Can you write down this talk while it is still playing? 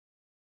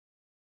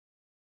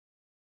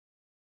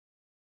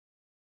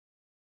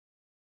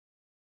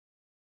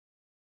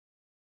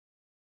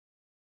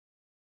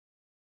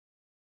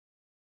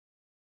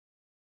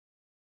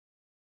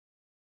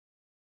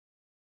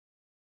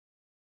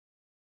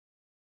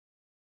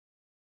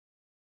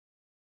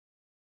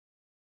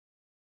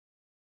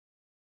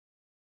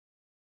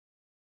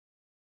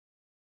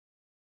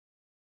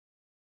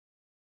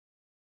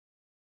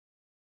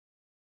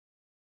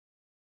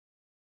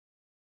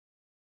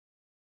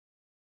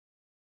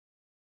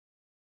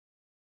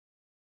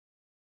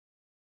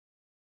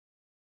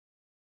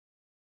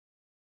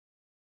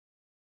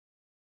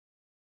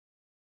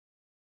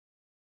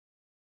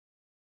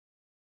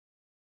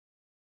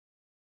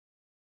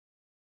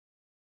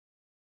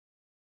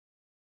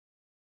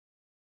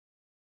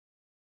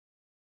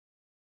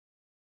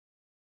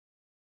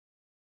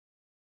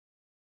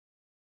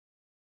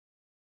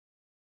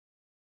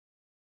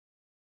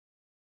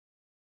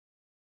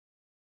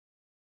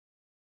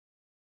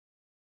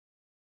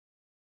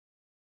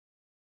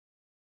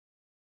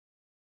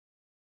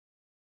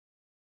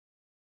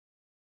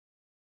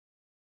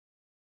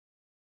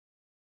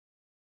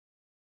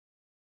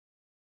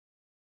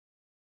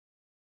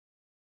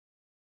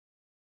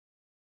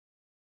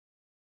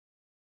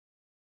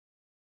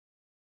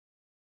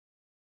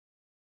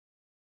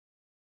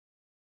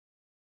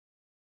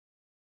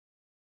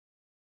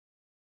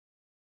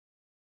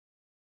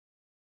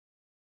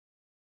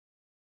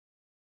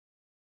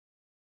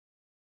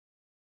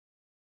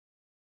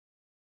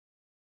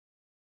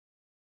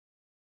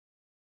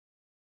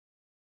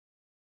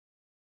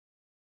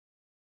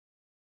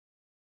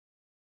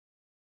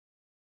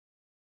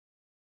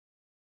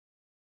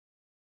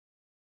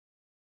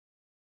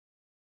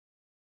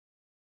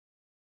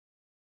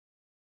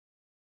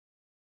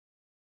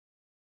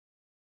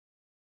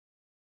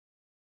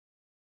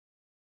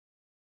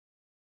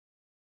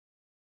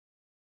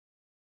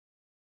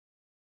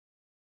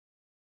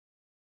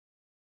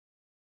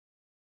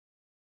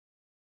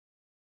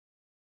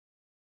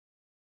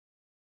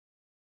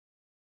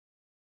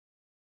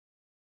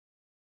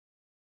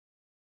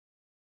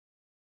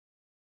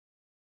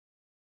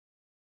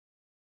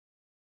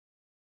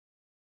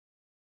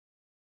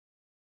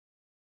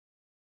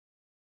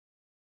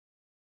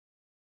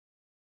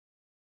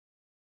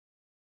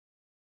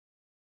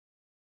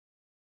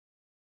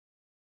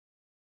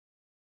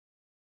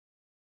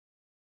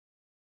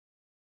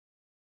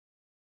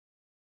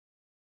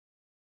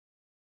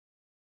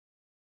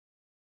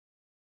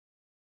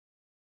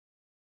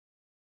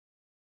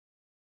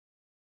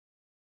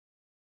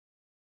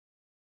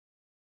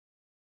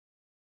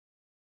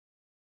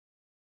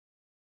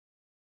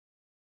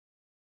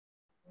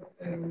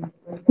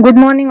Good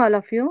morning, all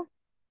of you.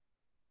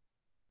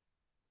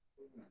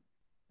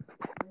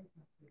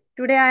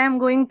 Today I am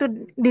going to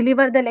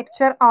deliver the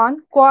lecture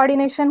on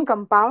coordination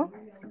compound.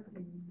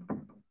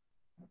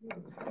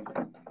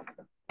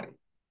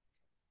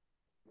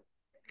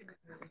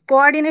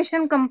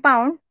 Coordination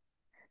compound.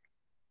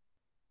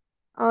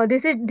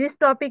 This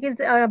topic is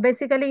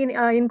basically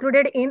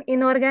included in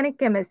inorganic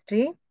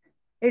chemistry.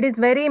 It is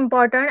very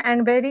important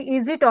and very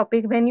easy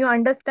topic when you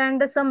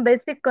understand some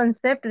basic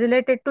concept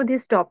related to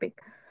this topic.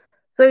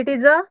 So it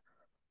is a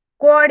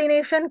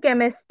coordination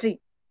chemistry.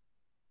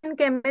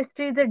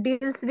 Chemistry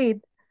deals with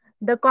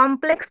the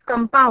complex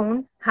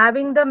compound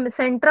having the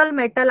central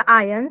metal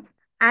ions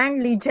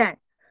and ligand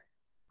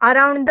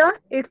around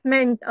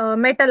the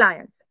metal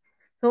ions.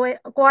 So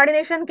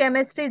coordination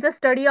chemistry is a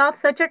study of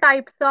such a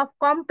types of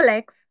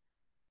complex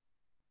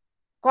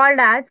called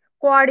as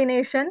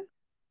coordination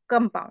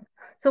compound.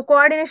 So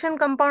coordination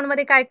compound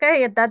मध्ये काय काय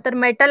येतात तर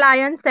metal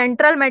ions,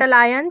 central metal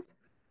ions,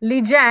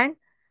 ligand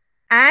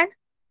and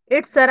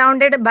it's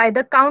surrounded by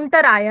the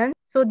counter ions.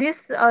 So this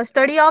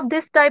study of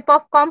this type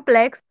of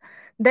complex,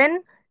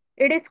 then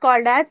it is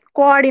called as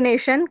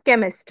coordination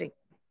chemistry.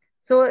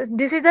 So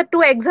this is the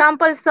two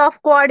examples of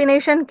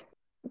coordination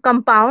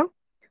compound,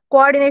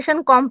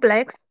 coordination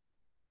complex.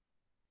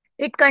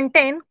 It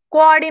contain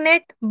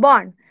coordinate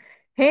bond.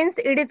 Hence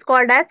it is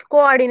called as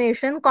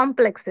coordination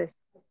complexes.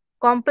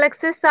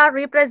 Complexes are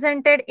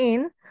represented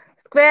in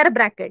square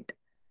bracket.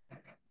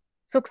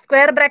 So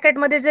square bracket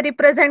मध्ये जे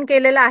represent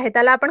केलेलं आहे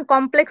त्याला आपण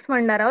complex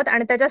म्हणणार आहोत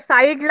आणि त्याच्या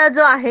साईडला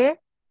जो आहे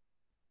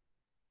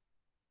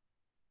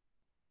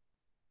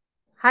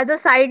हा जो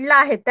साईडला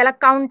आहे त्याला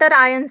काउंटर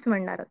आयन्स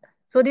म्हणणार आहोत.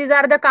 So these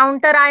are the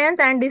counter ions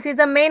and this is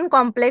a main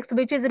complex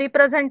which is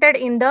represented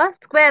in the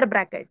square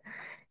bracket.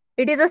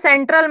 It is a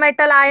central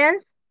metal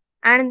ions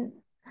and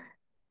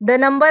the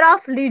number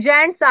of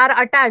ligands are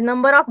attached,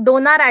 number of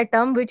donor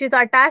atom which is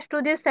attached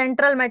to this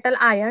central metal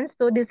ions.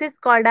 So this is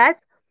called as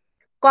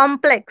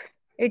complex.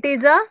 It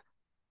is a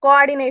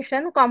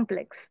coordination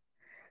complex.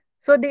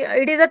 So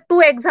it is a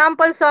two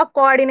examples of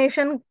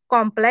coordination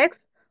complex.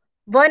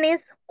 One is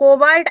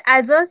cobalt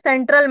as a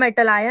central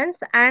metal ions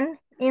and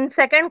in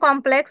second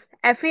complex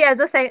Fe as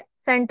a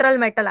central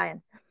metal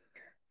ion.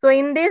 So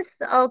in this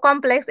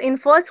complex, in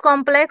first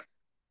complex,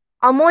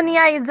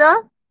 ammonia is a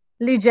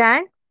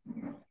ligand,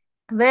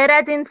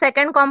 whereas in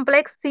second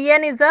complex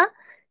Cn is a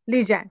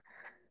ligand.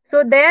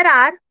 So there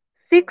are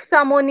six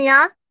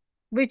ammonia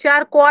which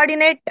are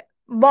coordinate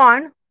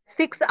bond.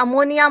 Six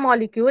ammonia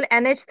molecule,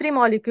 NH3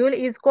 molecule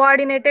is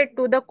coordinated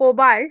to the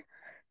cobalt,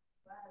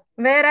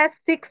 whereas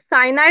six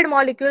cyanide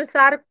molecules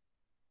are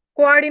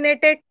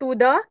coordinated to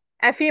the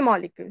Fe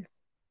molecules.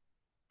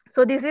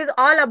 So this is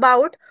all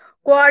about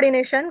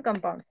coordination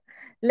compounds.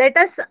 Let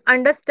us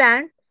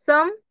understand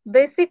some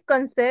basic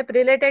concept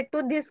related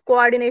to this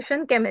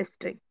coordination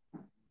chemistry.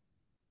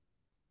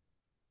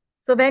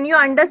 So when you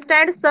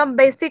understand some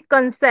basic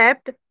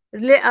concept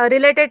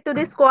related to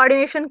this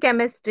coordination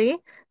chemistry,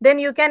 then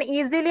you can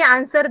easily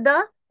answer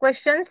the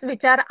questions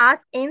which are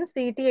asked in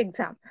CET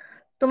exam.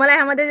 तुम्हाला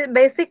ह्यामध्ये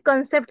basic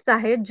concept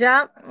आहेत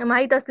ज्या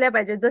माहीत असल्या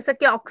पाहिजेत, जसं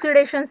की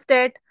oxidation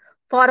state,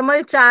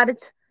 formal charge,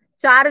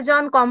 charge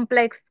on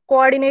complex,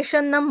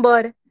 coordination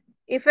number,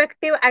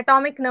 effective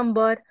atomic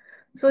number.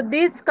 So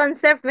these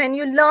concept when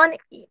you learn,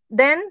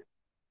 then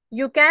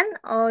you can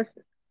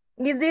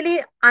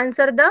easily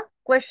answer the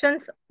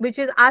questions which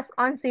is asked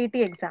on CET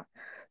exam.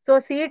 So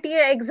CET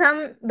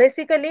exam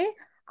basically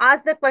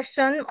asks the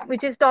question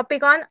which is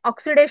topic on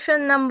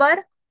oxidation number,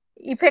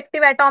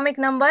 effective atomic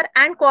number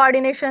and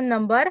coordination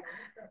number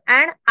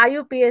and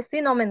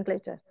IUPAC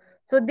nomenclature.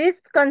 So these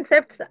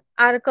concepts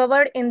are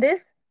covered in this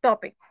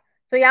topic.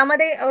 So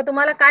यामध्ये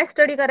तुम्हाला काय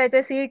study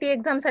करायचंय CET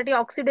exam साठी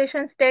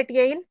oxidation state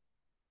येईल,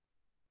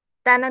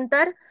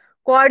 त्यानंतर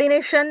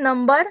coordination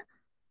number,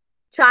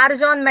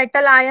 charge on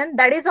metal ion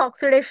that is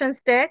oxidation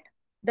state,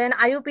 then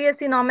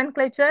IUPAC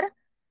nomenclature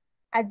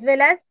as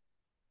well as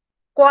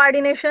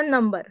coordination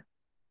number.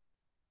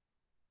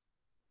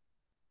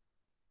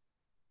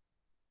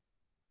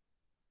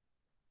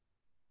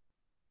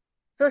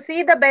 So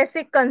see the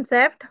basic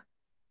concept.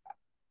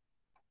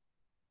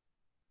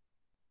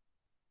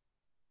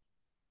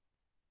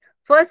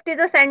 First is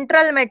a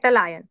central metal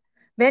ion.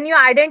 When you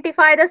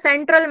identify the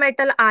central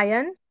metal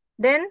ion,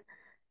 then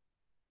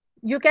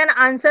you can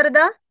answer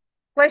the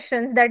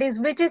questions, that is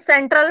which is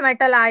central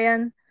metal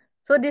ion.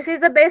 So this is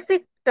the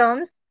basic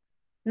terms,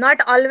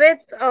 not always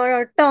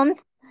terms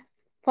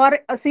for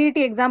a CET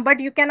exam, but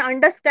you can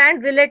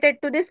understand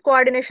related to this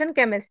coordination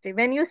chemistry.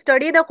 When you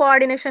study the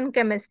coordination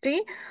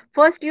chemistry,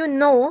 first you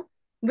know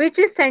which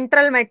is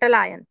central metal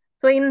ion.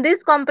 So in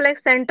this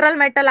complex, central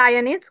metal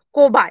ion is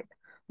cobalt.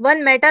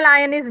 One metal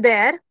ion is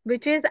there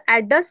which is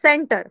at the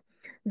center.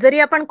 जरी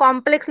आपण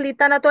complex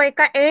लिहिताना तो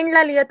एका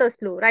एंडला लिहित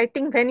असलो,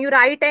 writing when you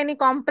write any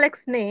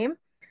complex name,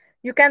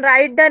 you can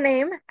write the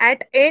name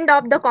at end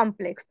of the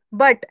complex,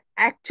 but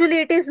actually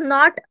it is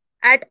not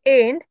at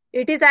end,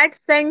 it is at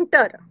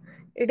center.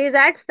 It is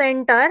at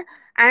center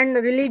and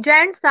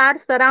ligands are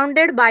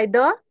surrounded by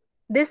the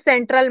this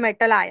central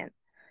metal ion.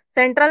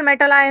 Central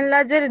metal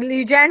आयनला जे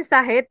लिजँड्स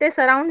आहेत ते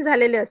surround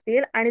झालेले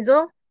असतील आणि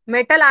जो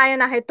metal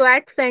ion आहे तो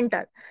at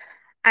centre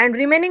and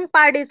remaining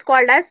part is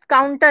called as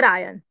counter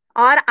ion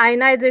or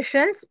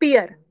ionization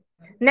sphere.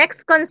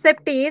 Next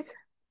concept is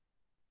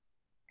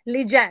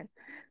ligand.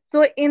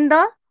 So in the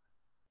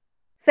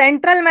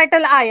central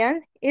metal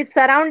ion is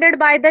surrounded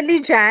by the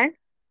ligand,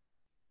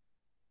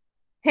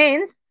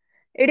 hence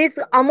it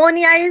is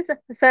ammonia is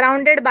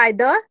surrounded by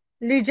the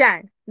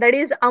ligand, that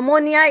is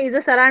ammonia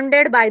is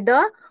surrounded by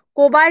the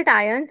cobalt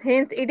ions,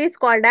 hence it is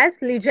called as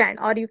ligand,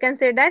 or you can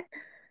say that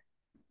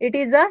it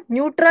is a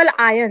neutral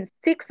ion.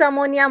 6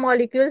 ammonia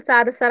molecules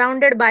are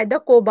surrounded by the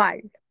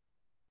cobalt.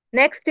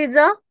 Next is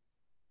a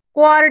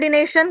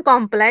coordination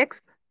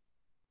complex.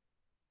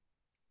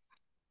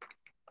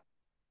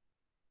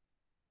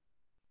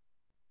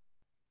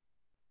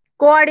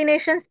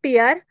 Coordination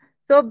sphere.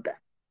 So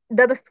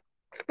the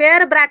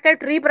square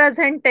bracket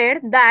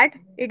represented that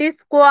it is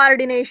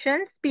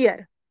coordination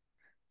sphere.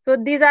 So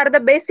these are the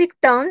basic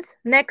terms.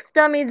 Next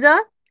term is a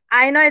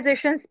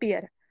ionization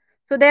sphere.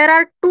 So there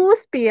are two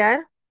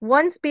sphere.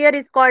 One sphere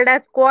is called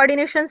as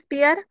coordination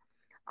sphere.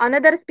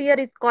 Another sphere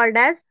is called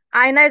as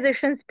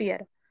ionization sphere.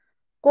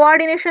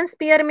 Coordination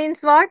sphere means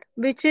what?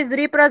 Which is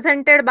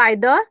represented by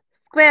the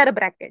square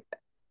bracket.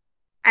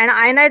 And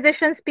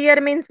ionization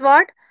sphere means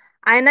what?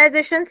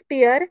 Ionization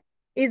sphere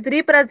is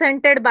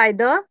represented by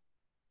the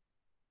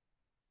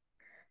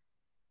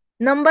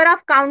number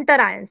of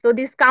counter ions. So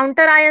this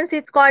counter ions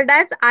is called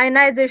as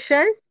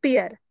ionization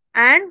sphere.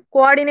 And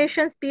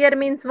coordination sphere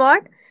means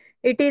what?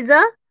 It is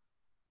a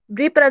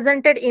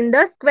represented in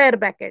the square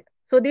bracket.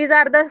 So these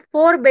are the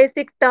four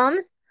basic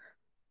terms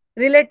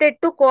related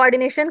to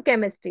coordination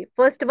chemistry.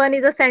 First one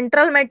is a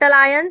central metal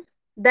ions,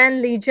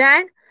 then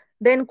ligand,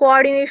 then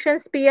coordination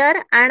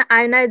sphere and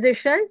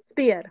ionization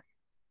sphere.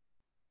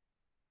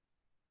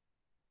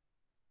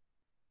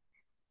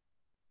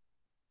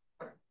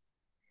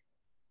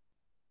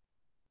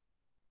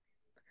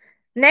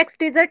 Next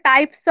is the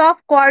types of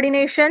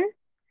coordination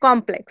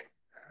complex.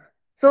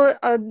 So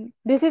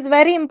this is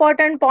very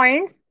important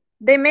points.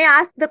 They may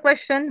ask the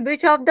question,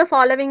 which of the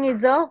following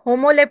is a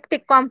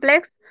homoleptic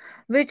complex,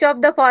 which of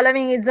the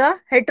following is a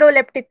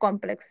heteroleptic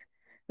complex.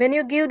 When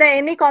you give the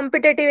any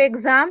competitive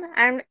exam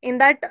and in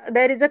that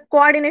there is a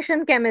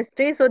coordination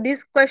chemistry, so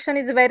this question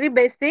is very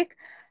basic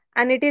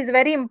and it is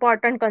very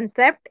important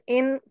concept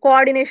in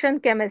coordination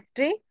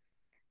chemistry,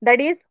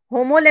 that is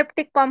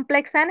homoleptic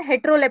complex and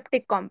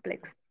heteroleptic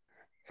complex.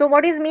 So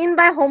what is mean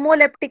by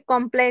homoleptic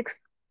complex?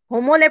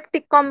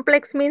 Homoleptic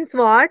complex means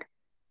what?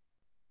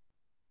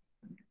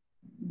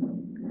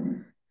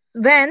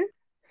 When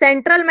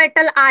central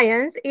metal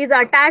ions is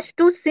attached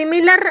to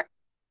similar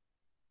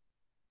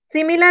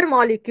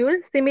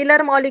molecules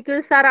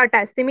are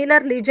attached,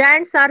 similar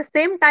ligands are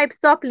same types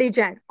of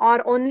ligand,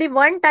 or only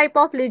one type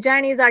of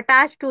ligand is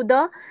attached to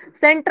the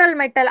central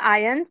metal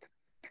ions,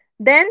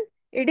 then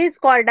it is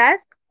called as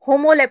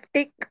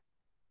homoleptic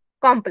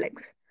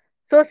complex.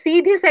 So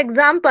see this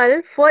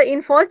example. For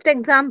in first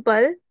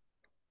example,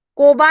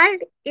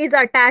 cobalt is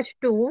attached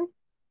to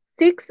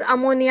 6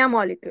 ammonia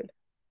molecule.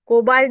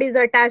 Cobalt is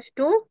attached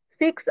to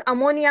 6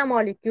 ammonia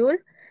molecule.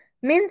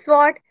 Means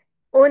what?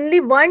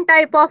 Only one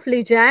type of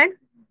ligand.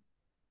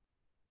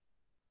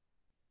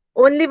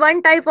 Only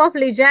one type of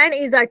ligand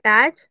is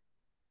attached.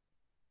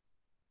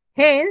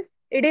 Hence,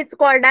 it is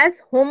called as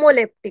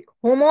homoleptic.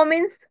 Homo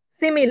means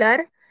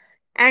similar,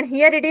 and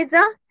here it is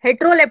a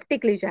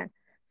heteroleptic ligand.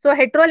 So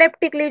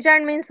heteroleptic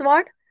ligand means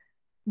what?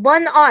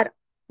 One or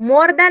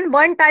more than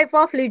one type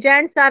of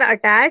ligands are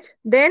attached,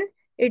 then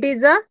it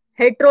is a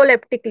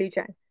heteroleptic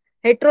ligand,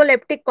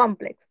 heteroleptic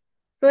complex.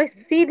 So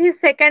see this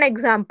second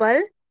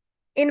example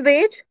in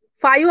which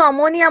 5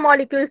 ammonia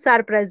molecules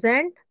are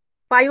present,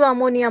 5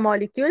 ammonia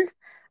molecules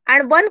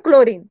and 1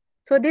 chlorine.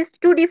 So these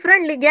two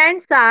different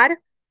ligands are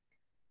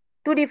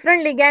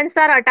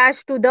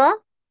attached to the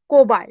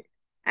cobalt,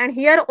 and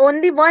here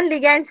only one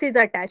ligand is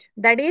attached,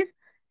 that is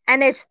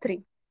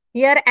NH3.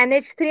 Here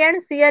NH3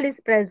 and Cl is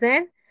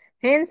present,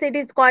 hence it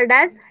is called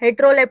as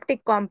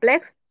heteroleptic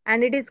complex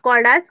and it is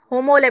called as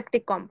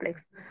homoleptic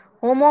complex.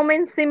 Homo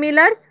means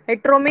similar,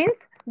 hetero means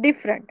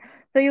different.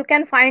 So you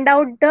can find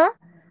out the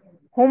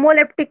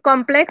homoleptic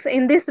complex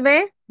in this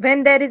way.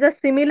 When there is a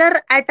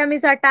similar atom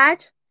is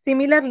attached,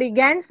 similar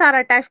ligands are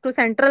attached to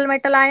central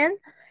metal ion,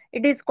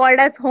 it is called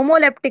as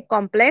homoleptic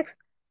complex.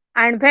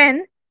 And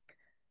when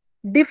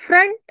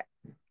different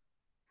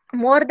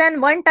more than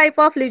one type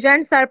of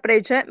ligands are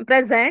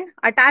present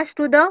attached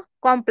to the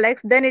complex,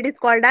 then it is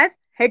called as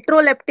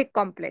heteroleptic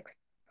complex.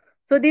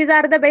 So these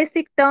are the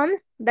basic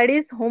terms, that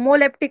is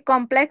homoleptic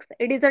complex,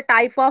 it is a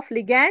type of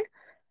ligand,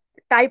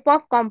 type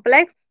of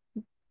complex,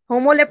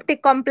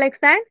 homoleptic complex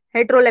and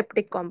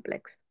heteroleptic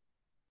complex.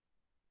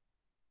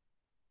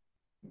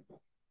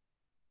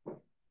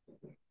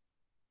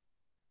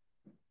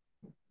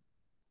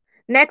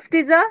 Next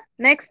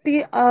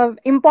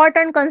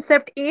important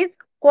concept is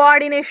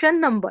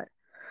coordination number.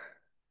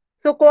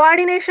 So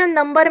coordination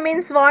number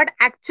means what?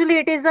 Actually,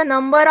 it is the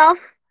number of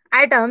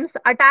atoms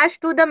attached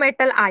to the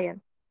metal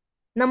ion.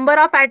 number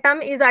of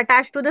atom is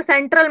attached to the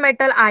central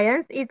metal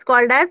ions is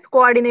called as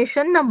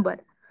coordination number.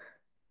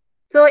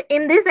 So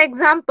in this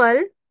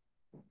example,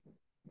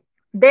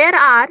 there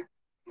are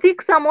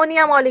six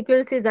ammonia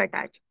molecules is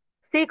attached.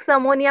 Six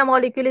ammonia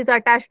molecule is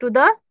attached to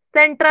the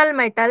central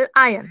metal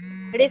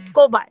ion. It is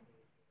cobalt.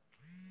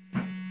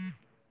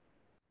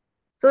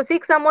 So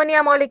six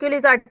ammonia molecule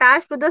is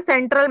attached to the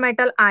central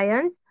metal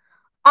ions,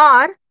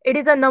 or it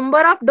is a number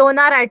of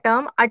donor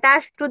atom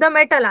attached to the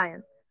metal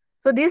ion.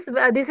 So this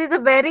is a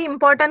very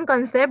important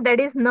concept, that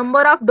is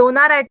number of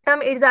donor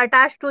atom is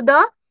attached to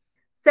the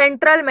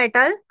central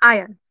metal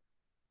ion.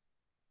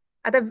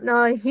 आता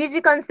ही जी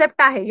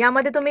concept आहे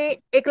यामध्ये तुम्ही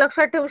एक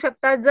लक्षात ठेवू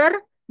शकता, जर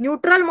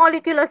neutral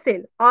molecule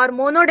असेल और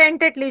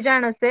मोनोडेंटेट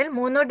लिगॅन्ड असेल,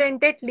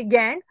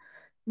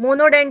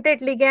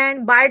 monodentate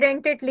ligand,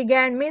 bidentate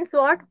ligand means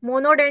what?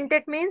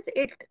 Monodentate means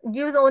it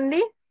gives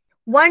only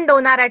one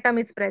donor atom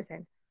is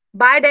present.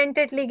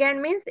 Bidentate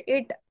ligand means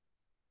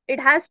it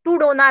has two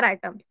donor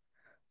atoms.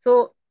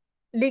 So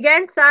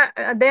ligands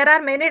are there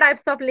are many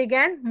types of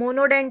ligand,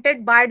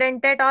 monodentate,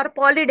 bidentate or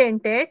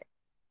polydentate.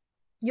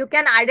 You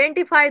can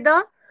identify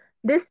the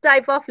this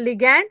type of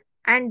ligand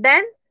and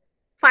then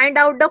find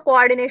out the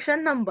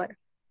coordination number.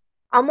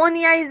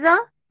 Ammonia is a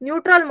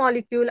neutral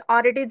molecule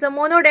or it is a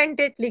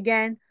monodentate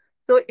ligand.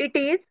 So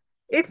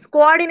its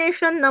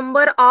coordination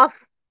number of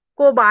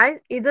cobalt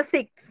is a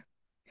 6.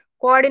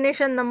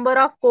 Coordination number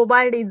of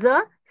cobalt is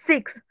a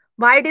 6.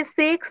 Why it is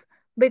 6?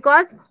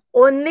 Because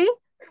only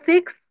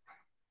 6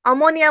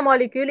 ammonia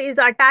molecule is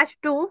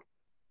attached to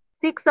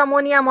 6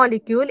 ammonia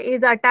molecule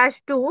is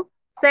attached to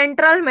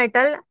central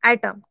metal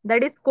atom,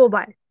 that is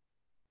cobalt.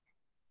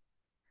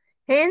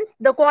 Hence,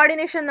 the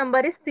coordination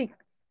number is 6.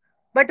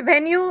 But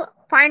when you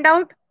find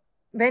out,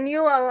 when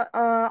you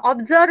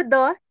observe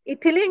the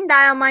ethylene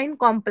diamine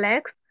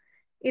complex,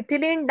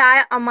 ethylene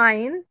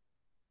diamine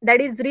that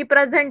is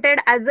represented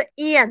as a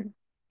EN,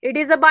 it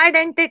is a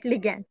bidentate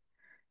ligand.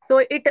 So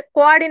its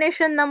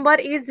coordination number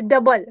is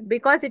double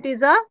because it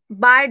is a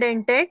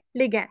bidentate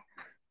ligand.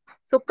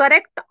 So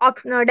correct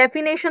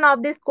definition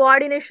of this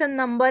coordination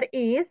number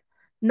is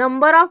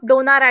number of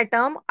donor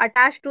atom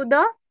attached to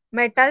the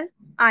metal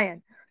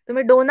ion.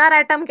 तुम्ही donor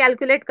atom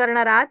calculate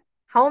करणार आहात.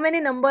 How many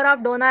number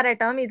of donor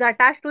atom is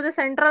attached to the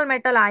central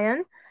metal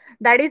ion?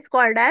 That is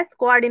called as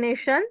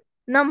coordination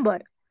number.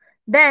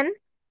 Then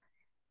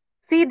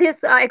see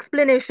this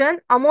explanation.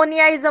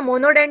 Ammonia is a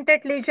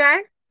monodentate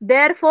ligand.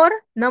 Therefore,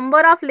 number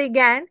of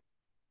ligand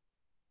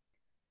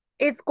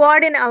is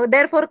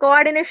therefore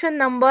coordination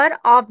number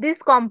of this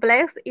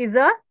complex is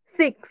a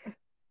 6.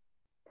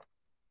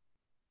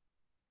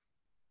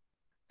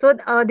 So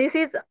this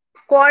is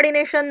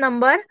coordination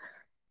number.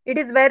 It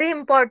is very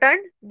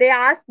important. They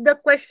ask the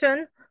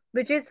question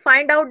which is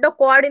find out the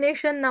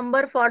coordination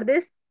number for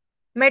this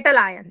metal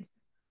ions.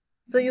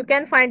 So you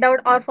can find out,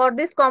 or for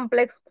this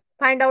complex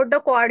find out the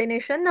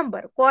coordination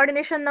number.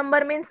 Coordination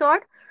number means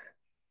what?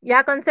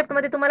 या concept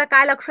मध्ये तुम्हाला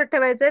काय लक्षात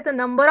ठेवायचंय, तर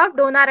number of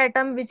donor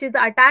atom which is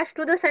attach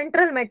to the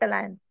central metal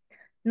ion.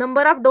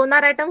 Number of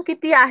donor atom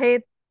किती आहेत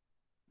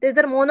ते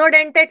जर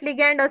मोनोडेंटेट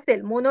लिगँड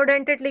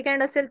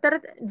असेल तर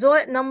जो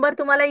नंबर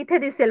तुम्हाला इथे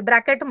दिसेल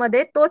ब्रॅकेट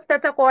मध्ये तोच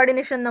त्याचा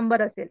कोऑर्डिनेशन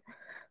नंबर असेल.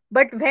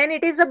 But when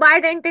it is a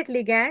bidentate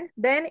ligand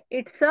then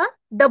it's a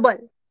double.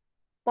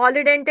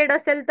 पॉलिडेंटेड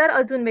असेल तर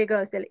अजून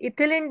वेगळं असेल.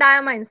 Ethylene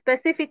diamine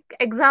specific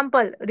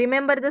example,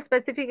 remember the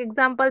specific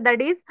example,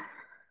 that is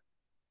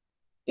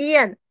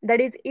EN,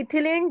 that is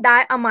ethylene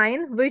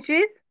diamine, which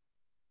is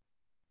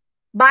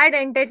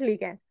bidentate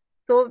ligand.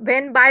 So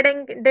when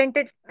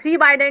three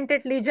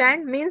bidentate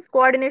ligand means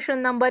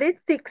coordination number is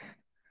 6.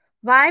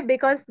 Why?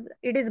 Because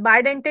it is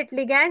bidentate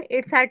ligand,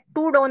 it's had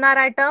two donor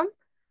atom.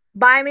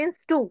 Bi means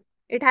two.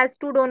 It has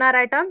two donor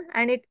atom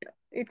and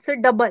it's a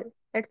double.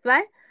 That's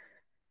why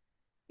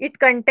it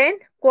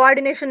contains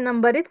coordination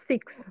number is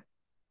 6.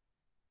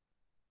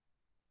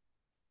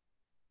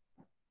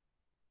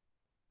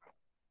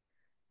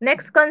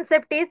 Next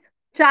concept is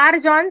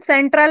charge on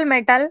central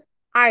metal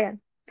ion.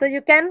 So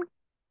you can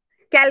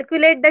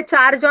calculate the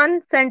charge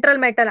on central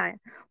metal ion.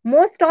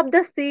 Most of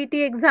the CET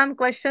exam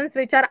questions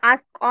which are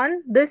asked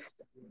on this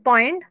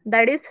point,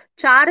 that is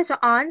charge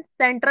on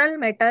central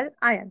metal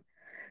ion.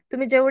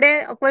 तुम्ही जेवढे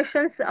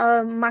questions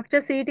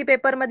मागच्या CET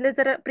paper मधले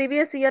जर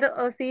previous year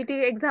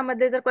CET exam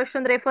मधले जर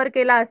question refer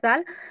केला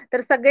असाल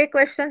तर सगळे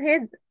question hey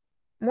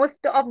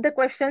most of the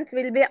questions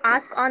will be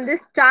asked on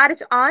this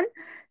charge on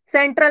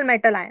central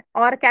metal ion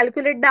or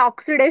calculate the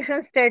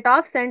oxidation state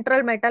of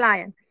central metal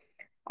ion.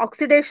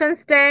 Oxidation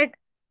state,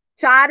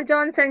 charge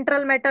on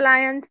central metal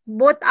ions,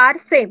 both are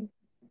same.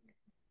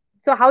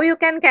 So how you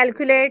can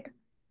calculate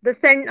the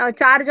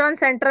charge on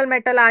central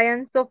metal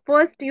ions? So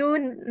first you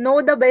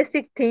know the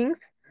basic things.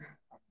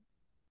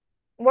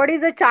 What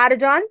is a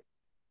charge on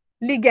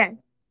ligand?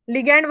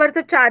 Ligand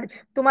वरचं charge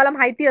तुम्हाला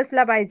माहिती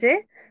असला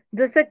पाहिजे.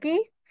 जसं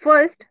की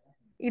first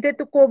इथे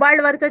तू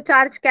cobalt वरचं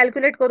चार्ज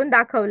कॅल्क्युलेट करून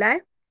दाखवलाय,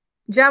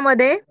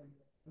 ज्यामध्ये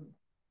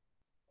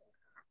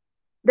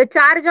the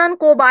charge on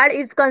cobalt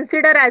is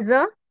consider as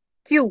a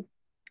Q.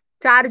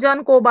 Charge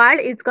on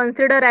cobalt is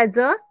consider as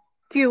a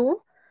Q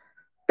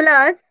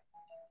plus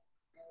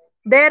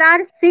There are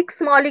six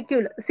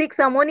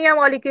ammonia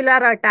molecule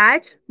are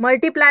attached,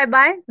 multiply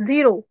by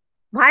 0.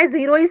 Why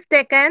 0 is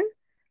taken?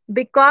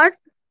 Because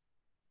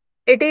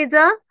it is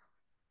a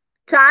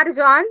charge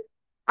on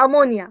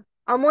ammonia.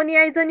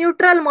 Ammonia is a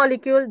neutral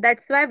molecule,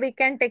 that's why we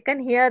can taken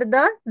here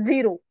the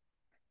 0.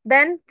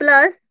 Then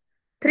plus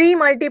 3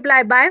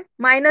 multiply by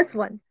minus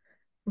 1.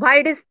 Why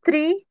it is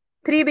 3?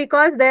 3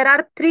 because there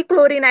are 3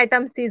 chlorine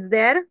atoms is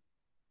there,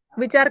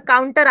 which are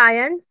counter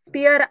ions,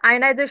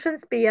 ionization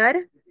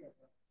sphere.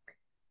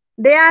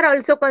 They are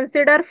also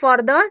considered for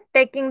the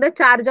taking the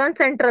charge on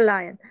central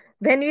ion.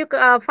 When you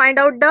find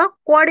out the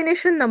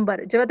coordination number,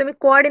 जेव्हा तुम्ही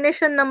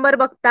coordination number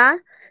बघता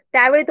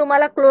त्यावेळी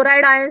तुम्हाला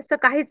chloride आयन्सचं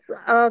काहीच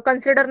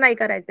consider नाही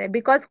करायचंय,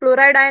 because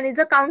chloride ion is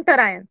a counter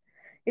ion.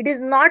 It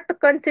is not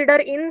consider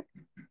in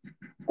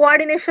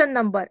coordination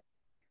number.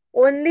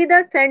 Only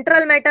the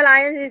central metal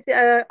ion is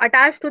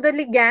attached to the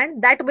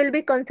ligand, that will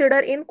be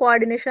considered in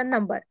coordination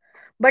number.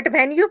 But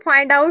when you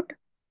find out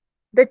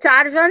the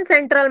charge on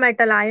central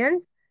metal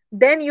ions,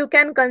 then you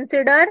can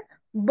consider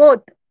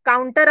both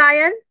counter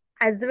ion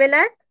as well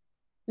as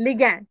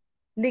ligand.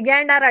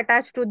 Ligand are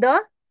attached to the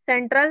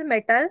central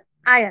metal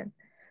ion.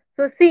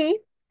 So see,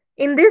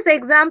 in this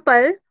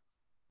example,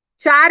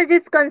 charge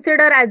is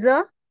considered as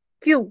a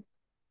Q.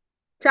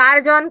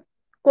 Charge on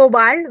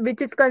cobalt,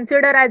 which is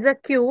considered as a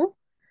Q.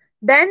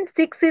 Then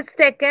 6 is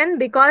taken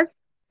because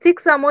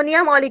 6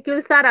 ammonia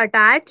molecules are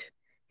attached.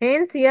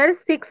 Hence here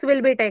 6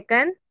 will be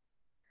taken.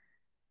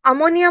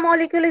 Ammonia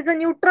molecule is a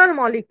neutral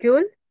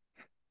molecule.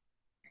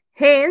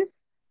 Hence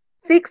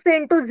 6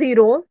 into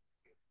 0.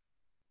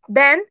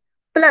 Then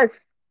plus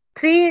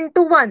 3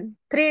 into 1.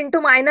 3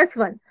 into minus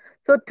 1.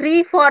 So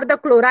 3 for the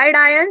chloride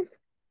ions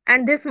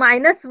and this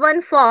minus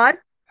 1 for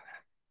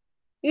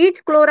each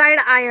chloride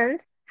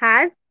ions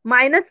has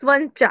minus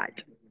 1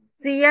 charge.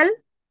 Cl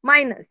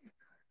minus.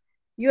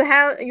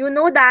 You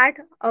know that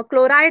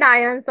chloride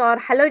ions or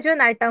halogen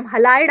atom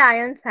halide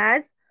ions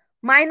has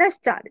minus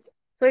charge,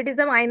 so it is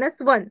a minus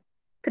 1.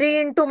 3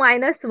 into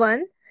minus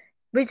 1,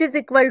 which is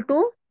equal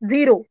to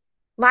 0.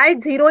 Why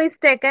 0 is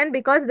taken?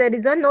 Because there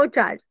is a no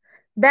charge.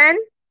 Then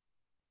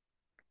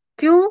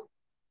Q,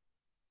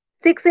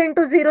 6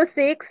 into 0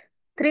 6,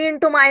 3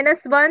 into minus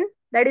 1,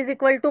 that is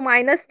equal to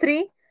minus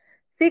 3.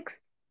 6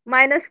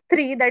 minus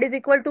 3, that is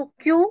equal to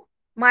Q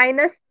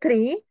minus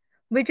 3,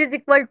 which is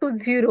equal to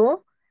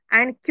 0,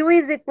 and Q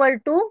is equal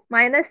to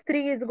minus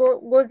 3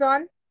 goes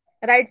on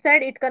right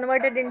side, it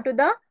converted into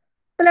the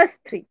plus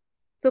 3.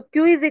 So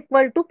Q is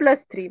equal to plus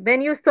 3.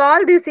 When you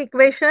solve this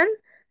equation,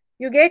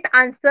 you get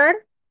answer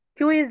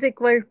Q is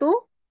equal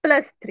to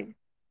plus 3.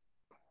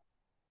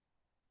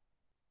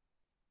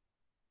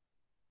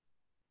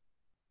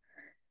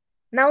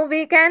 Now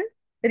we can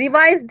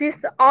revise this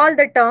all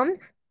the terms.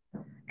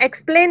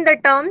 Explain the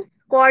terms: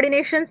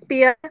 coordination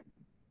sphere,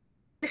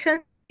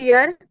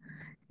 sphere,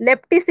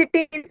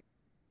 lepticity means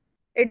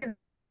it is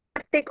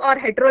leptic or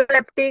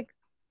heteroleptic,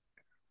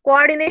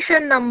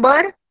 coordination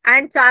number,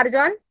 and charge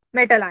on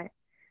metal ion.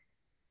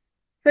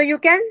 So you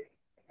can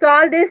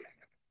solve this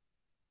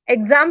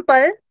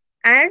example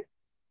and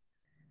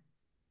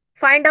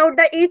find out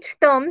the each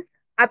terms,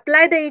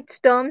 apply the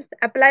each terms,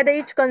 apply the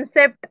each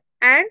concept,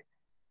 and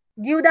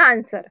give the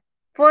answer.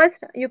 First,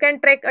 you can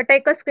take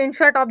a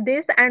screenshot of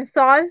this and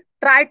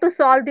try to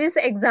solve this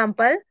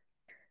example.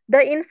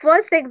 In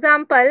first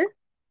example,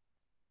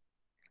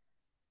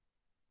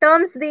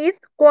 terms these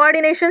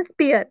coordination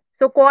sphere.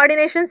 So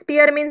coordination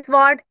sphere means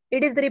what?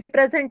 It is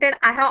represented.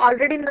 I have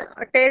already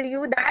tell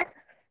you that.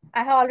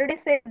 I have already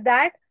said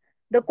that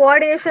the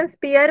coordination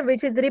sphere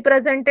which is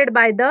represented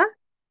by the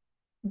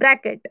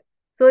bracket.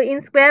 So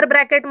in square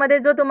bracket मध्ये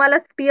जो तुम्हाला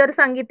sphere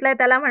सांगितलाय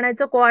त्याला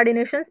म्हणायचं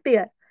coordination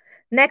sphere.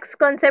 Next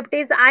concept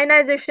is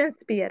ionization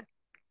sphere.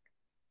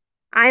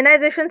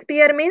 Ionization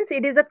sphere means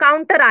it is a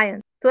counter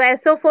ion. So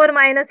SO4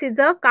 minus is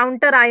a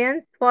counter ion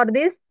for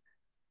this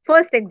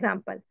first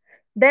example.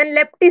 Then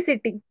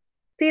lepticity.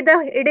 See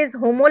it is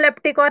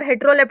homoleptic or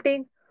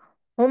heteroleptic.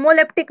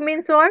 Homoleptic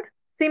means what?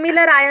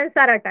 Similar ions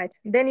are attached.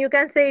 Then you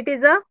can say it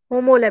is a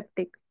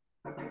homoleptic.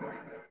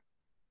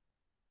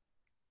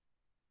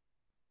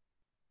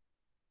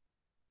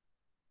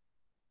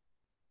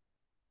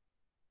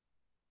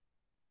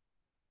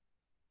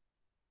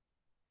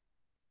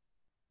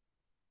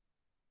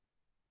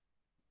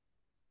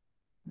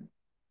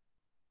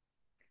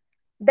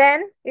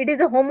 Then it is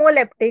a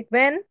homoleptic.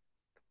 When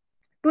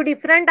two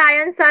different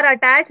ions are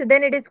attached,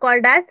 then it is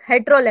called as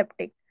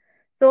heteroleptic.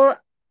 So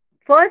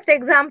first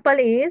example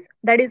is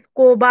that is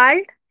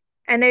cobalt,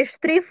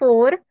 NH3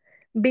 4,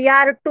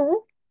 Br2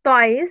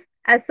 twice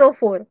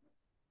SO4.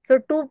 So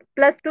 2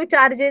 plus 2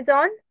 charges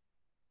on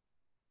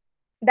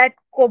that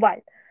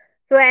cobalt.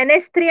 So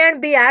NH3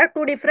 and Br,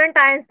 two different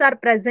ions are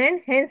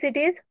present. Hence it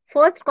is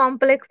first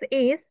complex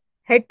is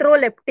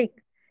heteroleptic.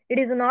 It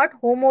is not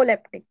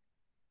homoleptic.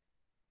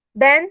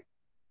 Then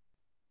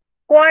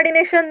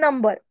coordination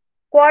number.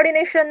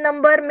 Coordination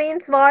number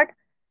means what?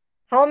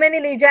 How many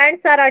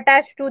ligands are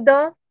attached to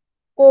the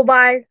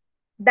cobalt?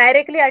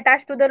 Directly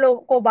attached to the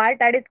cobalt,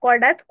 that is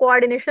called as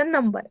coordination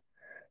number.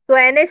 So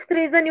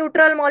NH3 is a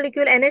neutral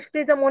molecule,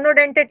 NH3 is a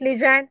monodentate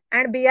ligand,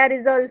 and Br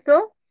is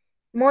also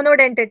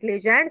monodentate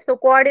ligand. So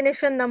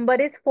coordination number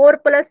is 4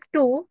 plus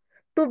 2.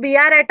 Two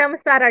Br atoms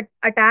are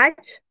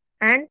attached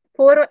and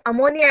 4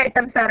 ammonia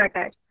atoms are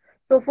attached.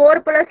 So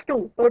 4 plus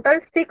 2, total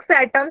 6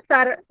 atoms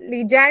are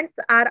ligands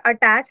are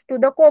attached to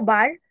the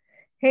cobalt.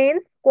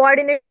 Hence,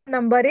 coordination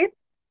number is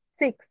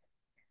 6.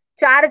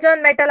 Charge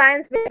on metal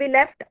ions will be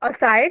left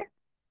aside.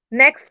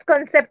 Next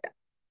concept,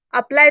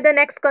 apply the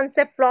next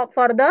concept for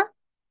the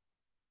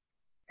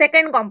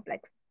second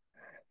complex.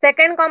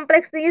 Second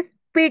complex is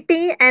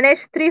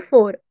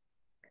PTNH34.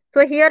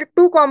 So here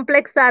two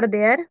complexes are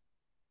there,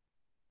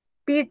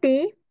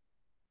 PTNH3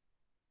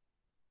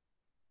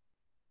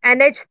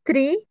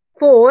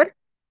 4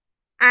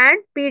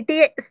 and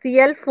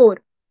PTCl4.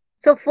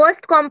 So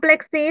first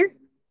complex is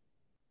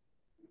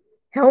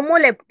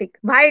homoleptic.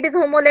 Why it is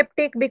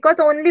homoleptic? Because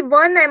only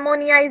one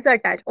ammonia is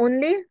attached.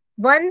 Only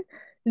one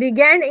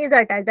ligand is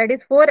attached. That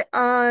is four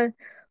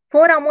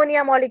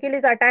ammonia molecule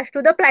is attached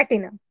to the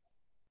platinum.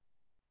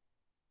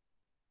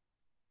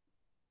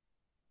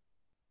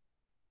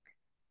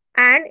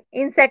 And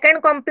in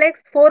second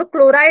complex, 4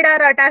 chloride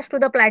are attached to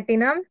the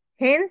platinum.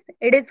 Hence,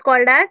 it is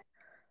called as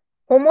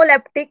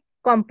homoleptic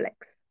complex.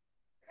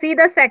 See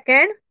the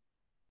second,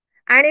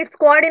 and its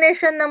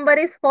coordination number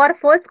is for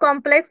first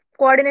complex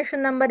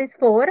coordination number is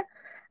 4,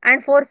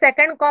 and for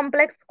second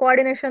complex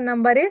coordination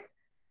number is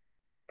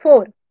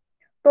 4.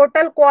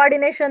 Total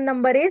coordination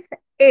number is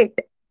 8.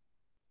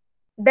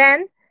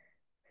 Then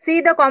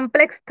see the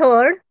complex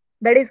third,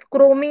 that is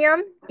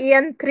chromium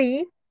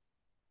En3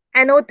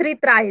 NO3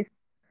 thrice.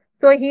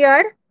 So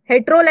here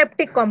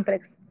heteroleptic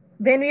complex.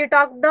 When we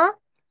talk the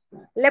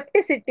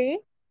lepticity,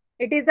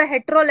 it is a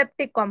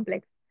heteroleptic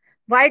complex.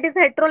 Why it is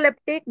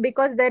heteroleptic?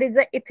 Because there is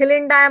a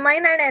ethylene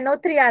diamine and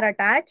NO3 are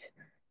attached.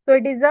 So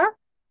it is a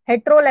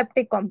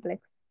heteroleptic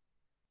complex.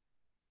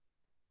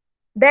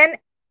 Then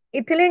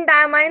ethylene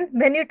diamine,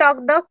 when you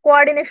talk the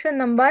coordination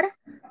number,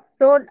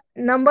 so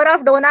number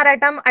of donor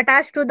atom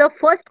attached to the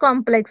first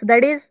complex,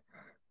 that is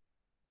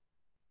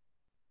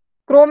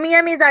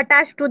chromium is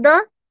attached to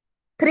the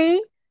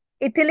 3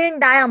 ethylene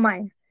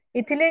diamine.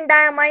 Ethylene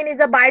diamine is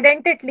a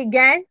bidentate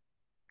ligand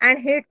and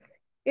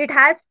it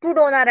has two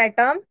donor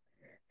atoms.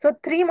 So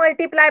 3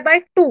 multiplied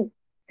by 2.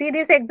 See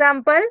this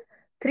example,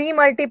 3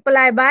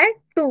 multiplied by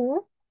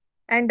 2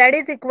 and that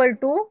is equal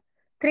to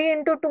 3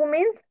 into 2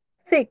 means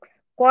 6.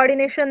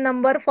 Coordination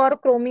number for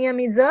chromium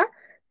is a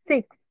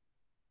 6.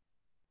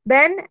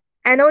 Then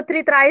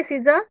NO3 thrice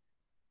is a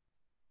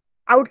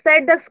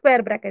outside the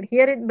square bracket.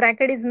 Here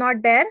bracket is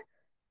not there.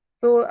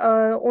 So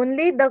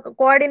only the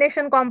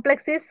coordination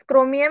complex is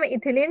chromium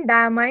ethylene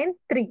diamine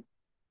 3.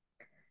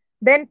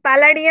 Then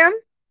palladium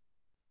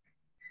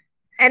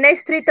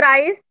NH3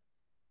 thrice,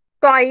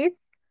 twice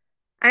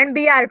and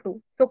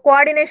Br2. So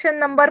coordination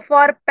number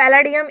for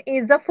palladium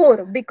is a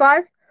 4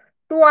 because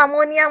two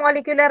ammonia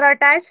molecule are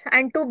attached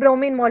and two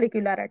bromine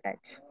molecule are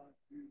attached.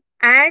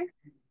 And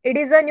it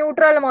is a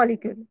neutral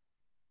molecule.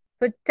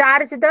 So you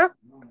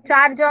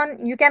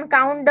can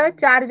count the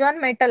charge on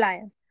metal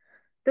ion.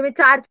 तुम्ही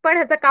charge पण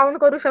ह्याचा count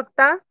करू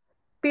शकता.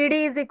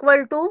 PD is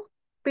equal to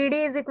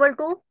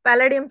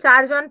palladium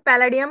charge on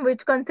palladium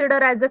which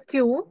consider as a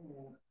Q.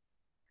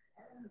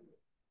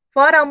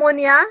 For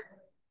ammonia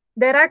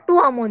there are two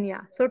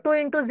ammonia. So 2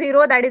 into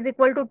 0 that is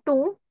equal to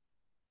 2.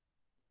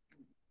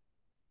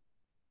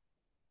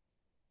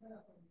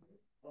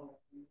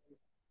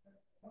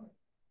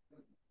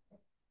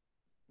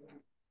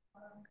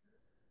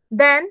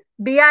 Then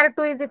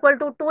Br2 is equal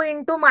to 2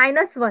 into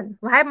 -1.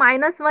 Why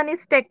 -1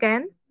 is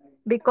taken?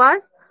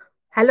 Because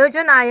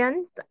halogen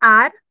ions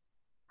are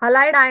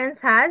halide ions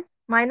has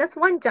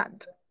 -1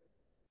 charge.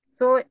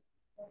 So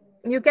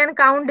you can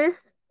count this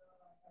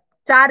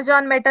charge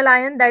on metal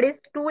ion, that is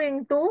 2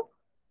 into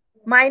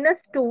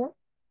 -2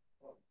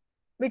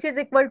 which is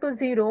equal to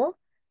 0,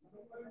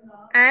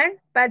 and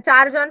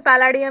charge on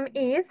palladium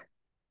is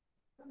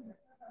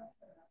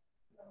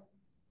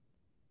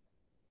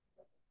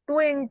 2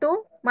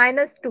 into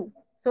 -2.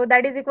 So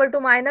that is equal to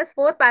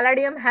 -4.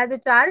 Palladium has a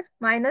charge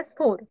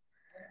 -4.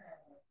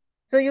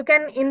 So you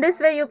can, in this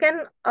way, you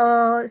can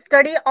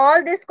study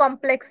all these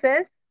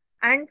complexes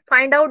and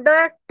find out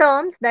the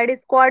terms, that is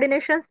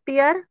coordination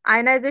sphere,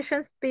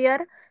 ionization sphere,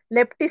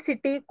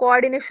 lepticity,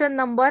 coordination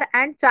number,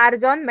 and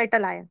charge on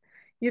metal ion.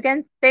 You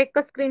can take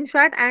a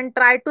screenshot and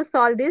try to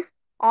solve this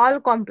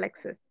all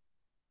complexes.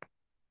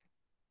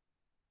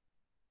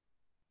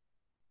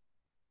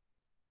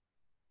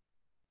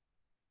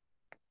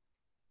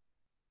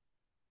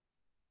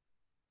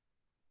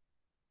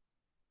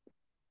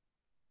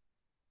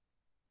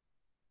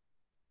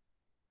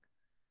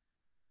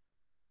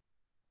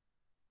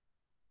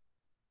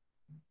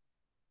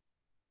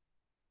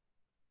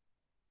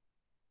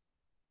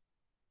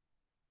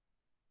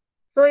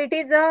 So it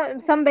is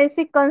some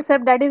basic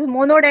concept, that is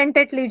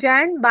monodentate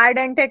ligand,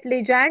 bidentate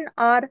ligand,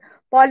 or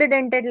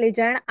polydentate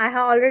ligand. I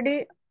have already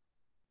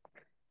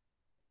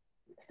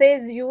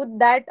says you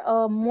that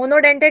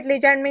monodentate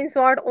ligand means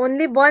what?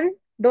 Only one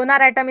donor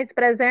atom is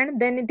present.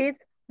 Then it is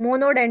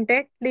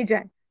monodentate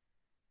ligand.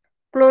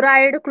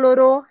 Chloride,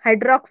 chloro,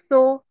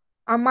 hydroxo,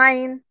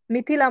 amine,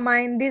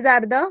 methylamine, these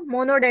are the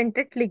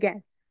monodentate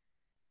ligand.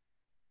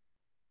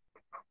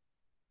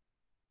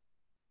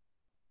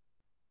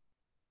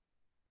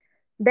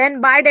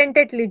 Then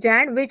bidentate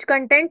ligand, which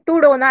contain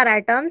two donor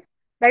atoms,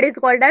 that is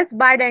called as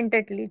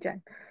bidentate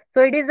ligand.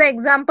 So it is the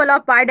example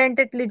of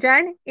bidentate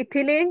ligand,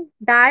 ethylene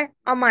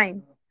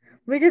diamine,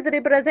 which is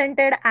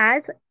represented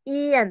as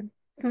En,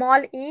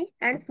 small e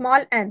and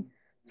small n.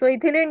 So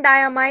ethylene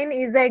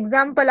diamine is the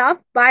example of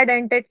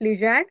bidentate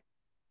ligand.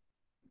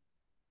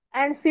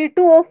 And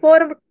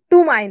C2O4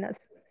 2 minus.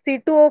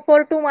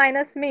 C2O4 2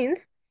 minus means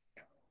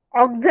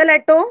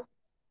oxalato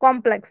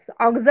complex.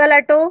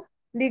 Oxalato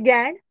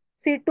ligand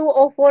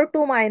C2O4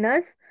 2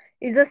 minus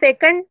is the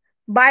second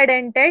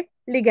bidentate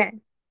ligand.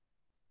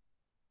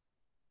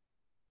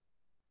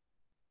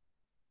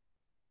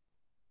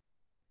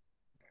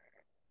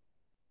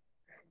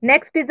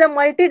 Next is a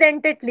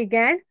multidentate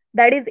ligand,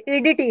 that is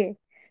EDTA.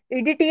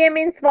 EDTA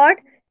means what?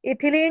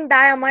 Ethylene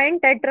diamine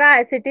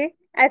tetraacetic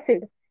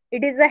acid.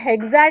 It is a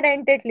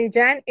hexadentate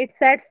ligand. It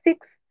has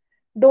six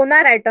donor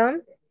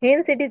atoms.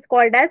 Hence, it is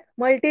called as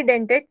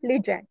multidentate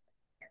ligand.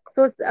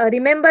 So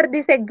remember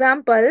this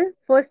example.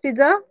 First is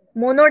a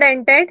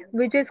monodentate,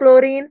 which is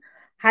chlorine,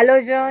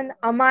 halogen,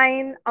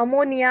 amine,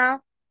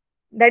 ammonia,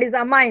 that is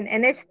amine,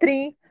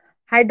 NH3,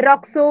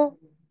 hydroxo,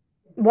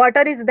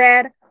 water is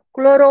there,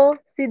 chloro,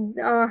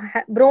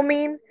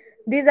 bromine.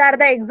 These are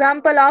the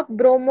example of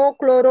bromo,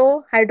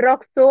 chloro,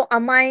 hydroxo,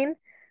 amine.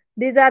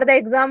 These are the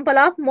example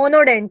of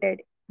monodentate.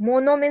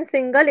 Mono means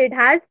single, it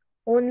has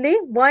only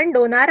one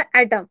donor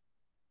atom.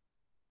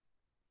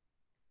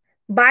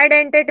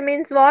 Bidentate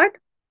means what?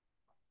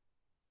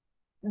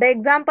 The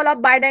example of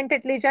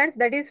bidentate ligands,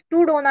 that is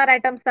two donor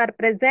atoms are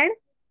present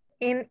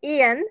in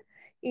En.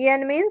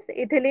 En means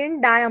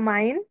ethylene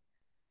diamine.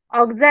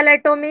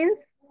 Oxalato means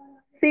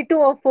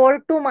C2O4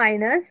 2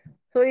 minus.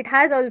 So it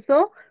has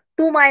also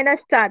 2 minus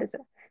charge.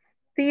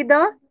 See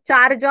the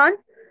charge on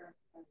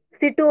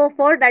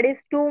C2O4, that is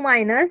 2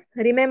 minus.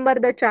 Remember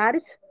the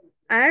charge.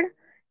 And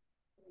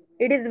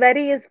it is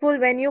very useful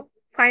when you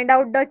find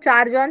out the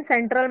charge on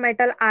central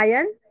metal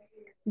ion.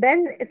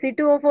 Then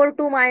C2O4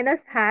 2 minus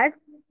has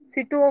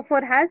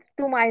C2O4 has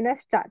 2 minus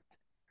charge.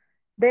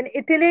 Then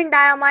ethylene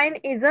diamine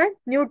is a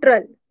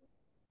neutral,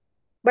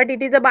 but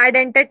it is a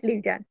bidentate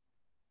ligand.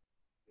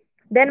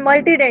 Then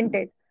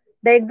multidentate.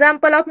 The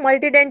example of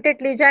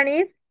multidentate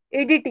ligand is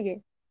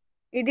EDTA.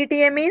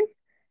 EDTA means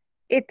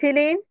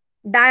ethylene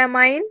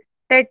diamine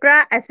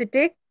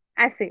tetraacetic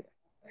acid.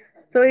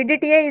 So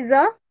EDTA is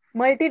a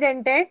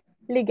multidentate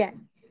ligand.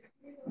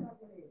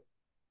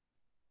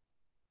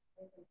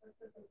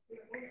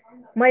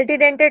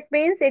 Multidentate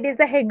means it is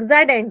a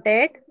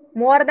hexadentate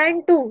more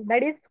than two,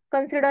 that is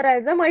considered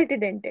as a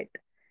multidentate.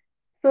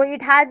 So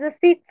it has a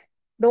six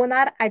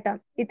donor atom,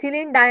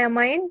 ethylene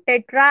diamine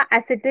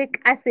tetraacetic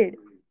acid.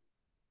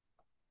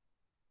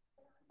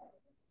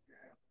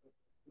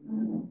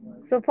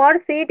 So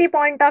for CET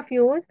point of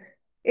view,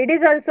 it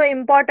is also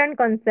important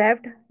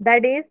concept,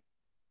 that is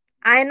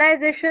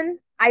ionization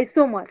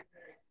isomer.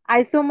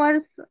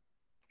 Isomers,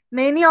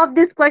 many of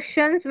these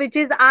questions which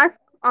is asked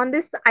on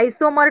this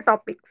isomer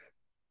topics.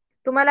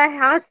 तुम्हाला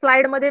ह्या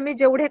slide मध्ये मी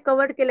जेवढे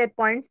cover केलेत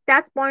points,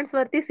 त्याच points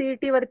वरती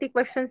CET वरती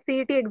question,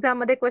 CET exam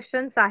मध्ये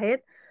questions आहेत.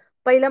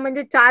 पहिलं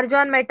म्हणजे charge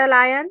on metal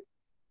ion,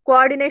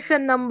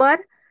 coordination number.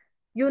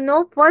 You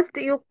know, first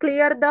you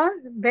clear the,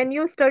 when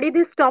you study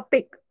this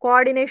topic,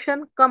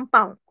 coordination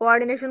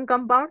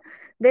compound,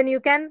 then you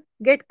can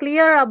get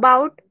clear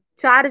about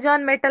charge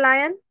on metal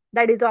ion,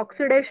 that is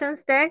oxidation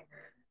state,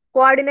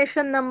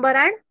 coordination number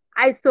and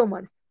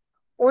isomers.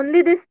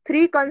 Only these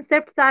three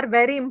concepts are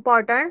very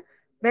important.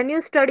 When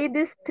you study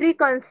these three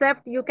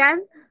concepts, you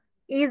can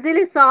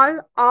easily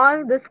solve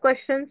all these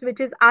questions which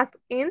is asked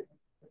in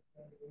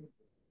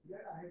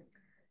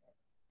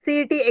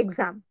CET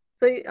exam.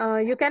 So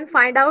you can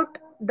find out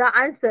the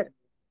answer.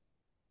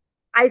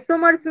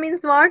 Isomers means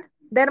what?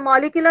 Their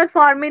molecular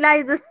formula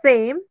is the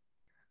same.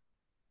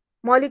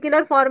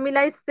 Molecular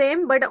formula is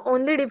same, but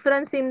only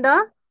difference in the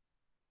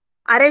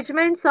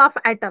arrangements of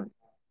atoms.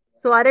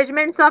 So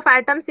arrangements of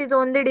atoms is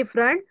only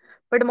different,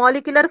 but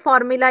molecular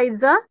formula is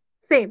the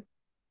same.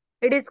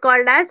 It is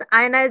called as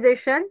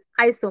ionization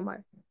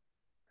isomer.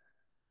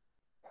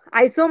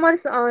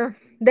 Isomers,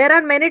 there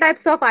are many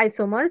types of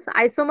isomers.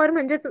 Isomer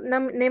म्हणजे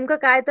नेमकं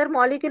काय, तर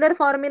molecular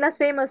formula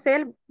same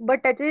असेल,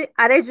 but त्याची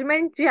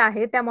arrangement जी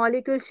आहे त्या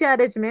मॉलिक्युलची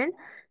arrangement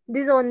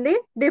this only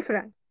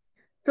different.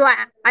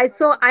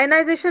 So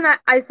ionization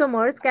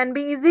isomers can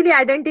be easily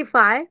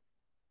identified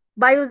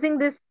by using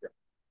this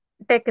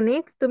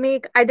technique. तुम्ही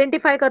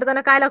identify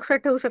करताना काय लक्षात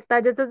ठेवू शकता,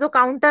 ज्याचा जो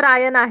काउंटर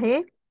आयन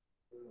आहे,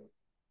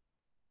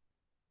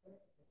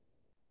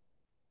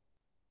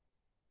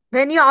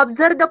 when you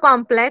observe the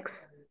complex,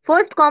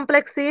 first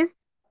complex is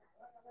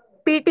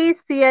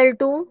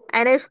PtCl2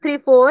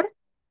 NH34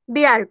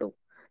 Br2.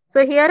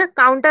 So here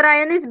counter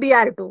ion is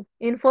Br2.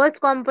 In first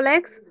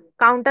complex,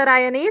 counter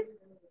ion is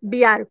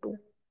Br2.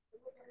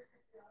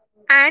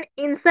 And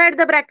inside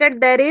the bracket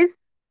there is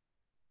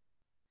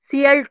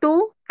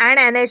Cl2 and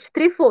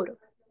NH3 4.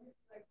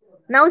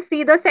 Now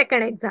see the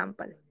second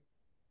example.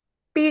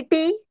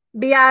 Pt,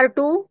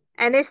 Br2,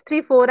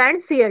 NH3 4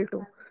 and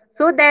Cl2.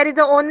 So there is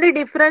a only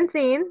difference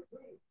in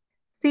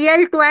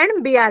Cl2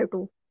 and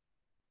Br2.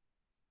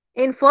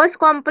 In first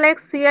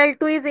complex,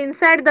 Cl2 is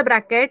inside the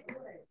bracket,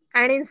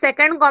 and in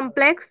second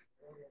complex,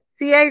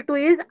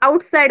 Cl2 is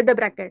outside the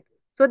bracket.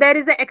 So there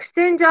is an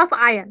exchange of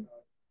ion.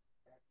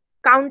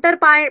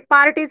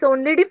 Counterpart is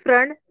only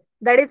different,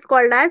 that is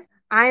called as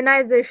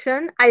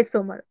ionization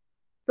isomer.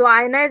 So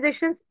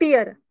ionization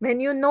sphere, when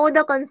you know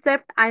the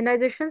concept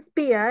ionization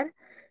sphere,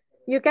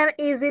 you can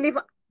easily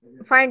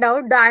find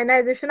out the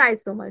ionization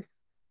isomers.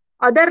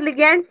 Other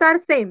ligands are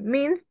same,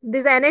 means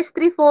this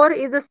NH3 4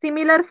 is a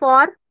similar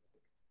for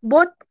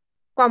both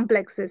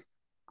complexes.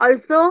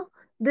 Also,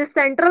 this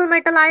central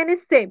metal ion is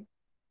same.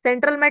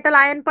 Central metal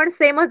ion पण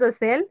सेमच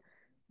असेल.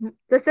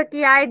 जसं की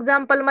या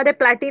example मध्ये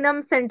platinum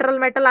central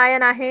metal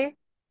ion आहे.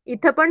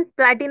 इथं पण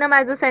platinum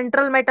as a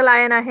central metal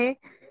ion आहे.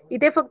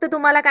 इथे फक्त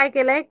तुम्हाला काय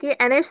केलंय की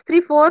NH3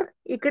 4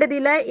 इकडे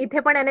दिलंय, इथे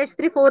पण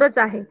NH3 4च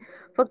आहे.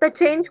 फक्त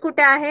चेंज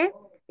कुठे आहे,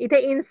 इथे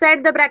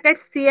इनसाइड द ब्रॅकेट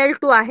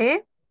Cl2 आहे.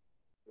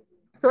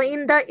 So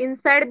in the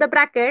inside the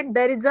bracket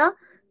there is a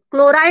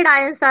chloride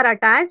ions are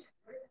attached,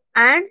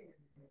 and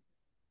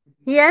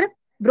here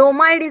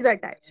bromide is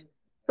attached.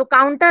 So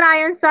counter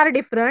ions are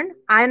different.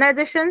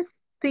 Ionization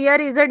sphere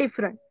is a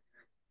different.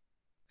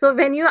 So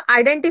when you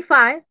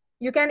identify,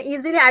 you can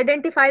easily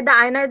identify the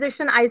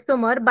ionization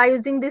isomer by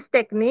using this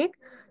technique.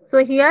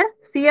 So here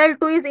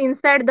Cl2 is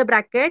inside the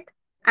bracket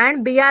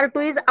and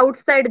Br2 is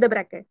outside the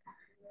bracket.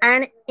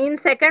 And in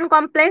second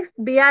complex,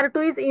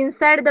 Br2 is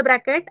inside the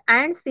bracket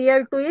and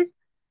Cl2 is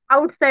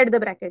outside the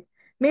bracket.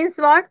 Means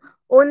what?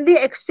 Only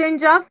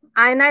exchange of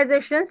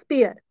ionization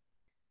sphere.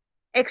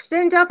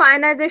 Exchange of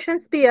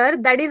ionization sphere,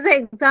 that is the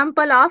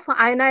example of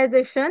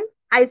ionization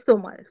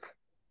isomers.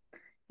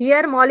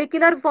 Here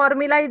molecular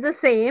formula is the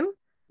same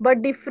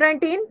but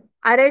different in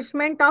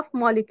arrangement of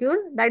molecule,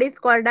 that is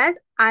called as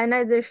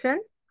ionization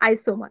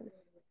isomers.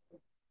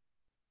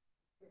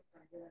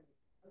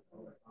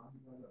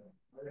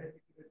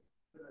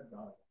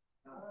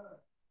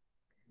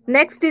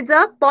 Next is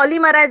a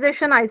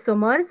polymerization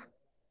isomers.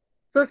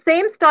 So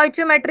same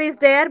stoichiometry is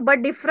there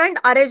but different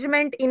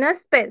arrangement in a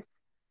space,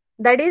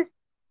 that is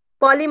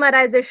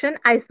polymerization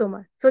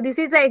isomer. So this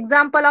is an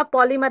example of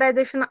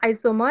polymerization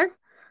isomers,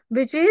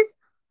 which is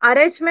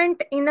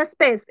arrangement in a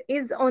space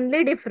is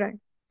only different.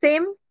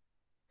 Same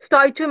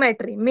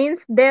stoichiometry, means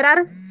there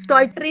are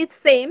stoichiometry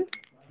same.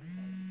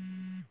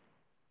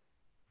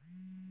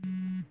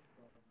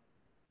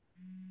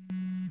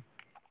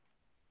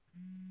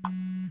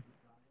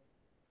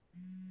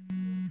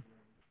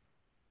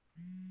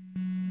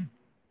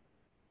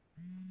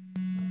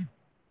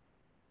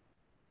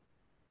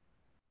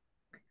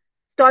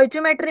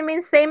 Stoichiometry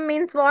means same,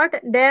 means what?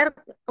 There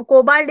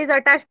cobalt is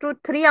attached to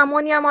 3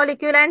 ammonia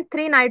molecule and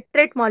 3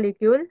 nitrate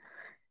molecule,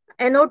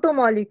 NO2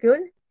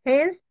 molecule.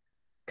 Hence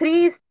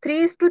 3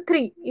 is to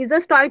 3 is a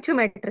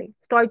stoichiometry.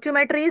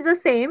 Stoichiometry is the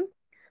same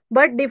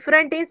but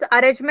different is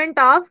arrangement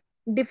of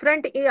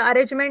different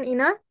arrangement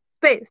in a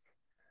space.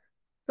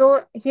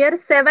 So here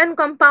 7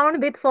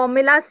 compound with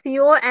formula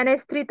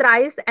CONH3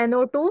 thrice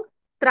NO2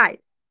 thrice.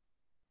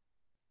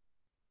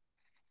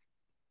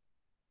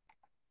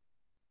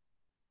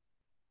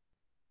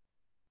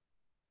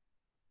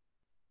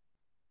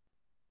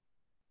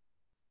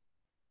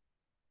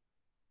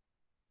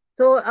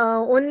 So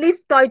only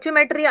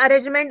stoichiometry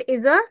arrangement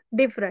is a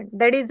different.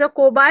 That is the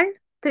cobalt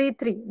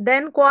 3,3.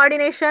 Then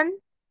coordination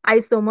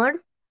isomers.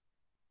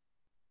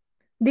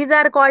 These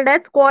are called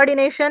as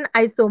coordination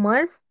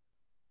isomers.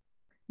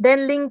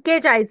 Then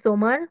linkage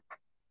isomer.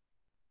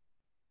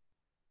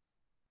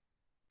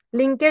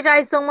 Linkage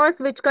isomers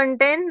which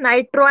contain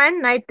nitro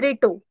and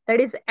nitrito. That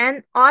is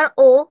N or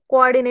O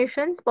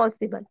coordinations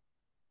possible.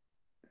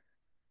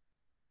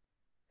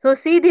 So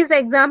see this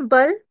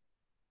example.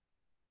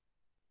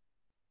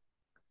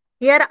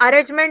 Here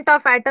arrangement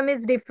of atom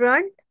is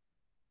different.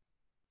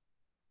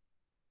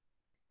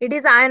 It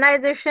is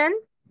ionization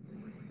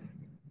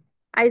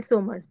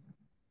isomers.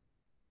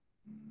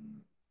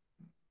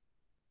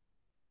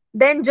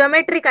 Then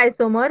geometric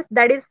isomers,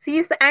 that is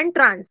cis and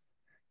trans.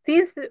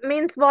 Cis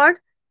means what?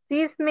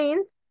 Cis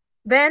means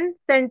when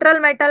central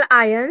metal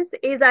ions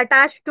is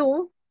attached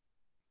to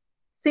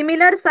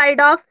similar side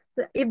of,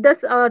 if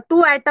the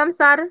two atoms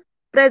are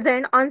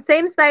present on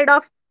same side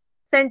of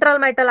central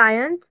metal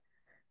ions,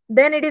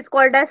 then it is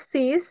called as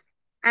cis.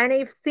 And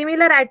if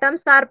similar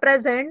atoms are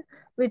present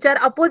which are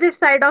opposite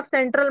side of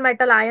central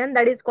metal ion,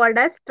 that is called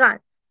as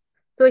trans.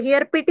 So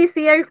here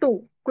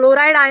PtCl2,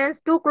 chloride ions,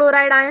 two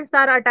chloride ions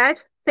are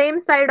attached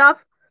same side of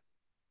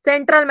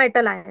central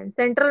metal ion.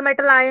 Central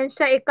metal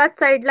आयन्सच्या एकाच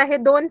साईडला हे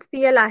 2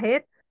 Cl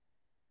आहेत,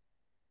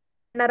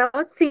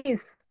 सीस.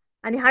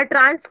 आणि हा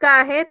trans का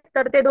आहे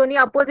तर ते दोन्ही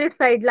अपोजिट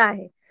साईडला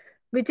आहे,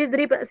 which is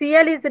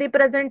Cl is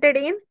represented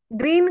in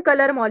green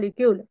colour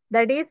molecule,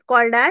 that is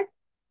called as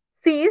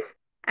cis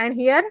and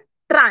here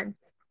trans.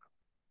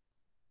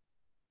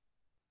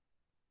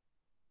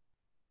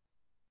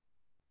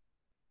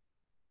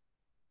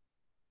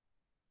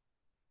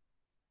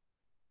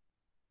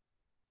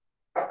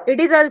 It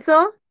is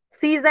also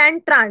cis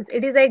and trans.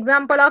 It is an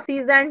example of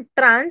cis and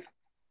trans.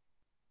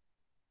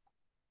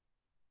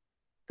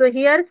 So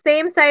here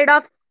same side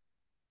of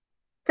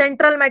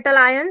central metal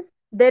ions,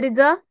 there is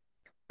a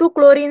two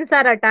chlorines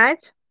are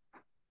attached,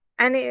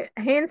 and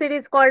hence it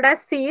is called as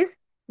cis.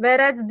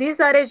 Whereas this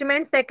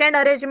arrangement, second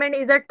arrangement,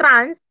 is a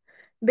trans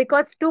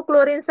because two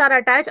chlorines are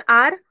attached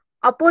are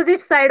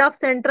opposite side of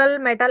central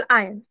metal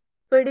ions.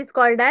 So it is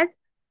called as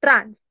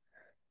trans.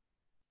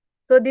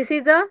 So this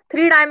is a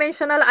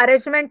three-dimensional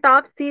arrangement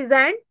of cis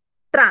and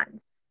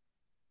trans.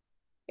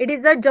 It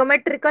is a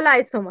geometrical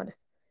isomers.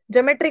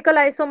 Geometrical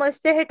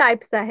isomers चे हे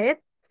types आहेत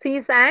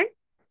cis and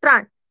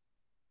trans.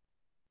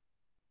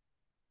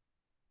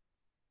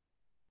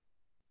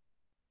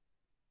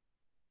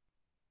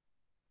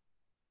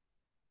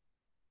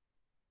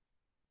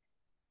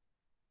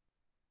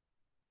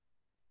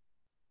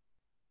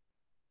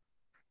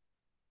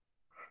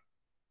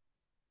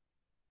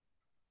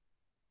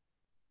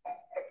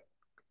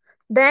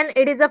 Then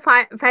it is a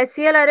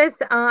facial array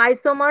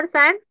isomers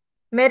and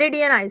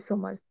meridian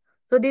isomers.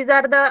 So these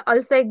are the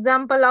also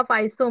example of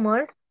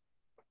isomers.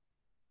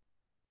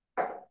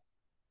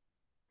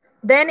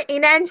 Then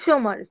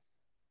enantiomers.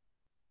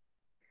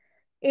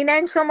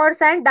 Enantiomers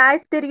and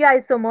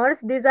distereoisomers.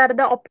 These are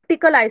the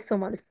optical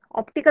isomers.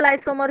 Optical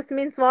isomers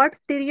means what?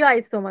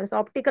 Stereoisomers.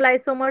 Optical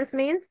isomers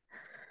means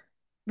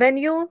when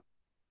you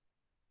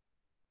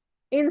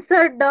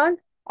insert the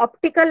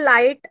optical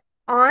light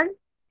on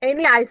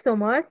any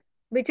isomers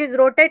which is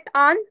rotate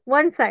on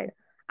one side,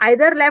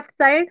 either left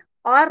side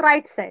or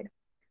right side.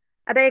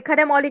 आता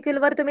एखाद्या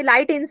मॉलिक्युलवर तुम्ही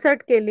light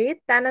insert केली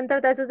त्यानंतर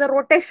त्याचं जर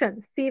rotation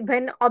see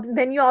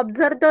when you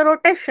observe the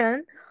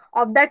rotation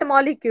of that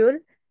molecule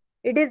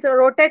it is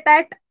rotate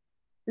at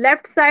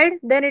left side,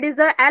 then it is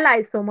a L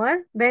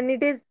isomer. When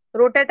it is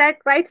rotate at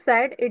right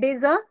side, it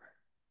is a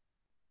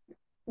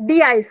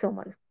D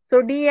isomer.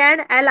 So D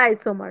and L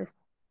isomers.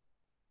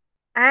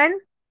 And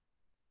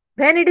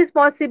when it is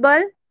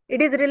possible,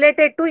 it is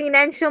related to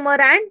enantiomer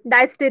and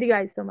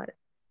distereoisomer.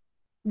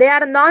 They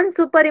are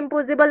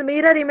non-superimposable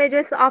mirror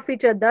images of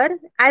each other,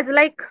 as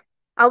like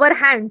our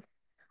hands.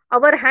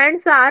 Our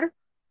hands are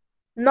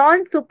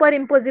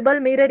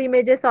non-superimposable mirror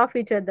images of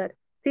each other.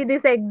 See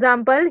this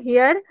example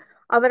here.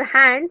 Our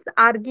hands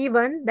are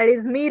given, that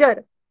is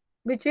mirror,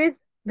 which is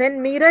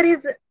when mirror is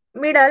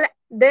middle,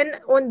 then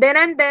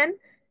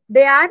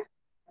they are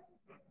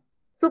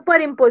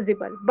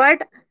superimposable.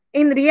 But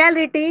in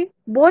reality,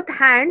 both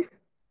hands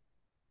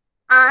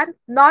are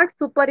not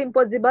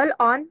superimposable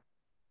on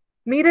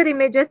mirror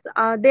images.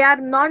 They are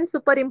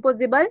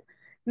non-superimposable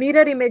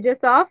mirror images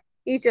of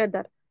each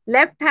other.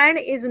 Left hand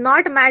is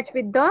not matched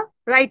with the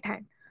right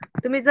hand.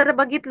 तुम्ही जर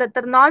बघितलं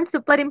तर non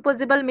super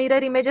impossible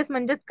mirror images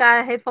म्हणजेच काय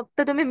आहे,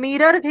 फक्त तुम्ही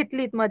mirror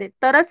घेतलीत मध्ये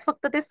तरच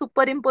फक्त ते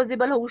सुपर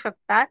इम्पॉसिबल होऊ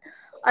शकतात,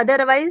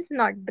 अदरवाइज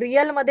नॉट.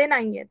 रिअल मध्ये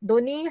नाहीये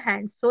दोन्ही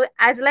hand. So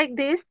as like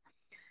this,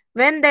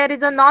 when there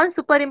is a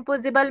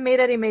non-superimposable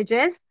mirror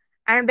images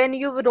and when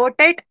you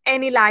rotate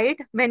any light,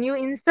 when you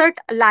insert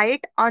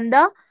light on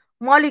the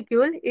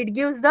molecule, it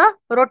gives the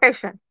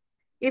rotation.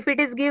 If it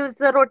is gives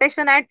the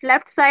rotation at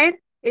left side,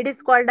 it is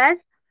called as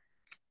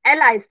L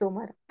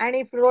isomer, and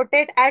if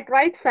rotate at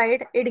right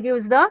side, it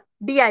gives the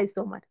D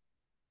isomer.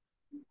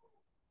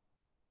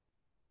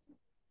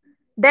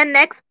 Then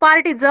next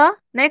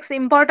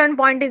important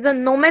point is a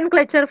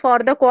nomenclature for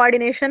the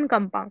coordination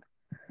compound.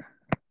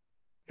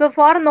 So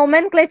for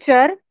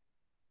nomenclature,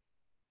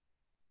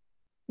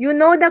 you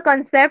know the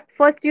concept.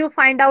 First you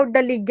find out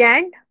the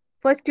ligand.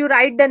 First you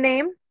write the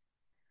name.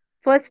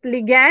 First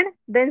ligand,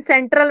 then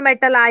central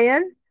metal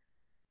ion,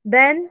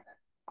 then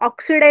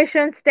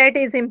oxidation state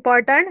is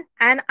important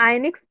and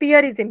ionic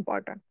sphere is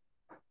important.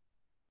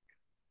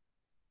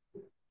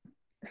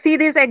 See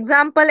this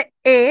example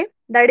A,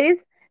 that is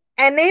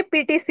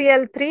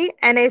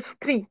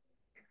NaPtCl3NH3.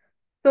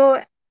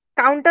 So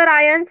counter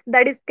ions,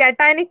 that is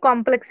cationic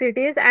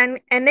complexities, and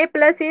Na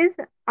plus is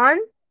on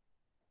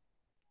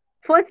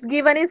first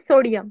given is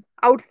sodium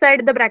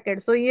outside the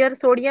bracket. So here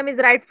sodium is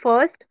right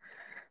first.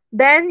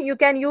 Then you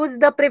can use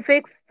the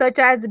prefix such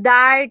as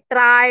di,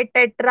 tri,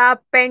 tetra,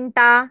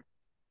 penta,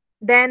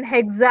 then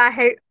hexa,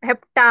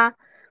 hepta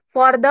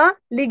for the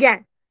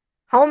ligand.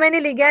 How many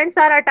ligands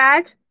are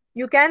attached?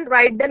 You can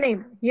write the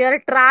name.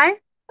 Here tri,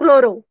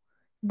 chloro,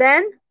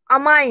 then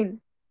amine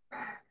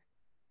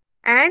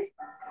and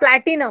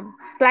platinum.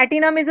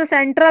 Platinum is a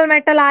central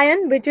metal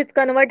ion which is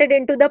converted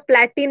into the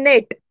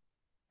platinate.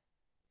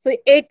 So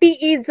Ate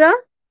is a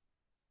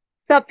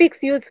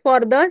suffix used for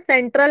the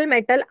central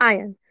metal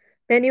ion.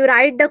 When you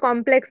write the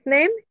complex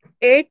name,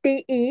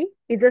 ATE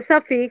is a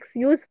suffix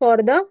used for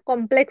the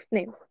complex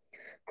name.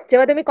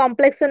 जेव्हा तुम्ही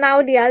कॉम्प्लेक्सचं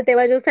नाव लिहाल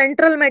तेव्हा जो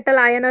central metal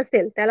ion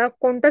असेल त्याला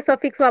कोणतं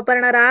suffix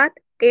वापरणार आहात?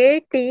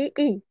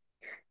 ATE.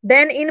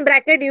 Then in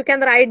bracket you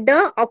can write the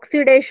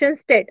oxidation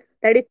state,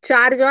 that is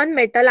charge on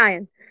metal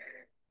ion.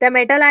 त्या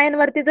मेटल आयन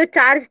वरती जो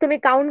चार्ज तुम्ही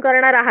काउंट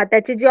करणार आहात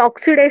त्याची जी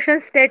ऑक्सिडेशन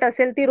स्टेट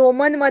असेल ती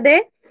रोमन मध्ये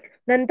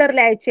नंतर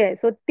लिहायची आहे.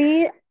 सो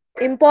ती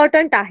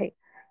इम्पॉर्टंट आहे.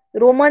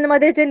 रोमन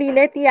मध्ये जे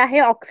लिहिले ती आहे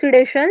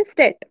oxidation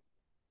state.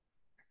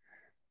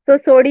 So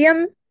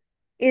sodium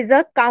is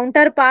a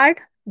counterpart.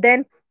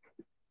 Then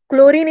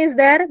chlorine is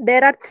there.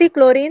 There are three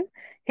chlorine,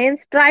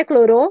 hence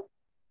trichloro.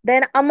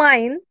 Then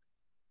amine,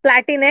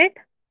 platinate,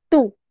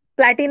 2.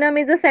 Platinum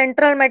is a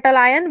central metal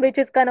ion which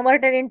is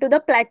converted into the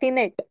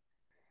platinate.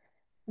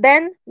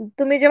 Then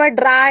तुम्ही जेव्हा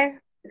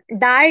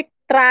di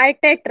try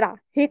tetra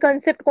ही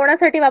concept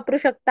कोणासाठी वापरू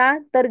शकता,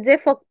 तर जे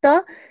फक्त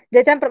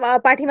ज्याच्या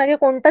पाठीमागे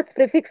कोणताच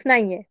प्रिफिक्स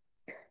नाहीये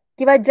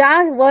किंवा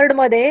ज्या वर्ड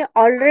मध्ये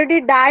ऑलरेडी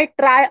डाय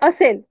ट्राय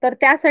असेल तर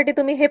त्यासाठी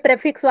तुम्ही हे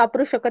प्रेफिक्स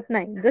वापरू शकत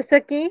नाही. जसं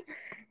की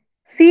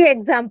सी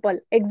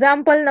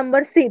example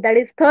number C, that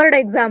is third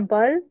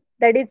example,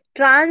 that is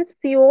trans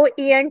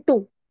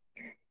COEN2.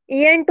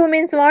 EN2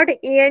 means what?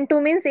 EN2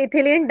 means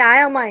ethylene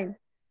diamine.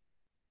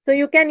 So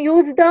you can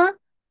use the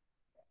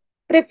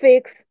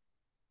prefix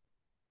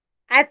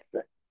as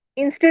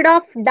instead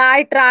of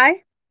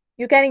di-tri,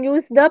 you can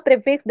use the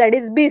prefix that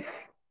is bis.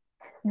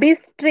 Bis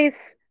tris.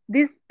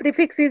 This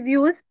prefix is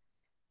used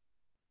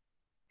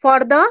for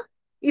the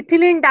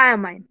ethylene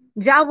diamine.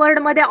 ज्या word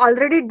मध्ये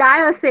already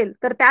di असेल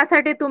तर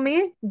त्यासाठी तुम्ही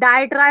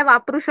di try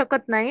वापरू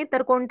शकत नाही,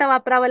 तर कोणतं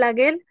वापरावं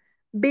लागेल?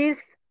 बिस,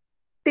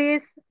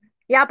 टिस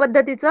या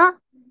पद्धतीचं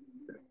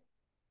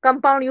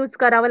कंपाऊंड यूज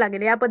करावं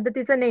लागेल, या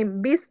पद्धतीचं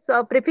नेम बिस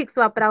प्रिफिक्स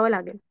वापरावं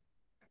लागेल.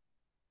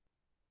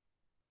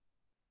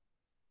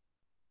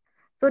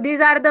 So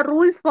these are the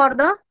rules for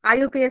the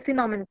IUPAC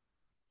nomenclature.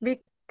 We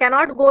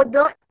cannot go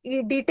the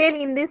detail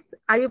in this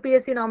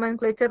IUPAC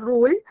nomenclature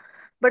rule,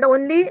 but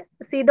only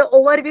see the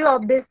overview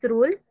of this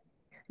rule.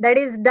 That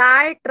is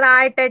di,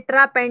 tri,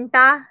 tetra,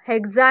 penta,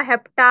 hexa,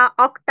 hepta,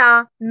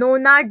 octa,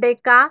 nona,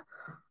 deca,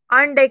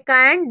 undeca,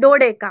 and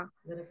dodeca.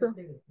 So,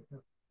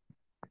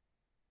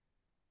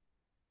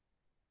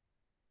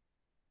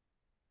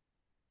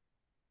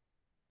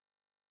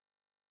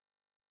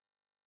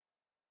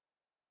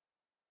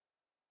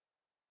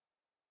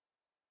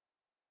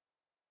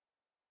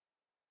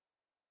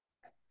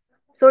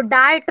 so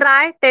di,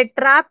 tri,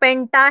 tetra,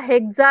 penta,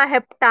 hexa,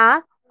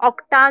 hepta,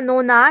 octa,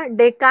 nona,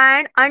 deca,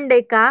 and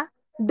undeca,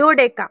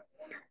 dodeca.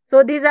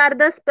 So these are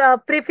the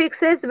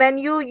prefixes when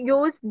you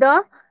use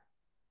the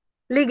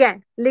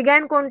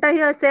लिगॅन्ड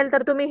कोणताही असेल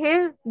तर तुम्ही हे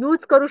use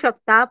करू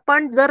शकता.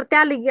 पण जर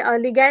त्या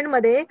लिगॅन्ड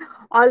मध्ये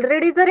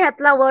ऑलरेडी जर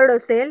यातला वर्ड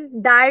असेल,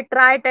 डाय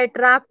ट्राय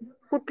टेट्रा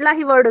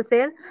कुठलाही वर्ड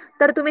असेल,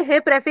 तर तुम्ही हे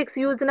प्रेफिक्स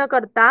यूज न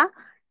करता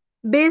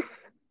बिस,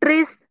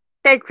 ट्रिस,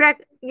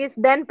 टेट्रॅकिस,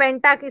 देन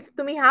पेंटाकिस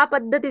तुम्ही ह्या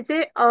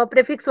पद्धतीचे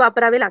प्रेफिक्स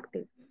वापरावे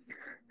लागतील.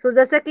 सो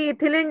जसं की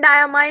ethylene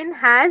diamine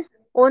has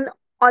own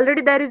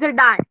already there is a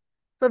di,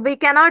 so we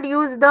cannot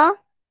use the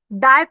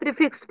dye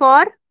prefix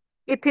for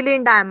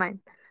ethylene diamine.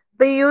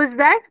 We use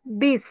that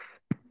bis.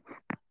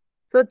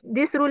 So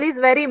this rule is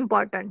very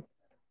important.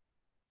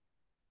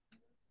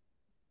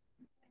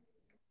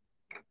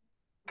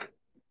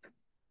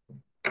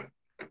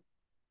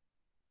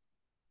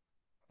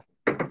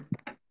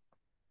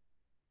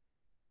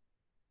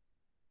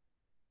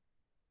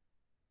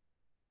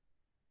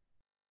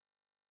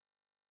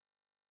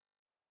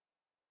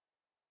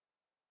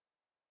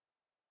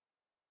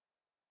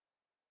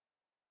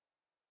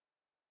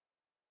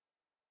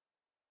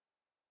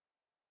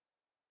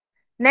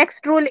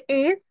 Next rule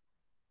is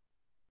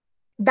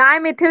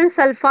dimethyl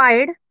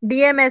sulfide,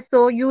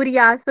 DMSO,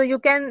 urea. So you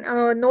can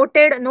note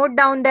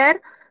down there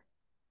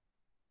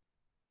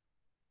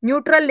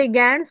neutral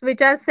ligands which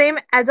are same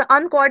as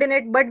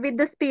uncoordinate, but with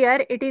the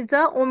sphere it is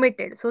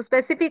omitted. So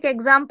specific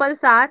examples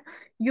are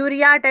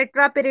urea,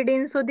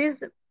 tetrapyridine. So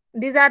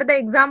these are the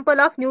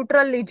example of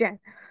neutral ligand.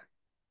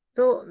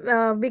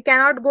 So we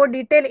cannot go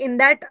detail in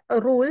that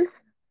rules.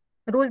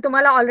 Rule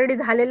तुम्हाला already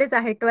झालेलेच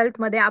आहे 12th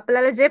मध्ये.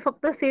 आपल्याला जे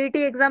फक्त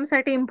CET exam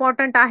साठी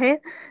important आहे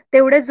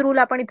तेवढेच rule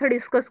आपण इथे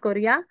डिस्कस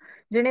करूया,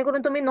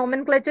 जेणेकरून तुम्ही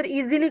नोमेनक्लेचर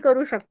इझिली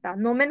करू शकता.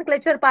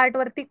 नोमेनक्लेचर पार्ट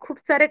वरती खूप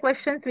सारे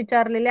क्वेश्चन्स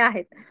विचारलेले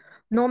आहेत.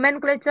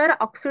 Nomenclature,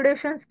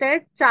 oxidation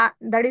state,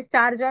 that is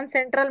charge on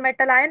central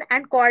metal ion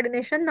and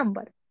coordination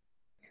number.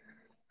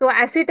 सो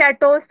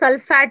ऍसिटॅटो,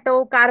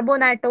 सल्फॅटो,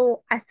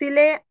 कार्बोनॅटो,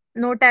 ऍसिले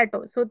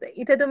नोटॅटो. सो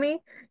इथे तुम्ही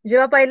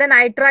जेव्हा पहिलं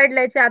नायट्राइड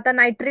लिहायचे, आता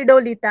नायट्रिडो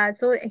लिहितात.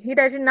 सो ही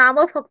त्याची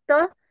नावं फक्त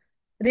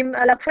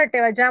लक्षात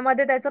ठेवा,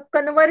 ज्यामध्ये त्याचं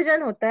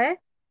कन्वर्जन होत आहे.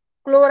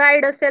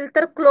 क्लोराइड असेल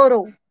तर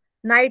क्लोरो,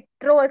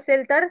 नायट्रो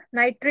असेल तर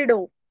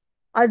नायट्रिडो,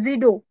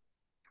 अझिडो,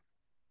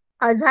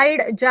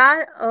 अझाइड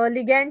ज्या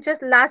लिगॅन्डच्या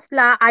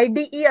लास्टला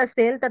IDE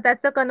असेल तर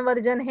त्याचं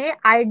कन्वर्जन हे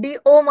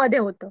IDO मध्ये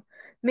होतं.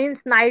 Means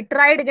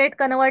nitride get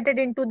converted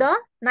into the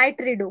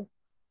नायट्रिडो,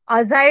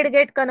 अझाइड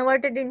get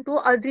converted into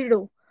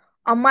अझिडो,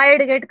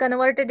 amide get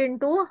converted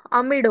into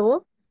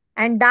amido,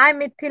 and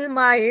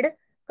dimethylmide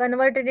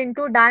converted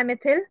into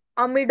dimethyl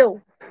amido.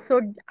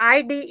 So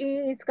IDE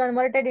is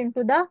converted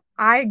into the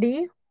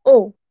IDO.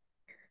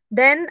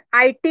 Then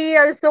IT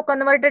also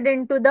converted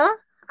into the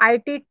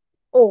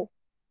ITO.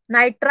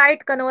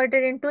 Nitrite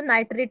converted into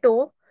nitrito,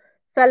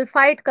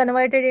 sulfite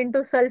converted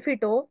into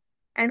sulfito,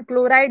 and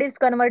chloride is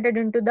converted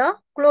into the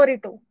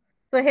chlorito.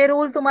 So hey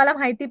rule तुम्हाला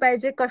माहिती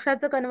पाहिजे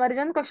कशाचं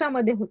conversion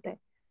कशामध्ये होत आहे.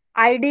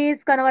 ID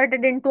is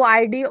converted into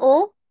IDO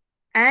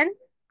and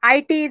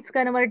IT is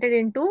converted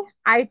into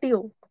ITO.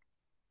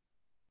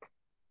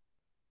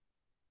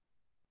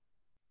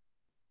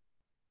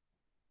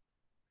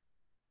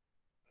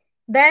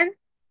 Then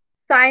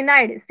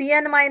cyanide,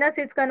 Cn minus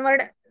is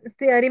converted.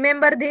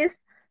 Remember this,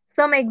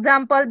 some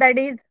example, that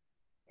is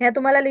ह्या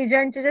तुम्हाला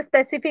लिगँडचे जे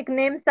specific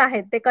names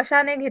आहेत ते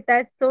कशाने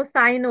घेतायत. सो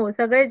सायनो,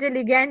 सगळे जे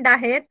लिगँड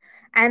आहेत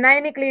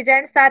anionic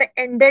ligands are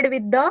ended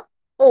with the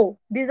O.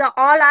 These are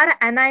all are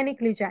anionic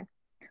ligand.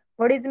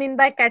 What is mean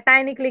by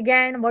cationic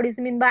ligand? What is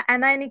mean by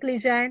anionic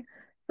ligand?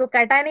 So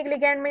cationic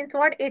ligand means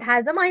what? It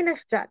has a minus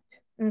charge.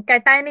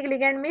 Cationic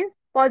ligand means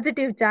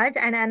positive charge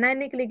and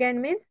anionic ligand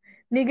means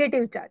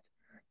negative charge.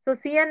 So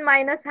Cn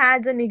minus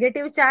has a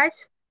negative charge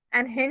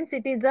and hence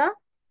it is a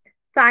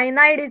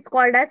cyanide is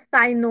called as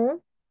cyano,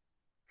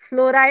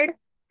 fluoride,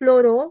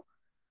 fluoro,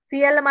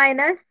 Cl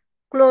minus,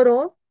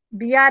 chloro,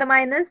 Br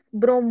minus,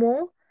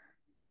 bromo,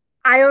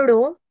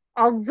 iodo,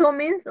 oxo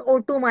means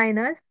O2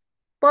 minus,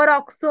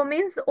 peroxo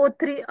means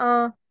O3,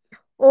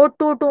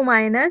 O22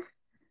 minus,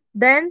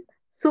 then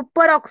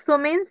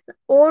superoxo means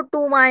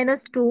O2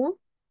 minus 2,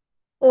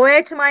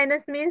 OH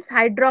minus means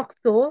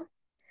hydroxo,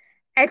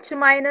 H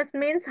minus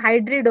means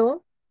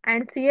hydrido,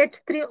 and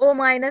CH3O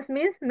minus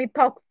means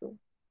methoxo.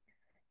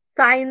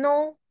 सायनो,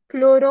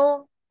 fluoro,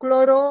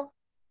 chloro,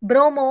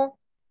 bromo,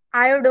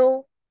 iodo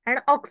and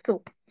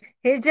oxo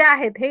हे जे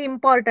आहेत हे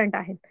important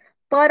आहेत.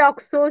 पर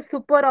oxo,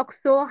 super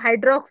oxo,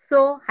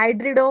 hydroxo,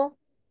 हायड्रिडो,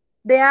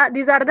 they are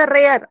these are the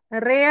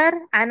rare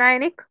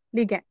anionic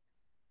लिगॅन्ड.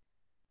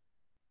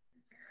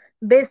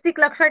 Basic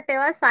लक्षात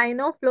ठेवा,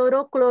 सायनो,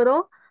 फ्लोरो,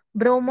 chloro,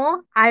 bromo,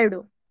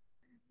 iodo.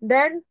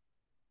 Then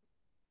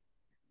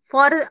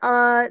for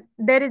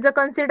there is a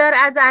consider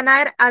as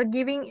anion are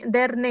giving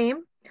their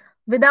name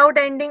without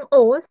ending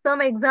O.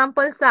 Some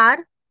examples are,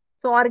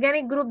 so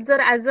organic group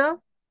जर as a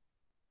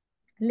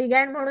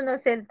ligand म्हणून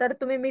असेल तर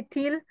तुम्ही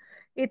Mithil,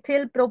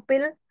 ethyl,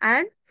 propyl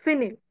and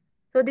phenyl.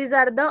 So these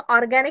are the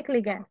organic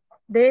ligand.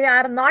 They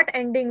are not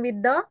ending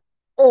with the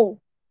O.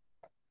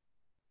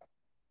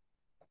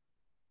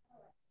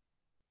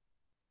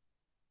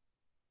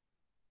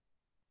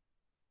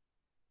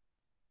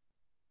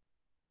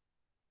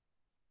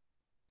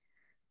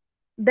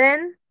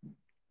 Then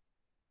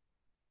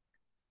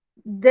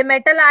J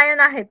metal ion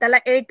आहे त्याला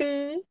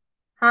ATE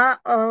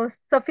हा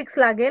suffix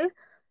लागेल.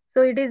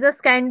 So it is a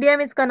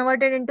scandium is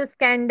converted into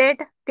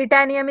scandate,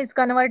 titanium is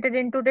converted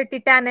into the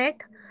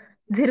titanate,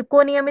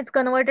 zirconium is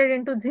converted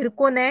into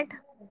zirconate,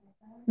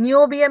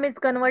 niobium is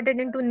converted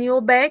into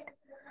niobate,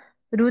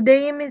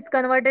 ruthenium is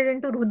converted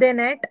into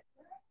ruthenate.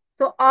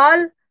 So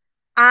all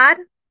are,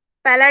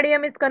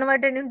 palladium is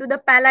converted into the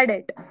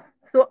palladate.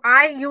 So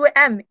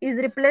IUM is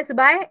replaced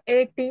by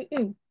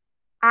ATE.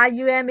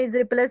 IUM is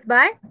replaced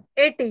by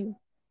ATE.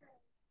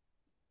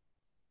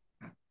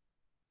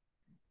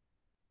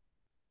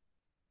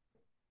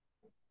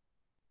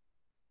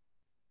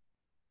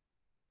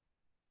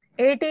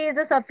 AT is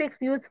a suffix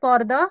used for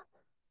the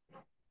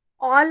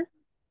all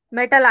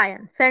metal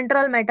ion,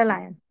 central metal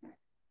ion.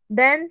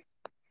 Then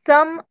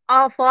some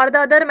for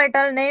the other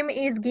metal name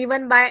is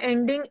given by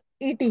ending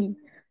ET.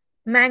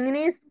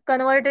 Manganese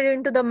converted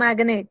into the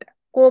magnet.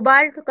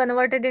 Cobalt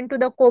converted into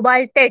the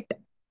cobaltate.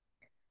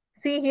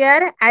 See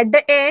here at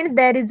the end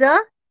there is a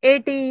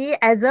ATE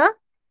as a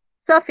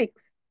suffix.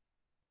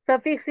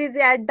 Suffix is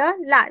at the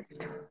last.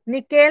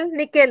 Nickel,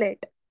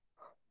 nickelate.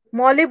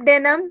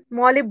 Molybdenum,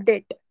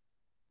 molybdate.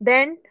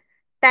 Then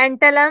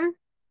tantalum,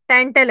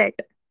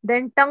 tantalate.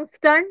 Then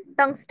tungsten,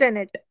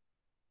 tungstenate.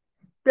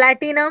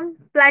 Platinum,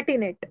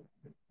 platinate.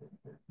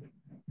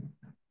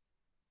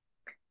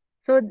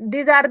 So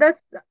these are the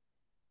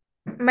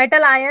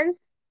metal ions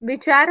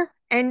which are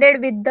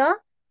ended with the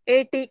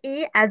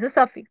ATE as a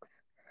suffix.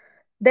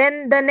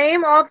 Then the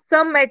name of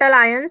some metal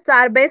ions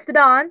are based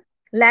on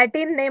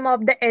Latin name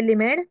of the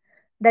element.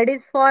 That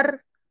is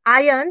for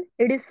iron,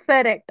 it is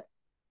ferret.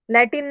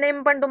 Latin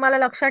name पण तुम्हाला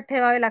लक्षात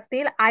ठेवावे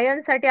लागतील.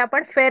 Iron साठी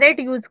आपण ferret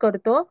use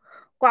करतो,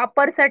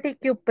 copper साठी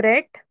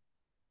क्युप्रेट,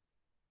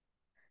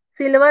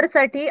 silver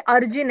साठी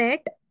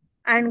अर्जिनेट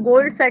अँड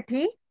गोल्ड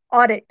साठी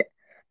ऑरेट.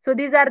 So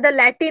these are the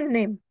Latin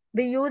name.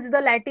 We use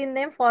the Latin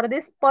name for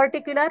this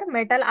particular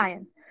metal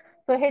ion.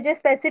 So hey J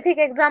specific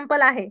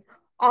example आहे,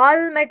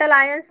 all metal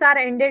ions are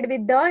ended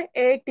with the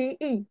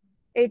ATE.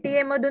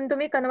 ATE मधून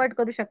तुम्ही convert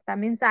करू शकता.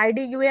 Means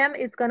IDUM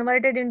is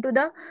converted in to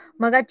the,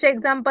 मगाच्या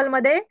example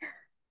मध्ये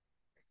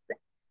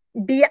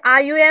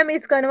DIUM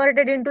is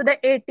converted into the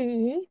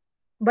ATE,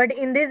 but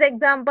in this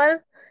example,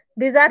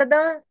 these are the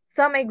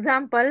some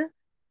example.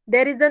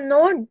 There is a no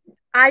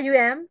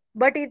IUM,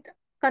 but it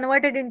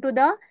converted into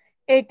the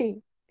AT.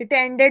 It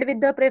ended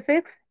with the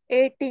prefix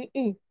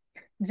ATE.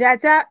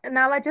 ज्याच्या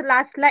नावाच्या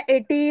लास्टला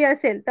ATE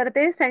असेल तर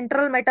ते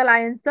central metal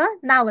आयनचं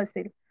नाव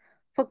असेल.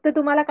 फक्त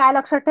तुम्हाला काय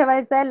लक्षात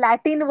ठेवायचं आहे,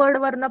 लॅटिन वर्ड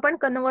वरनं पण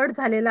कन्वर्ट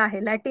झालेलं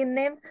आहे. Latin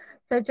name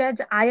such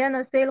as ion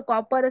असेल,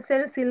 कॉपर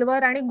असेल,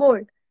 सिल्वर आणि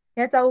गोल्ड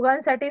या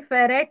चौघांसाठी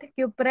फेरेट,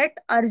 क्युप्रेट,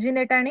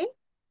 अर्जिनेट आणि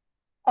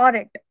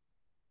ऑरेट.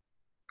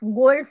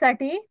 गोल्ड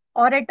साठी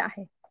ऑरेट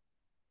आहे.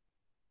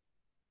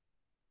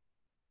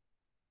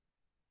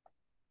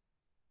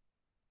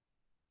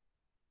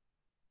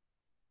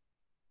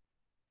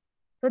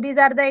 So these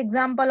are the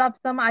example of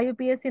some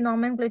IUPAC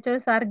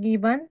nomenclatures are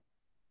given.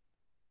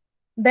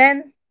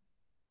 Then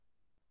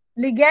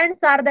Ligands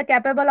are the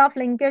capable of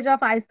linkage of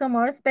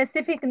isomers.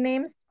 Specific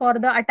names for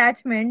the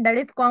attachment, that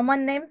is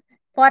common name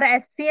for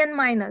SCN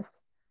minus.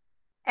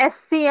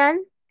 SCN,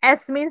 S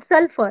means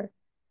sulfur,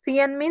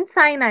 CN means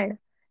cyanide.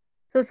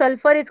 So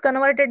sulfur is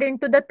converted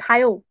into the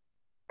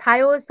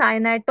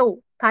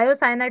thiocyanato.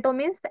 Thiocyanato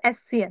means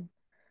SCN.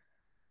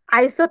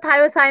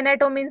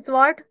 Isothiocyanato means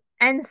what?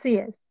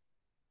 NCS.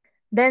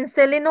 Then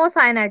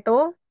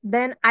selenocyanato,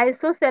 then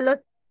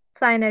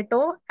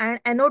isocyanatocyanato, and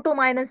NO2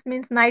 minus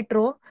means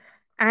nitro,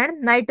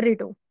 and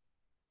nitrito.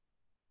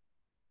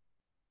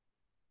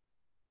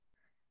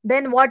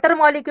 Then water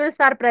molecules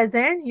are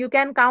present. You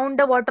can count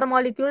the water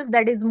molecules,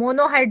 that is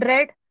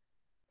monohydrate.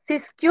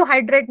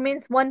 Sesquiohydrate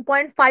means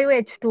 1.5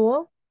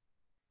 H2O.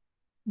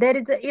 There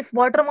is if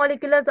water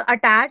molecule is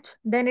attached,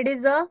 then it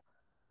is a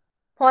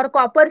for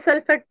copper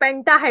sulfate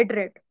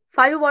pentahydrate.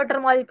 Five water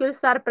molecules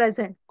are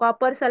present.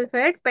 Copper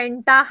sulfate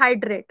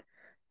pentahydrate.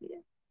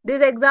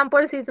 These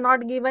examples is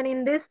not given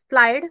in this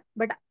slide,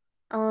 but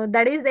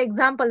that is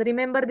example.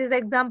 Remember this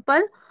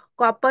example.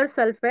 Copper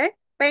sulfate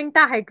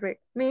pentahydrate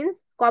means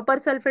copper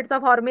sulfateचा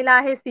formula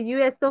आहे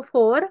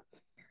CuSO4.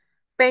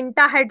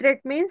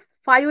 Pentahydrate means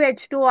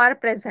 5H2 are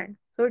present.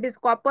 So it is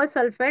copper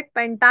sulfate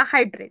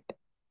pentahydrate.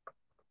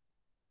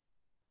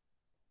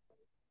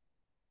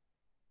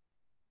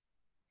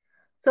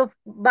 So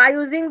by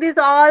using this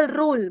all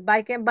rule,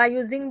 by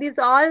using this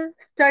all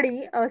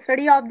study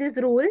of this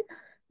rule,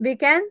 we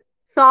can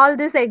solve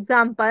this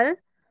example.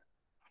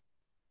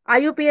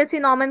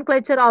 IUPAC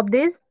nomenclature of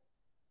this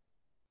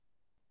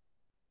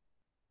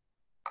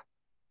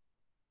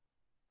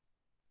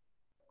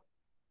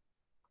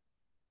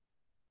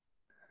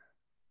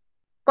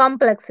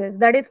complexes.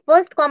 That is,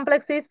 first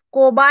complex is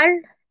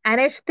cobalt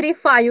NH3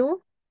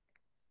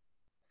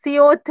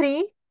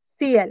 CO3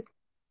 Cl.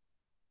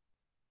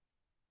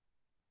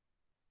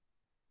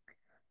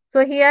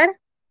 So here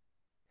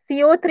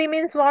CO3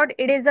 means what?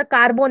 It is a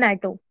carbon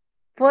atom.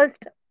 First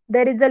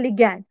there is a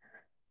ligand.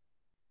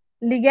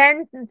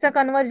 लिगँडचं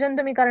conversion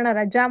तुम्ही करणार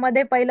आहात,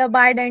 ज्यामध्ये पहिलं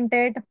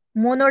bidentate,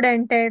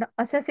 monodentate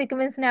अशा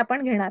सिक्वेन्सने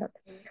आपण घेणार आहोत.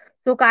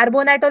 सो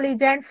कार्बोनॅटो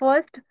ligand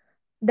first,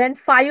 then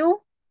 5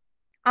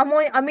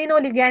 amino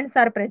ligands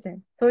are present.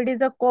 So it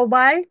is a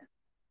cobalt,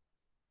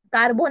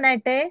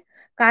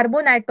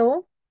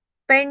 carbonato,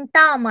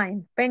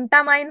 pentamine.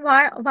 Pentamine,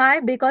 why?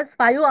 Because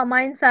 5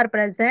 amines are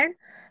present.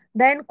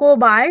 Then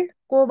cobalt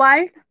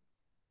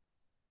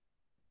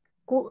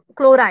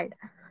chloride.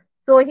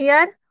 So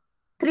here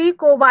 3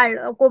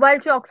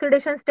 कोबाल्टची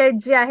oxidation state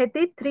जी आहे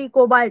ती 3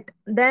 cobalt,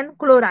 then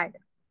chloride.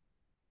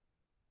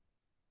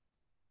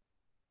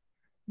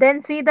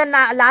 Then see the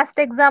last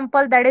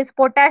example, that is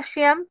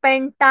potassium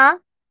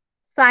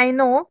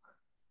pentacyano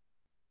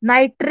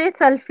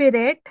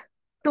nitrisulfurate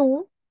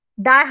 2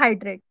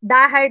 dihydrate.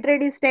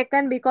 Dihydrate is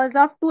taken because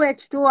of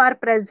 2H2 are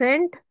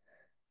present.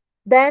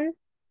 Then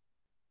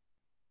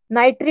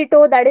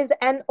nitrito, that is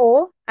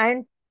NO,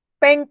 and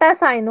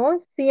pentacyano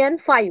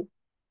CN5.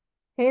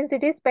 Hence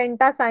it is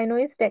pentacyano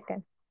is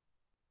taken.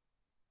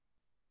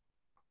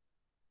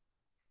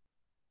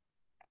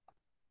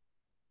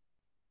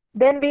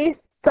 Then we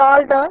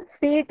solve the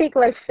CET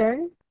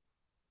question.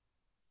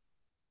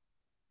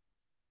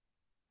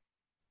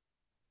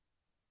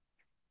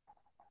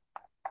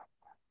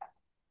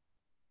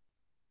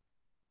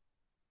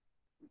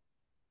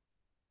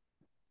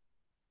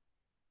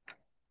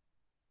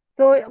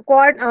 So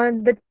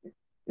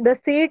the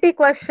CET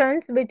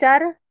questions which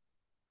are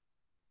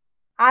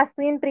asked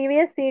in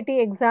previous CET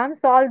exam,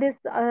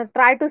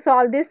 try to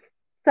solve this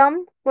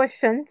some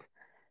questions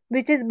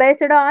which is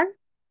based on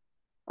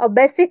a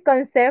basic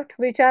concept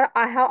which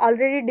I have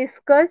already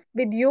discussed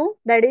with you,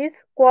 that is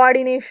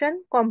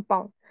coordination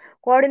compound.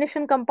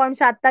 Coordination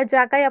कंपाऊंडच्या आता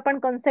ज्या काही आपण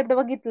concept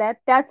बघितल्यात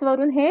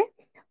त्याचवरून हे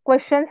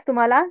questions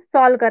तुम्हाला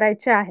solve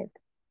करायचे आहेत.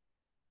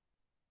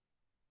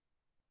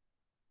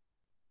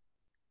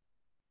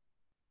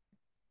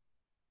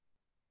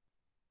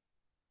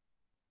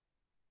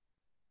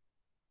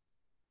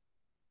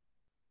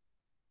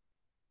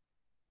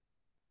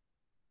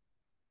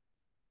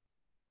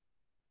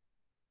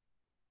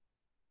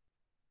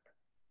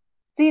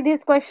 See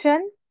this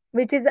question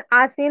which is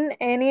asked in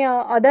any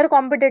other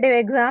competitive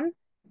exam.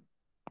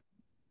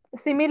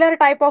 Similar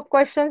type of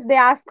questions they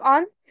ask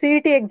on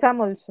CET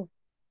exam also.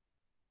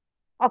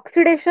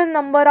 Oxidation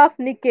number of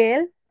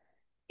nickel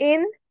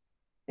in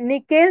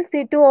nickel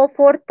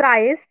C2O4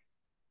 thrice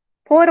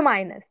 4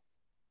 minus.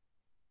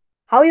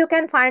 How you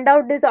can find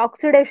out this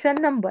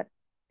oxidation number?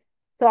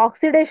 So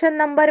oxidation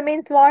number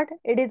means what?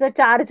 It is a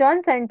charge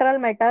on central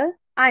metal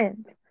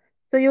ions.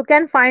 So you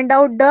can find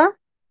out the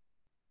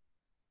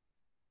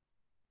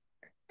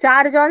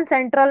charge on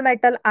central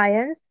metal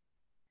ions.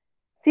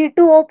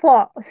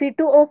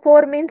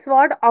 C2O4 means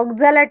what?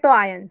 Oxalato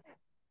ions,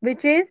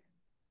 which is,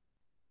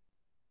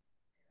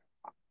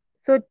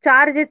 so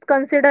charge is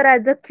considered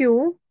as a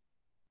Q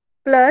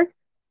plus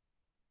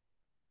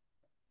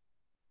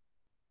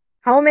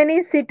how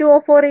many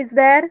C2O4 is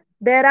there?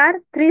 There are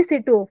 3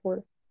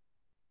 C2O4.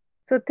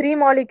 So 3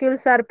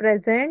 molecules are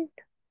present.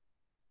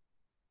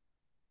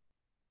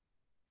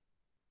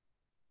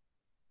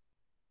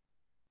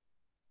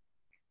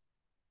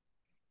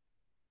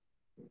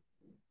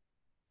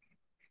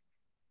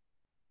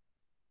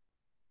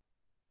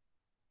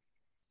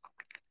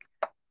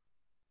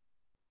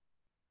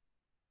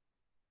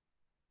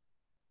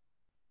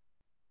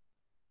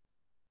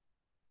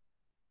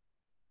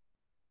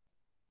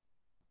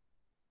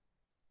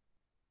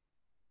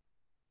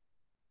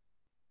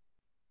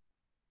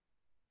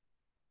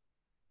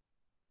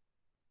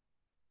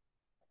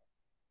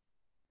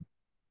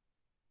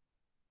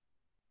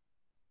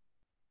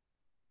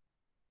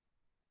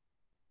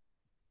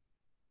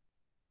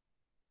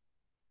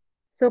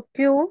 So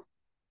Q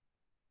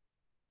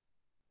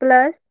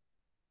plus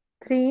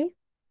 3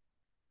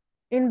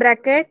 in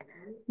bracket,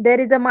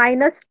 there is a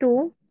minus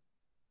 2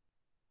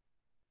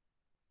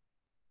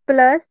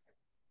 plus,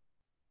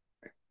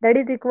 that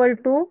is equal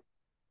to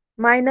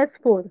minus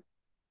 4.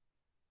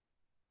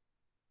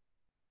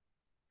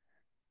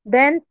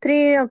 Then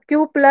 3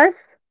 Q plus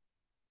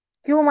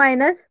Q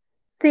minus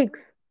 6.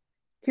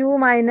 Q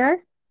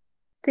minus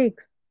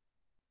 6,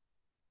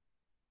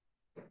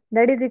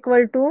 that is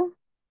equal to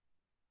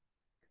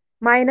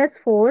minus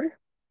 4.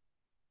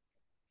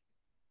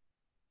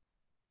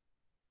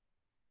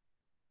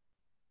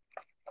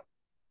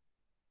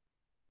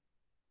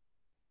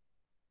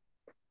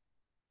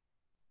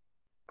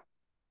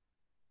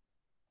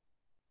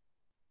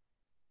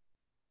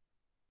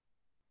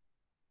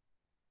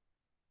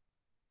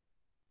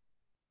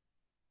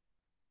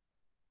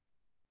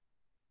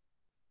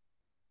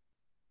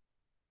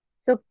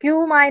 So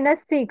Q minus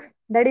 6,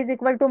 that is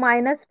equal to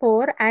minus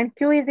 4, and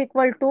Q is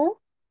equal to,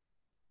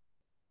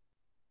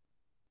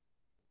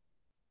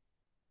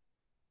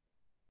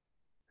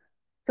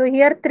 so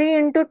here 3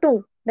 into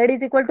 2, that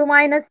is equal to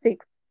minus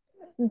 6.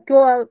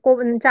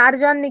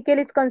 Charge on nickel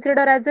is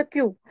considered as a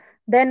Q.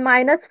 Then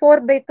minus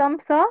 4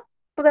 becomes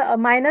a,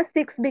 minus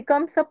 6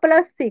 becomes a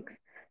plus 6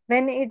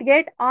 when it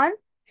get on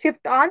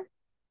shift on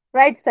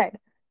right side.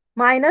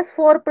 Minus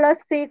 4 plus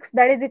 6,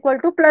 that is equal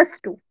to plus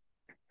 2.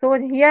 So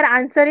here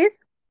answer is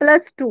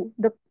plus 2.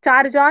 The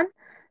charge on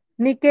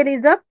nickel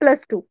is a plus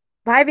 2.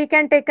 Why we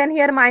can taken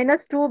here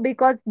minus 2?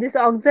 Because this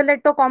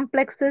oxalato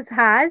complexes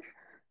has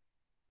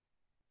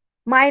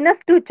minus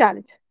 2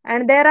 charge,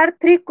 and there are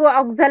 3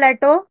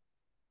 oxalato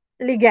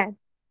ligand.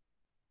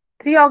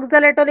 3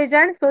 oxalato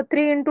ligand, so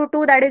 3 into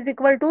 2, that is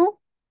equal to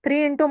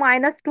 3 into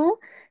minus 2,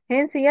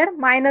 hence here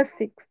minus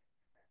 6.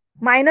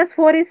 Minus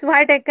 4 is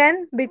why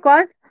taken?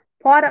 Because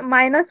for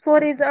minus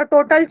 4 is a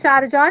total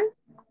charge on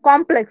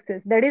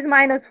complexes, that is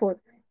minus 4.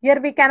 Here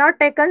we cannot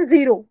taken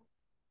 0.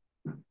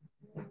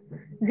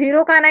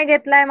 0 का नाही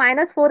घेतलाय,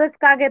 minus 4च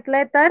का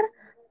घेतलंय? तर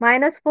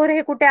minus 4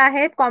 हे कुठे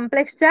आहेत?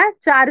 कॉम्प्लेक्सच्या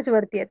charge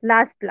वरती आहेत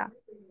लास्टला.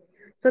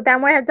 सो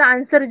त्यामुळे ह्याचा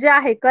आन्सर जे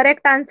आहे,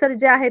 करेक्ट आन्सर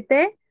जे आहे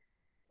ते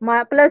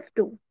plus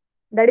 2.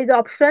 That is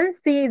option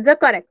C is the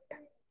correct.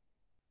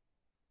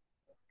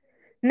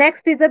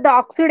 Next is the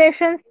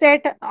oxidation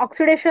state,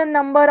 oxidation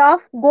number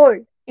of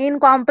gold in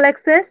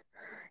complexes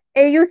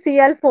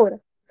AuCl4.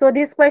 So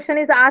this question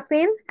is asked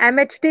in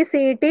MHT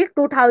CET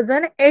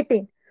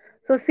 2018.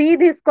 So see,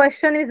 this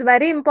question is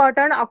very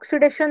important.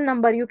 Oxidation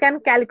number, you can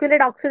calculate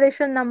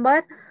oxidation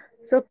number.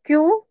 So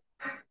Q,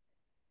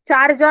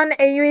 charge on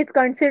Au is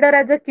considered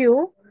as a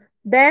Q.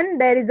 Then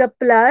there is a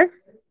plus.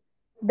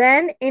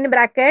 Then in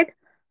bracket,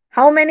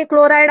 how many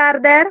chloride are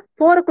there?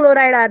 4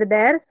 chloride are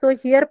there. So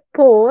here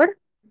 4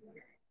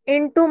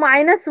 into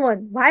minus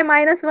 1. Why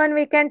minus 1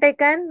 we can take?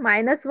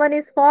 Minus 1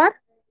 is for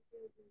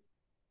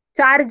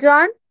charge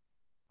on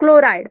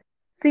chloride.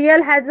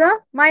 Cl has a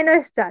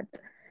minus charge.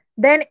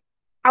 Then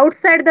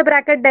outside the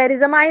bracket there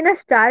is a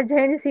minus charge,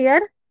 hence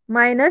here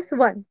minus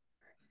 1.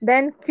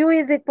 Then Q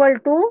is equal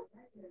to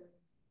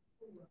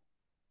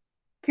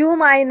Q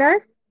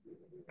minus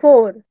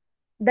 4.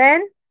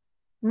 Then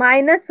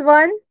minus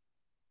 1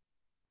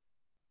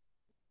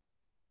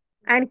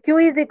 and Q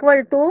is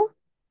equal to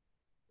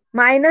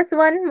minus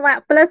 1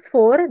 plus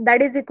 4,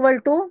 that is equal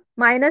to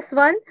minus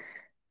 1.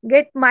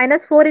 Get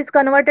minus 4 is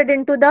converted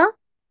into the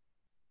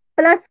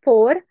plus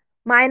 4.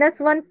 Minus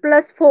 1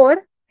 plus 4,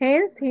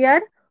 hence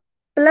here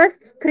plus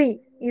 3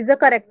 is the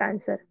correct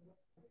answer.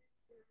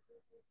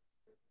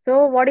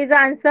 So what is the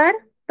answer?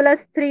 Plus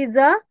 3 is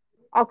the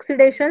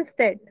oxidation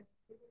state.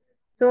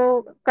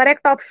 So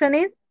correct option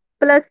is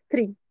plus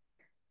 3.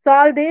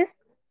 Solve this.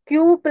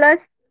 Q plus,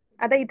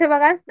 आता इथे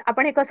बघा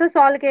आपण हे कसं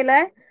solve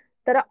केलंय,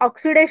 तर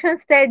oxidation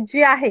state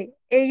जी आहे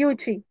Au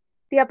ची,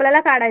 ती आपल्याला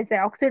काढायचं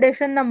आहे.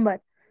 Oxidation number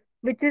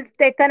which is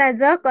taken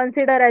as a,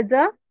 consider as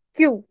a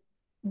Q.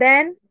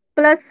 Then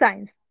plus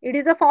signs. It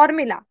is a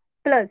formula.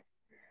 Plus.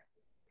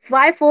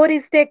 Why 4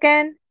 is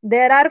taken?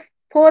 There are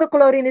 4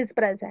 chlorine is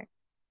present.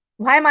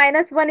 Why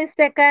minus 1 is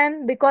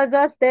taken? Because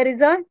of there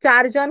is a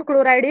charge on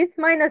chloride is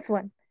minus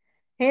 1.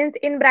 Hence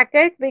in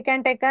bracket we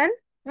can take an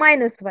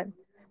minus 1.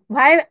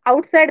 Why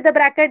outside the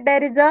bracket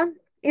there is a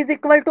is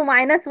equal to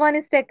minus 1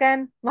 is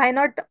taken? Why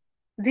not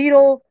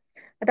 0?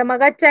 आता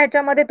मगाच्या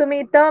ह्याच्यामध्ये तुम्ही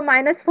इथं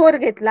minus 4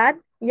 घेतलात,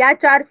 या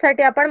charge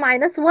साठी आपण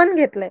minus 1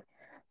 घेतलंय.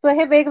 सो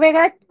हे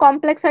वेगवेगळ्या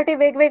कॉम्प्लेक्स साठी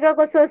वेगवेगळं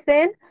कसं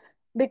असेल?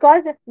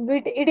 Because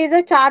it is a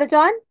charge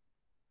on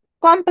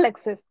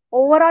complexes.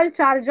 Overall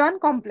charge on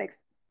complex,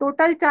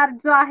 total charge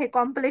जो आहे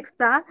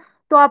कॉम्प्लेक्सचा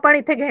तो आपण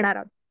इथे घेणार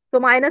आहोत. तो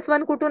मायनस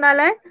 1 कुठून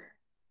आलाय?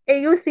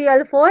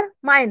 AuCl4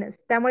 मायनस,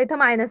 त्यामुळे इथं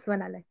मायनस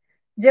 1 आलाय.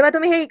 जेव्हा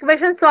तुम्ही हे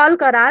इक्वेशन सॉल्व्ह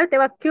कराल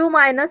तेव्हा Q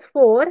minus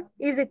 4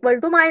 is equal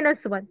to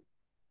minus 1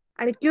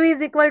 आणि Q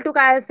इज इक्वल टू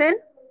काय असेल?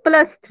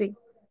 प्लस 3.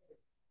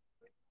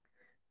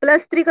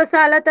 प्लस 3 कसं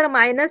आलं? तर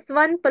minus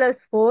 1 plus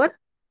 4,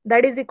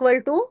 that is equal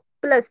two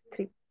plus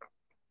 3.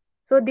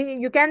 So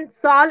you can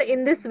solve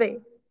in this way.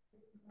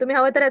 तुम्ही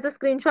हवं तर याचा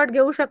स्क्रीनशॉट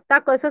घेऊ शकता.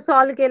 कसं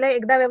सॉल्व्ह केलंय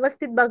एकदा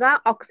व्यवस्थित बघा.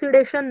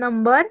 ऑक्सिडेशन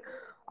नंबर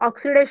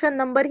ऑक्सिडेशन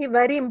नंबर ही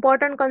व्हेरी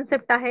इम्पॉर्टंट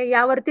कॉन्सेप्ट आहे.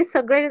 यावरती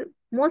सगळे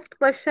मोस्ट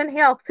क्वेश्चन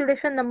हे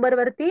ऑक्सिडेशन नंबर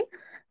वरती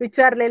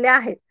विचारलेले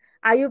आहेत.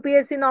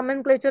 IUPAC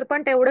नॉमेनक्लेचर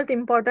पण तेवढंच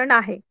इम्पॉर्टंट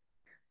आहे.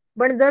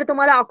 पण जर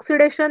तुम्हाला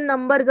ऑक्सिडेशन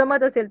नंबर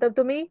जमत असेल तर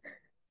तुम्ही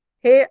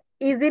हे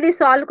इझिली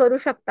सॉल्व्ह करू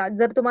शकता,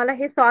 जर तुम्हाला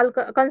हे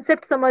सॉल्व्ह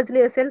कन्सेप्ट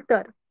समजली असेल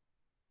तर.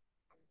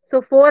 सो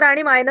 4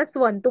 आणि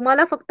 -1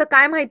 तुम्हाला फक्त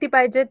काय माहिती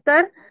पाहिजे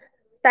तर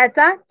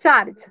त्याचा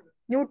चार्ज,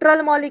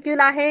 न्यूट्रल मॉलिक्यूल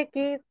आहे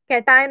की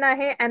कॅटायन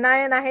आहे,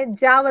 एनायन आहे,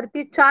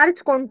 ज्यावरती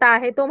चार्ज कोणता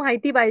आहे तो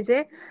माहिती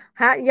पाहिजे.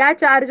 या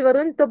चार्ज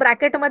वरून तो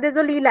ब्रॅकेटमध्ये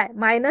जो लिहिलाय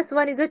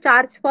 -1 is a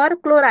charge for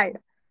chloride.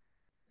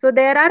 So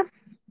there are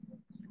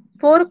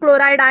four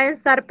chloride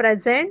ions are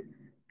present,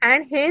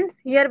 and hence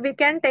here we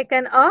can take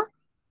a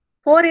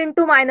 4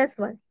 into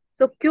 -1.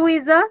 So Q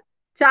is a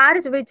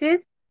charge which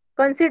is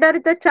consider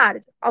the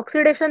charge.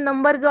 Oxidation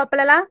number जो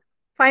आपल्याला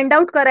find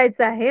out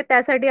करायचा आहे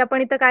त्यासाठी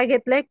आपण इथं काय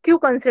घेतलंय, Q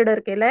consider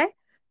केलंय.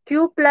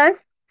 Q plus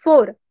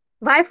 4.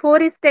 Y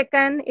 4 is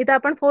taken, इथं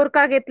आपण 4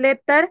 का घेतले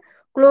तर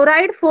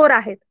क्लोराइड 4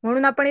 आहेत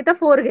म्हणून आपण इथं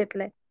 4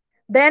 घेतलंय.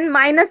 Then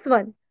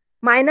 -1.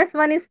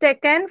 -1 is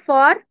taken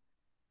for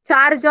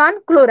charge on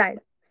chloride.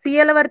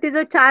 Cl वरती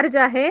जो चार्ज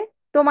आहे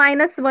तो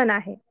 -1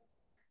 आहे.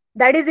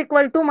 That is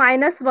equal to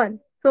 -1.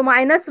 सो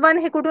 -1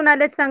 हे कुठून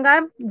आलेत सांगा,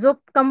 जो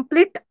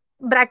कम्प्लीट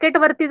ब्रॅकेट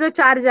वरती जो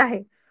चार्ज आहे,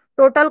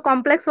 टोटल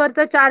कॉम्प्लेक्स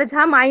वरचा चार्ज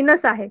हा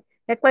मायनस आहे.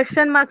 या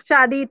क्वेश्चन मार्कच्या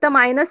आधी इथं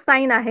मायनस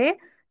साइन आहे.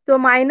 सो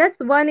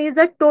 -1 is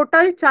a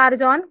total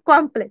charge on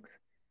complex.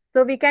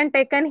 So we can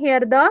taken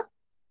here the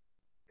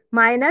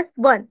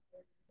 -1.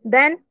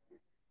 Then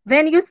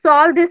when you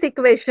solve this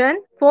equation,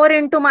 4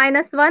 into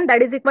 -1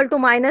 that is equal to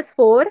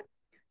 -4.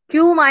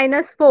 Q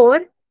minus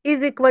 4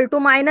 is equal to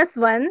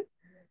 -1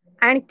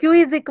 and Q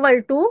is equal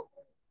to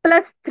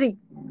 +3.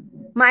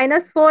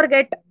 -4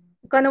 get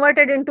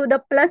converted into the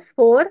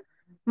 +4.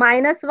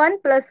 -1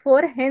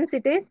 +4, hence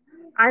it is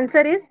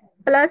answer is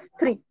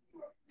 +3.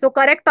 So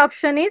correct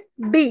option is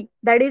B,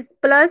 that is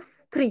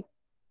 +3.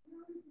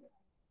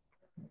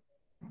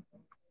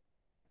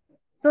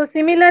 So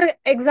similar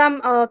exam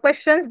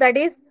questions, that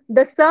is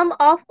the sum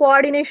of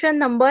coordination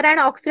number and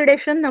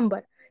oxidation number.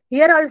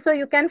 Here also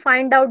you can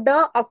find out the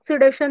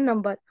oxidation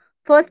number.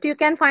 First you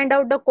can find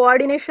out the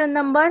coordination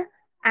number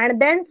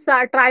and then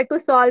try to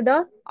solve the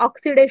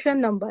oxidation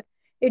number.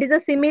 It is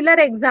a similar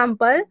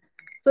example.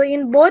 So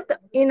in both,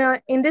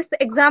 in this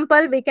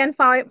example we can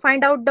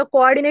find out the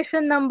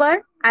coordination number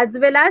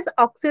as well as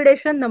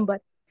oxidation number.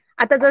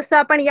 आता जसं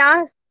आपण या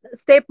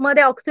step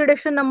मध्ये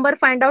oxidation number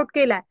find out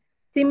केलाय,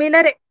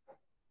 similar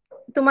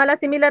तुम्हाला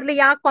similarly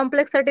या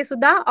complex साठी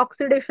सुद्धा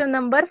ऑक्सिडेशन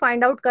नंबर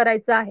फाइंड आउट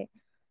करायचा आहे.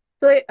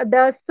 सो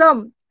द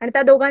सम आणि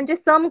त्या दोघांची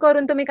सम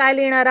करून तुम्ही काय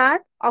लिहिणार आहात,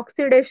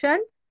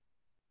 oxidation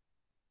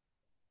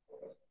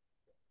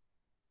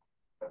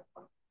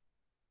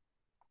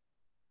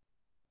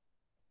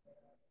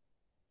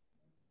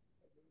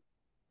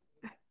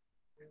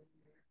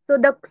So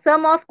the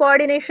sum of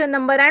coordination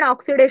number and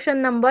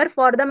oxidation number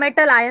for the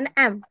metal ion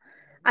M.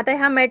 आता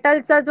ह्या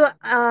मेटलचा जो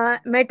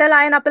मेटल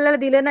आयन आपल्याला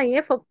दिले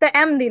नाहीये, फक्त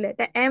M दिले.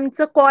 त्या M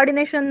चं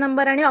कोऑर्डिनेशन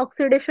नंबर आणि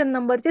ऑक्सिडेशन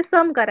नंबरची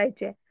सम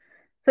करायची आहे.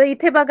 सो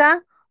इथे बघा,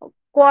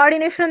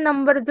 कोऑर्डिनेशन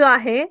नंबर जो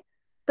आहे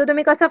तो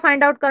तुम्ही कसा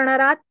फाइंड आउट करणार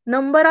आहात,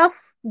 number of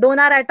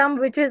donor atom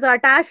which is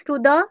attach to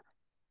the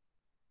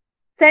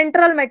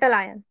central metal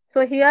ion.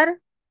 So here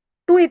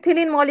two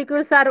ethylene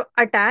molecules are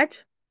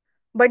attached,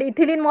 but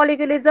ethylene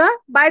molecule is a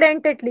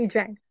bidentate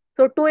ligand.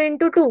 So 2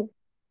 into 2,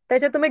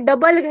 त्याच्यात तुम्ही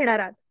double घेणार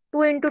आहात.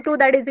 2 into 2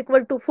 that is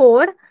equal to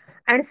 4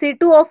 and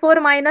C2O4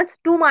 minus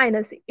 2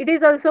 minus, it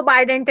is also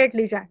bidentate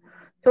ligand.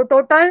 So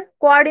total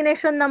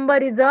coordination number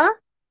is a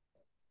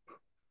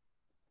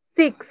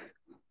 6.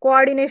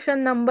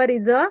 Coordination number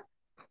is a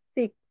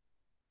 6.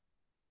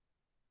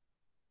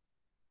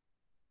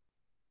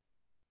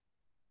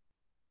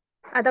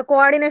 आता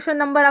coordination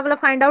number आपला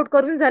find out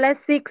करून झालाय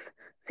 6.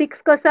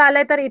 6 कसं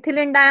आलंय तर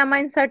इथिलीन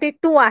डायमाइन साठी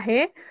 2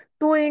 आहे.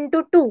 2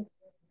 into 2,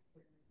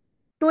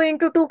 2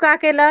 into 2 का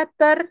केलं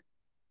तर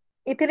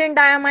ethylene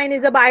diamine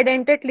is a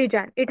bidentate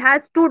ligand. It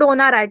has two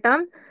donor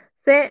atoms.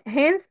 Say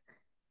hence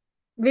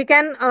we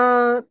can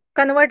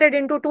convert it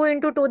into 2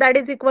 into 2 that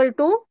is equal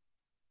to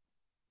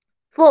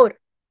 4.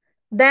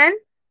 Then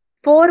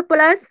 4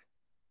 plus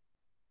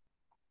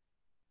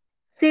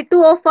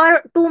C2O4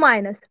 2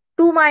 minus.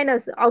 2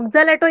 minus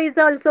oxalato is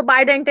also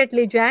bidentate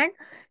ligand.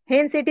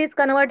 Hence it is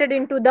converted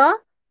into the,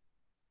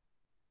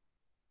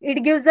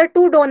 it gives the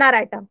two donor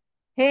atom.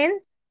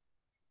 Hence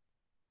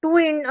 2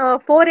 in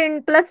 4 in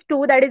plus 2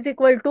 that is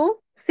equal to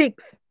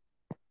 6.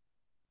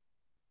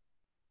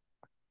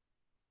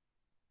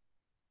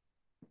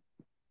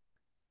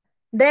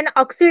 Then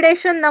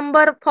oxidation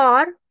number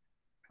for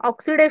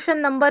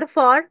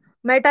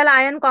metal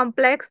ion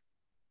complex,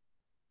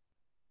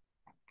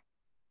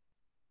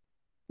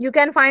 you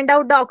can find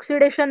out the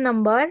oxidation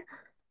number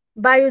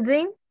by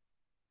using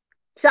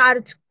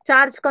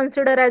charge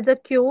consider as a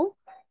Q,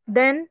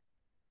 then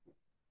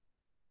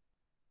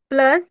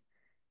plus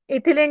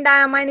ethylene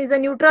diamine is a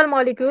neutral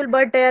molecule,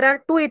 but there are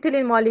two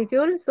ethylene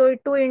molecules, so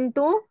 2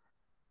 into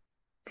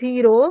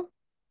 0,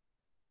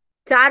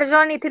 Charge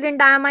on ethylene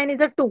diamine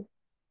is a 2.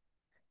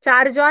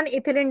 Charge on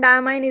ethylene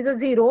diamine is a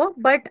 0,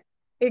 but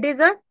it is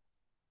a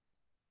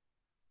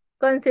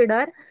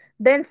consider.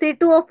 Then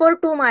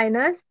C2O4 2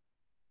 minus,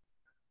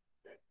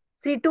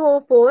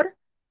 C2O4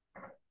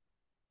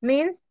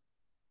 means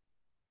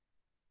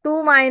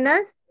 2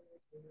 minus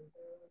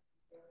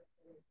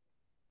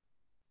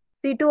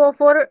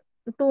C2O4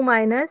 2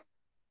 minus.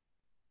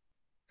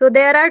 So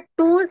there are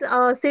two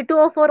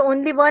C2O4,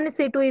 only one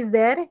C2 is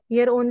there.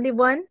 Here only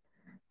one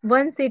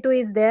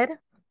C2 is there.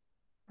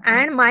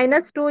 And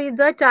minus 2 is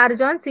the charge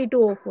on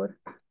C2O4.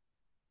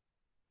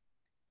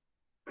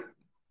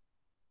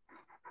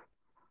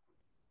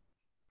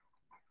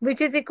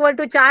 Which is equal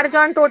to charge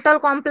on total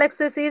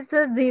complexes is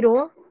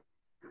 0.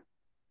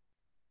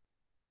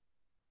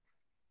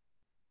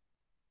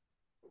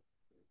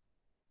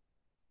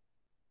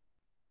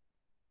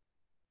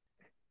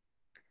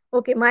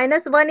 Okay,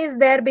 minus 1 is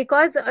there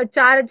because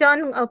charge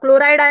on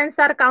chloride ions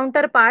are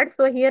counterparts.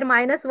 So here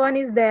minus 1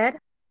 is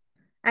there.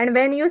 And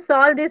when you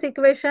solve this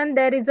equation,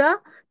 there is a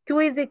Q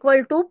is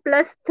equal to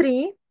plus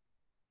 3.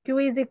 Q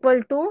is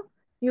equal to,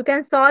 you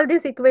can solve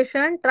this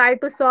equation, try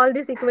to solve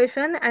this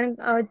equation, and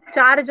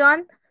charge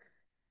on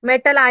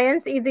metal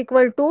ions is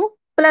equal to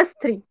plus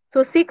 3.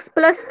 So 6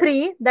 plus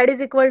 3, that is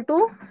equal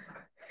to,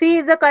 C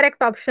is the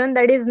correct option,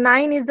 that is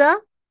 9 is a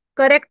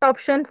correct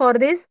option for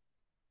this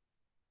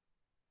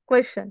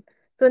question.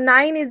 So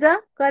 9 is a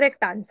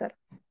correct answer.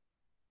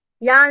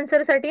 या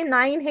answer साठी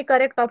 9 हे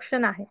correct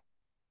option आहे.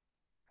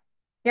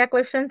 या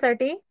question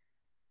साठी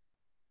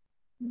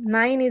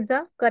 9 is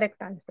a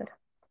correct answer.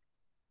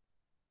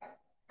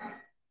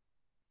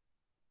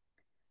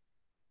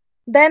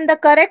 Then the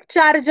correct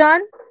charge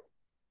on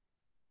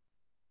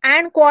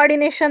and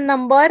coordination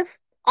number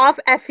of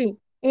Fe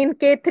in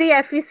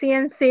K3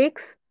 FeCN6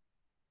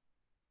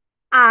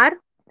 are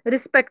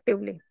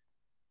respectively.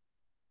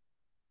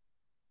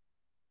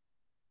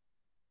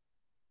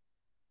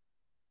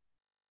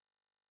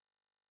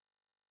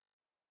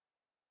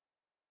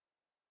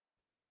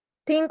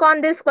 Think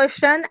on this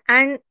question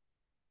and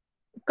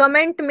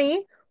comment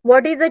me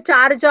what is the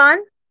charge on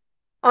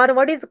or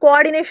what is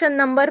coordination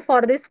number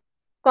for this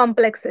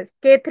complexes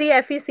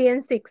K3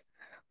 FeCN6.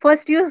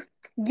 First you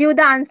give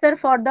the answer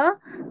for the,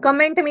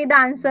 comment me the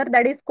answer,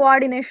 that is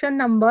coordination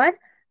number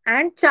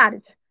and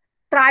charge.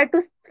 Try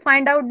to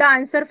find out the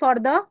answer for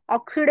the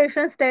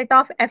oxidation state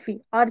of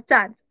Fe or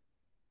charge.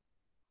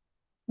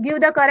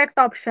 Give the correct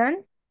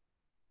option.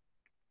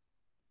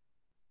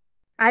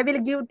 I will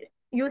give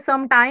you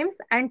some times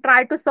and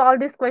try to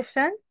solve this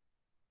question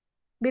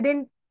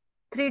within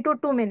 3 to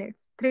 2 minutes,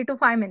 3 to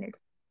 5 minutes.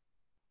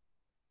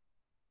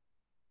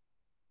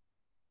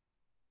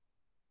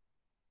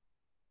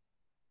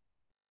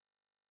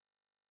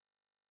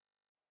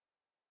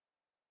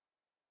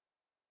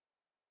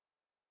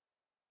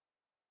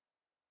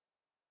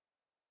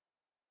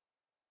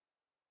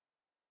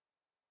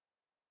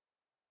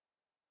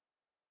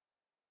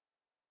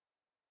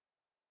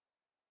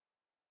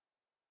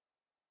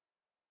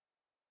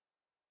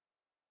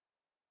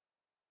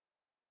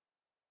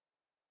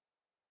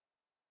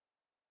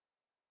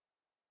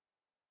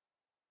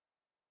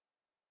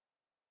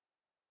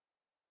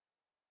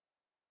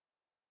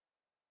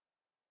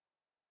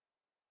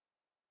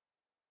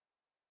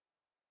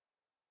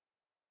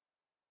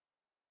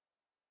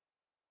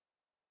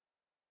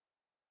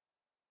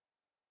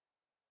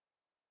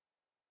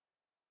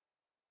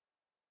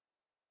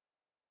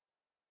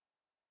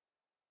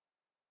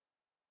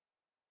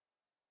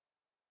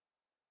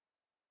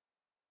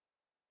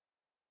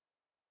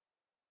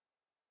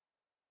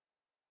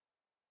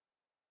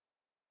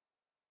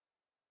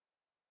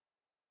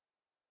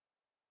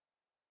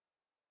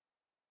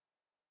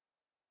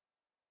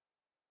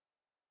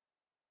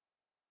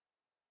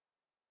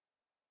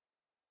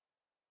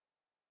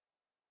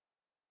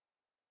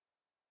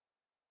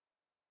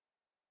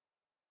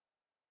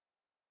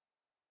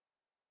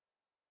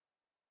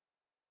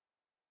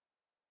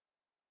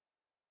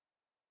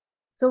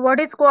 So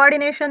what is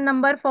coordination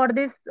number for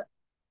this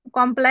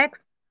complex?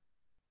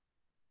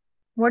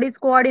 What is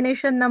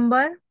coordination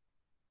number?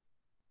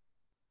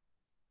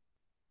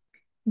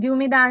 Give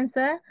me the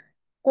answer.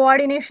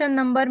 Coordination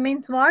number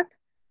means what?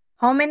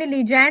 How many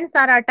ligands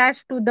are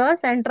attached to the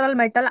central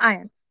metal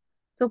ion?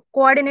 So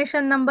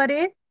coordination number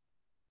is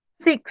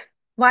 6.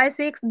 Why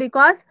 6?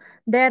 Because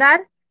there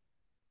are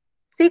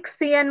 6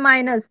 Cn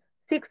minus,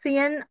 6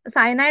 Cn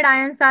cyanide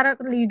ions are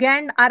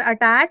ligand are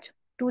attached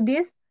to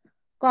these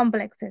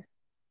complexes.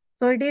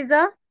 So it is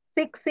a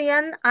 6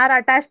 Cn are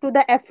attached to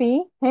the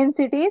Fe, hence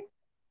it is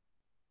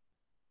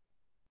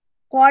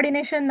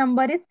coordination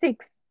number is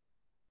 6.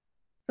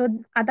 सो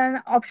आता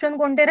option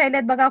कोणते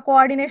राहिलेत बघा.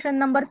 Coordination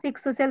number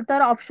 6 असेल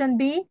तर option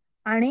B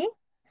आणि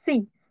सी.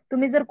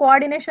 तुम्ही जर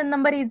coordination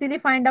number easily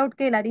find out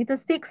केला, इथं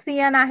 6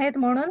 सीएन आहेत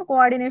म्हणून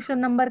कोऑर्डिनेशन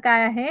नंबर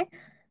काय आहे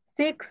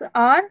 6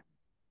 और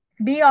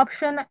बी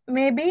ऑप्शन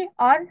मे बी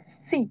और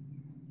सी.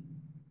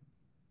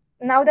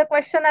 Now the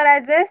question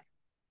arises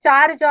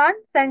charge on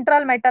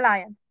central metal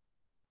ion.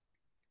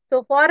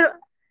 So for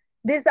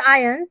this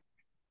ions,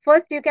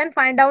 first you can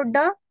find out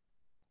the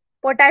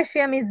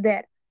potassium is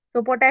there.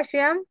 So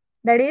potassium,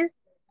 that is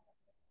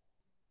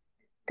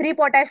 3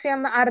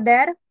 potassium are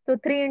there. So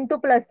 3 into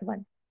plus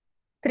 1.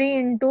 3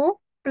 into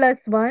plus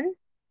 1.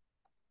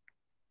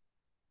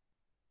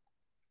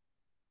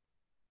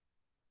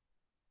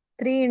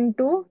 3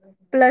 into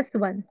plus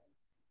 1.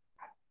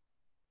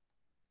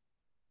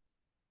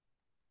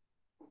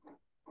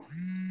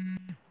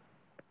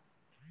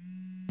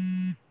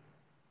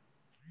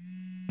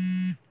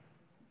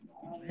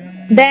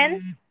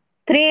 Then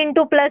 3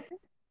 into plus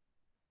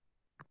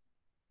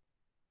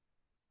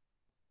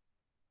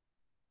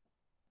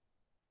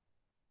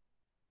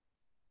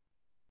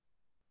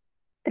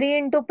 3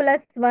 into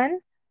plus 1.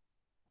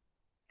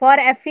 For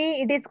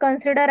Fe, it is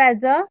considered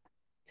as a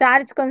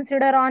charge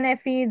considered on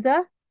Fe is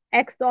a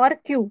X or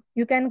Q.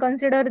 You can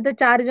consider the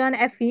charge on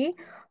Fe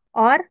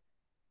or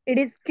it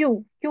is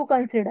Q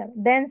consider.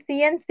 Then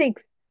Cn6.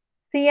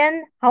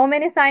 Cn, how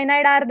many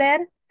cyanide are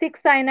there? 6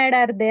 cyanide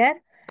are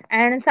there.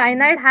 And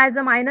cyanide has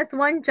a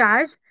 -1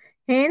 charge.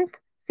 Hence,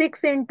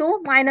 6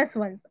 into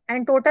 -1.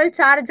 And total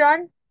charge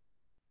on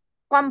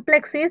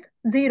complex is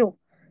 0.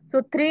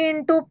 So 3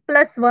 into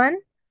plus 1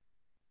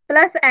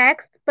 plus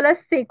x plus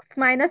 6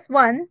 minus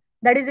 1,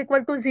 that is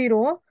equal to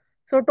 0.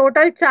 So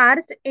total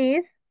charge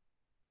is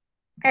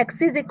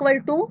x is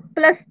equal to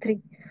plus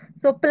 3.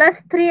 So plus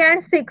 3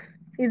 and 6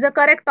 is a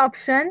correct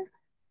option.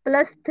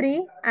 Plus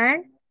 3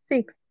 and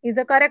 6 is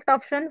a correct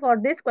option for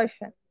this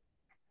question.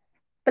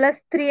 Plus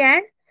 3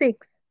 and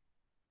 6.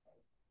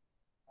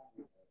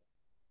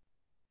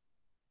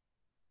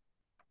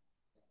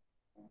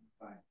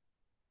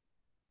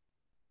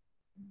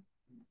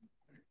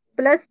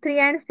 Plus 3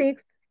 and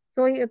 6.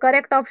 So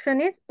correct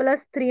option is plus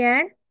 3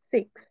 and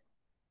 6.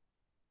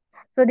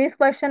 So this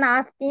question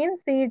asked in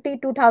CET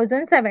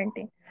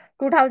 2017.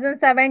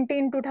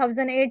 2017,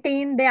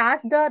 2018, they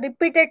asked the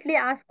repeatedly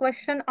asked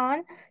question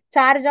on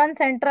charge on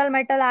central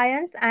metal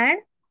ions and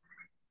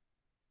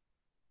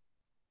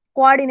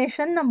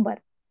coordination number.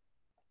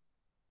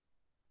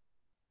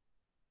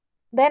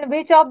 Then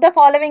which of the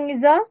following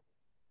is a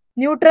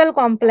neutral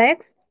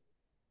complex?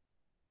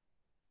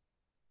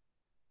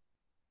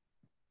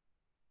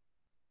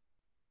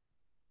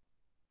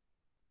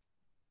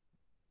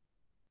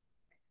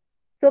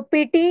 So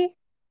PT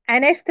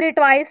NH3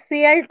 twice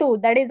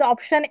Cl2, that is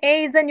option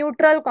A, is a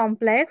neutral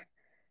complex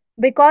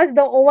because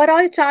the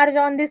overall charge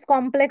on this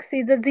complex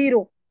is a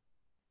 0.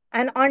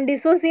 And on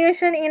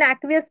dissociation in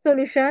aqueous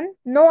solution,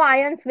 no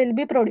ions will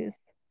be produced.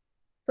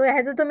 So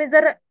ह्याचं तुम्ही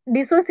जर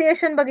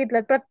dissociation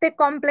बघितलं प्रत्येक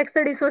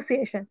कॉम्प्लेक्सचं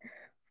dissociation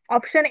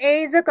option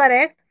A is a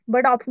correct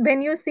but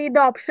when you see the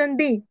option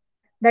B,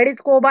 that is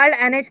cobalt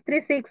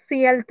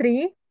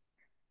NH36Cl3,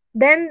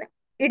 then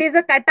it is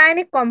a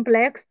cationic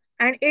complex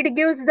and it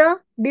gives the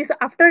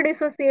after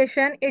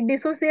dissociation it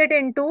dissociate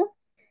into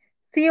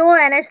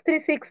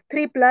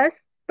CONH363 plus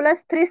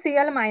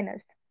 3Cl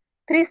minus.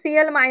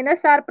 3Cl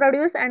minus are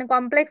produced and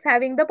complex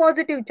having the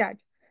positive charge.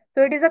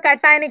 So it is a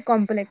cationic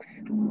complex.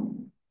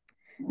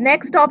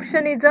 Next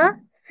option is a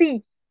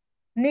C,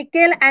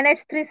 nickel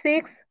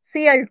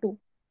NH36Cl2.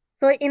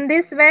 So in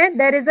this way,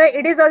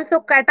 it is also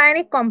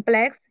cationic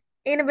complex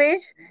in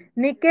which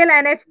nickel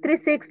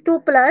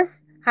NH362 plus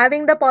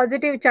having the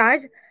positive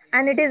charge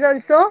and it is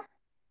also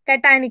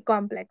cationic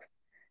complex.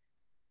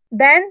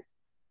 Then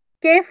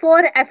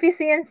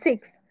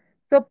K4FeCN6.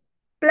 So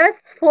plus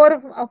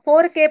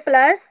 4K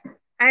plus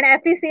and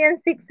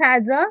FeCN6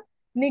 has a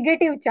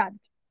negative charge.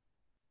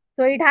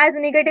 So it has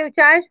negative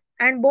charge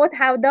and both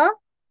have the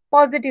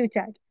positive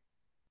charge.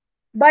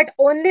 But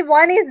only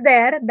one is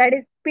there, that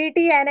is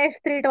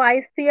PTNH3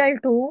 twice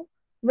Cl2,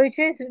 which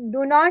is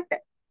do not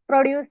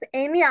produce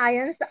any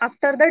ions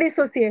after the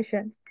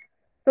dissociation.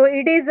 So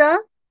it is a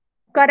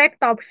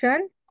correct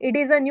option. It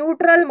is a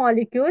neutral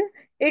molecule.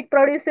 It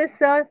produces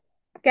a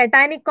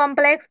cationic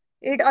complex.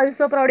 It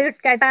also produces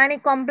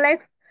cationic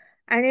complex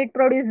and it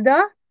produces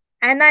the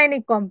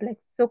anionic complex.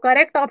 So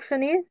correct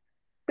option is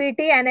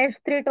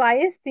PTNH3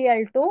 twice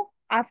Cl2.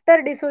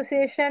 After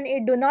dissociation,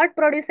 it do not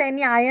produce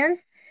any ions.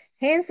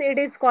 Hence, it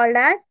is called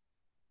as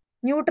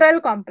neutral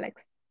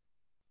complex.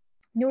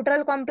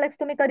 Neutral complex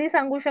तुम्ही कधी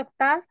सांगू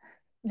शकता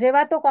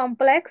जेव्हा तो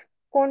complex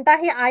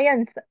कोणताही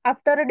ions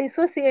after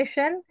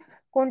dissociation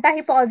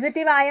कोणताही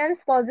positive ions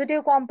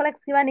positive complex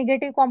किंवा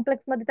negative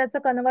complex मध्ये त्याचं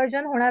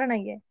कन्व्हर्जन होणार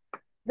नाहीये.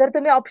 जर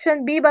तुम्ही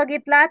ऑप्शन बी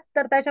बघितलात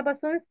तर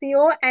त्याच्यापासून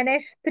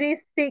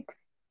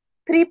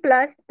CONH3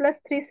 plus plus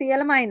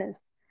 3Cl minus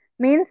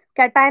means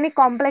cationic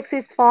complex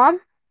is formed.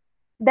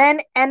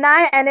 Then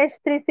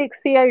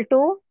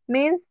NiNH36Cl2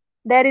 means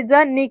there is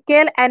a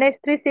nickel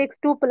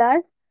NH362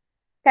 plus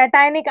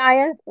cationic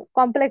ions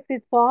complex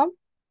is formed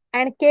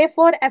and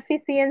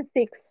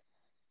K4FeCN6,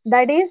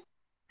 that is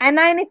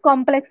anionic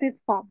complex is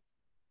formed.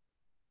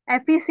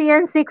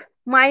 FeCN6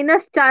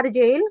 minus charge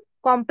येईल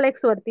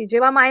complex वरती.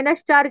 जेव्हा minus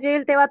charge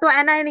येईल तेव्हा तो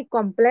anionic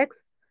complex.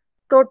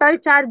 Total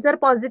charge जर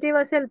positive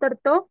असेल तर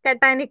तो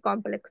कॅटायनिक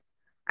कॉम्प्लेक्स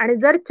आणि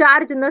जर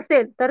चार्ज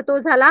नसेल तर तो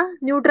झाला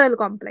neutral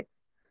complex.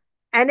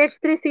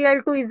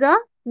 NH3Cl2 is a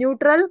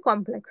neutral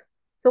complex.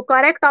 So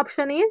correct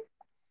option is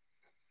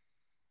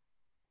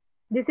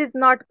This is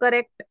not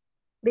correct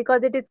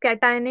because it is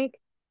cationic,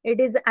 it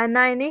is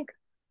anionic,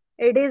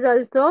 it is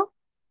also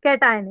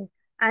cationic,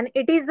 and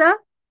it is a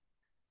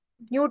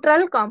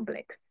neutral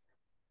complex.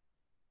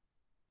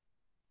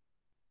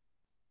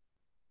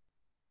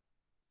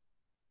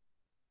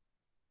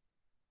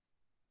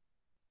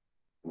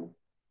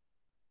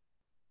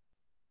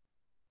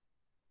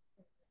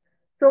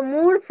 So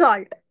Moor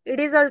salt, it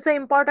is also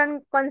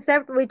important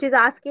concept which is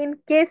asked in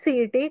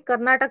KCET,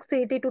 Karnataka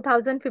CET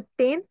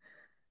 2015.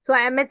 So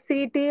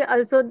MHCET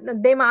also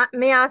they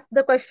may ask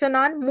the question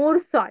on Moor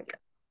salt.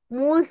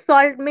 Moor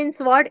salt means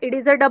what? It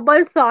is a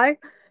double salt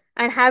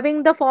and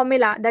having the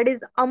formula that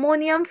is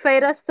ammonium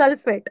ferrous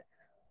sulfate.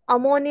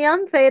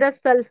 Ammonium ferrous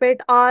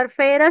sulfate or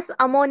ferrous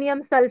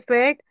ammonium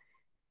sulfate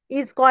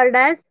is called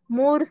as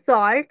Moor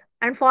salt,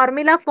 and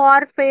formula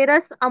for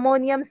ferrous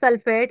ammonium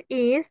sulfate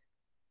is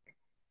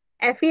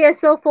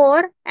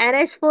FeSO4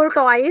 NH4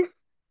 twice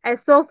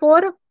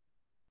SO4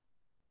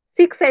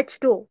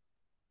 6H2O.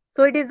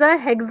 So it is a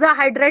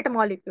hexahydrate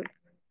molecule.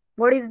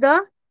 What is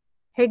the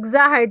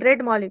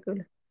hexahydrate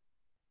molecule?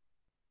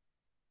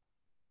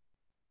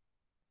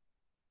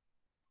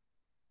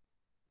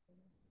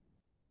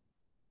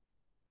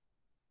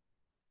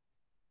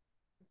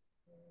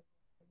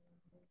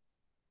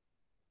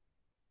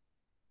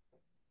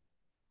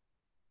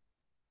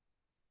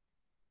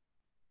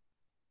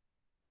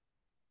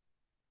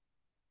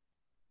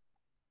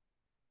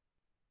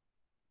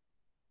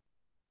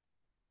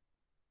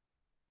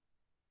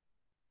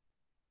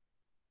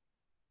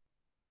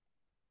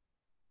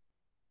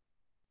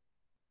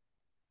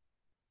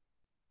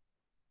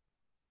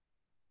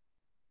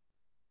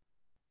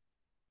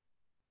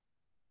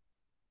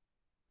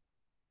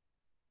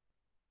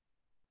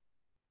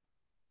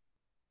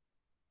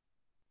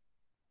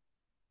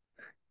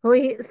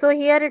 So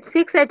here it's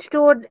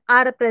 6H2O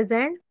are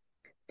present.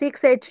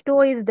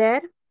 6H2O is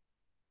there.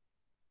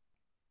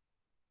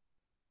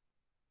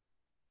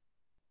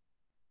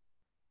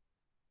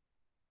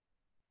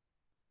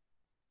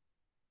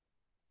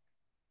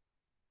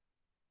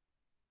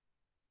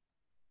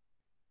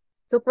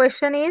 So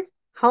question is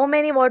how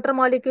many water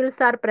molecules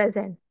are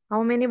present?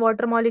 How many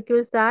water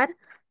molecules are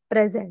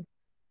present?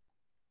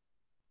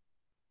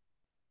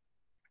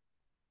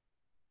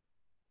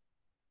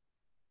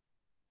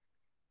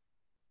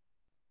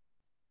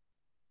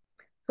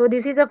 So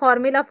this is a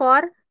formula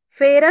for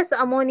ferrous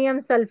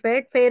ammonium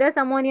sulfate. Ferrous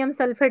ammonium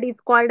sulfate is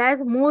called as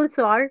Moor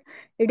salt.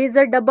 It is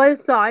a double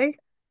salt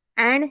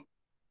and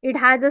it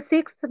has a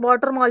 6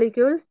 water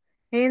molecules.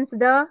 Hence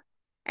the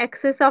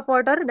excess of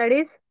water, that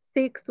is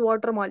 6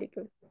 water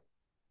molecules.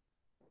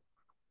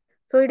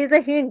 So it is a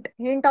hint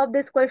of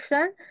this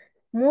question.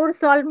 मूळ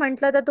salt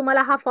म्हटलं तर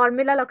तुम्हाला हा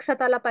formula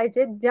लक्षात आला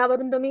पाहिजे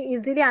ज्यावरून तुम्ही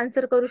इझिली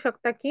आन्सर करू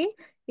शकता की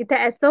इथे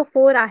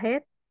SO4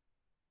 आहेत.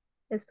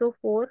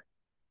 SO4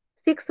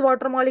 6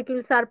 water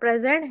molecules are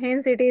present,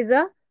 hence it is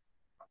a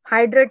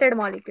hydrated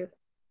molecule.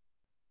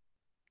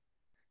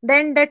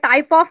 Then the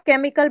type of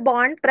chemical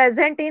bond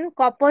present in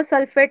copper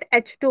sulfate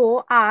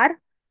H2O are,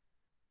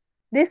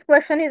 this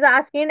question is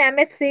asked in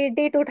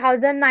MHCET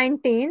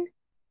 2019.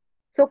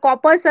 So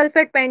copper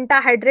sulfate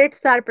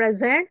pentahydrates are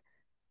present.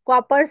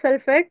 Copper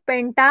sulfate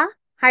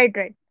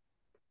pentahydrate.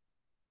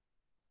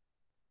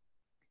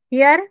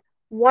 Here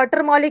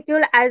water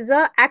molecule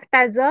act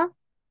as a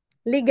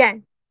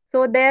ligand.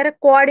 So their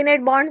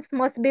coordinate bonds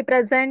must be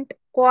present.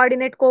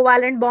 Coordinate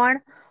covalent bond.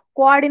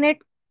 Coordinate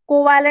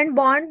covalent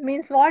bond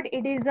means what?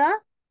 It is a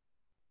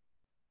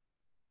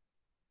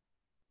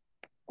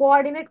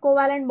coordinate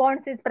covalent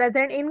bonds is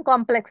present in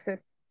complexes.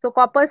 So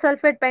copper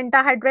sulfate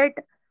pentahydrate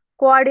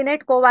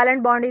coordinate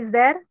covalent bond is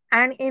there,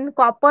 and in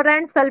copper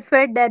and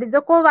sulfate there is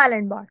a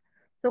covalent bond.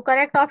 So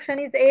correct option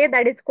is A,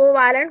 that is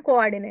covalent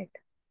coordinate.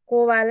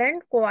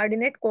 Covalent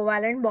coordinate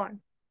covalent bond.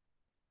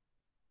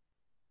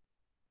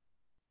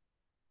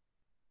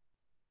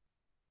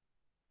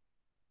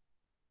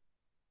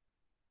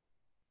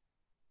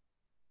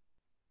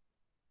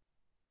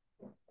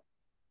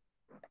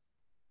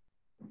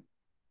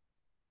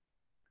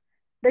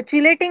 The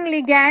chelating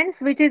ligands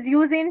which is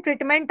used in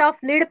treatment of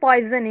lead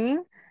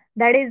poisoning,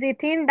 that is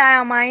ethene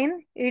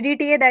diamine,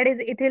 EDTA, that is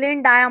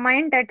ethylene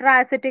diamine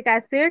tetraacetic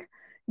acid,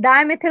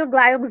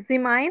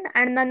 dimethylglyoxamine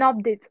and none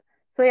of this.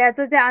 So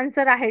याचं जे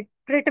answer आहे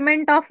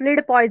treatment of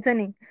lead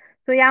poisoning.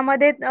 सो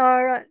यामध्ये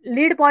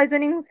lead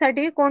poisoning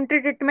साठी कोणते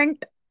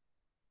treatment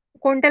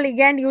कोणतं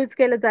लिगॅन्ड use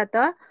केलं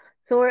जातं?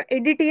 So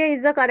EDTA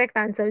is the correct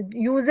answer.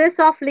 Uses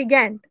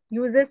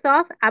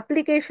of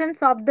applications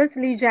of this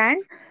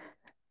ligand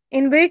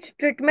in which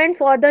treatment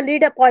for the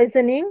lead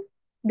poisoning.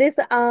 This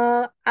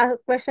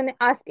question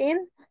asked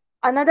in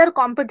another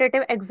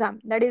competitive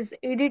exam, that is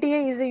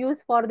EDTA is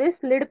used for this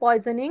lead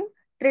poisoning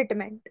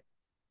treatment.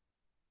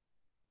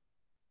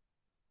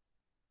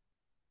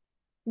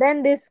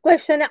 Then this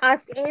question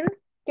asked in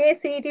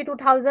KCET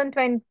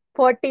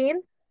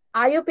 2014.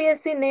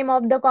 IUPAC name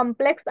of the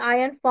complex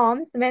ion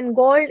forms when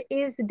gold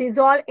is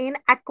dissolved in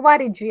aqua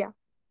regia.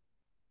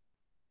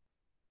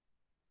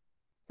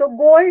 So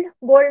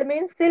gold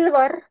means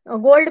silver,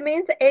 gold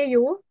means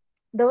Au,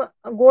 The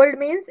gold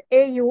means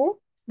Au,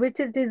 which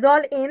is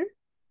dissolved in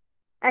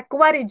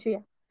aqua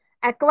regia.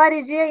 Aqua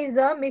regia is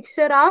a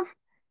mixture of,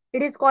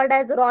 it is called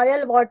as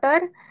royal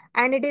water,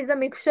 and it is a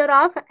mixture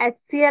of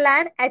HCl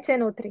and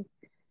HNO3.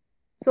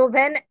 So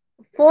when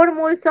 4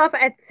 moles of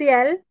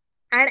HCl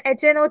and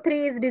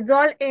HNO3 is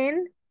dissolved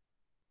in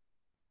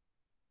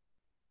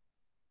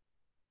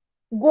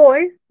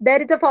gold,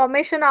 there is a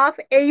formation of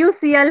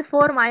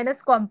AuCl4 minus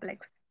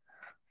complex.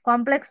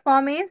 Complex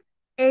form is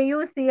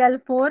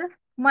AuCl4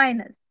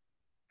 minus.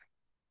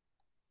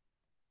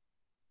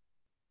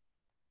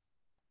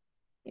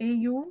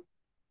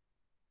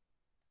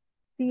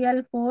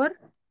 AuCl4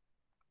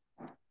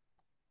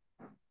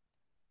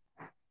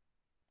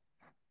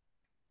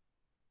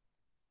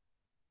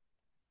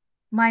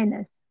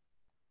 minus.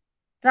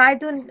 Try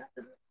to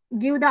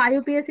give the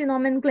IUPAC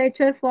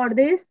nomenclature for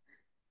this.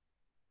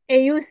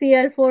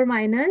 AuCl4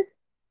 minus,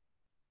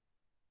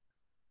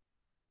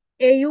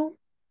 Au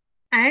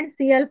and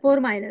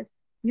Cl4 minus.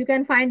 You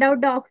can find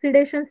out the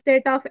oxidation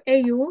state of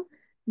Au,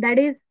 that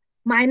is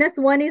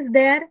 -1 is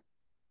there.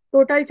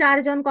 Total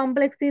charge on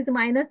complex is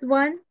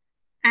 -1,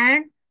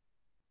 and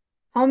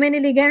how many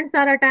ligands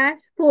are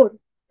attached? 4.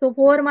 So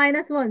 4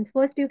 minus 1.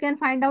 First you can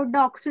find out the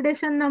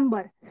oxidation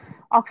number.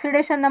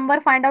 Oxidation number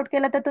find out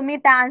केलं तर तुम्ही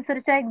त्या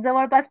आन्सरच्या एक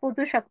जवळपास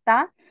पोहोचू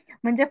शकता.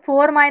 म्हणजे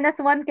 4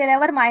 - 1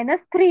 केल्यावर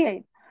 -3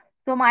 येईल.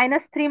 सो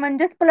 -3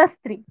 म्हणजेच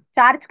 +3.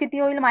 चार्ज किती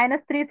होईल?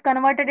 -3 is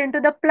converted into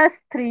the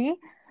 +3.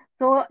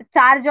 So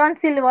charge on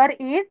silver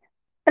is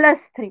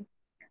 +3.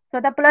 सो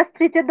आता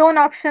 +3 चे दोन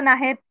ऑप्शन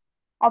आहेत,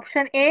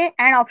 option A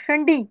and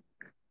option D.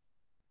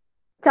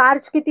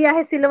 Charge किती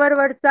आहे सिल्वर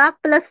वरचा?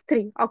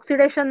 +3.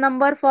 Oxidation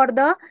number for the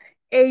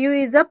Au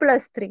is a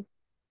 +3.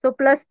 सो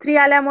 +3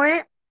 आल्यामुळे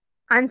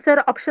आन्सर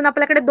ऑप्शन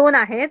आपल्याकडे दोन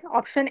आहेत,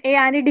 ऑप्शन ए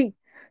आणि डी.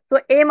 सो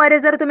ए मध्ये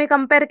जर तुम्ही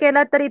कम्पेअर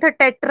केलं तर इथं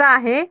टेट्रा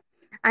आहे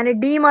आणि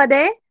डी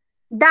मध्ये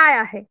डाय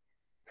आहे.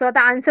 सो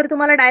आता आन्सर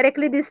तुम्हाला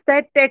डायरेक्टली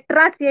दिसतंय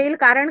टेट्राच येईल,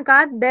 कारण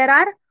का? There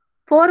are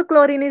 4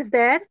 chlorine is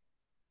there.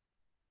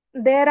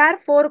 There are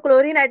 4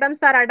 chlorine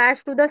atoms are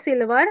attached to the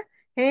silver,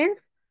 hence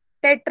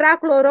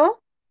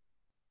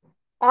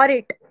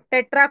tetrachloroaurate.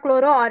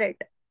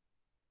 Tetrachloroaurate.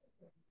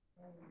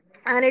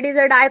 And it is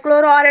a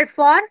dichloroaurate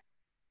for,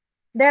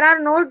 there are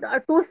no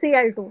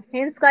 2Cl2.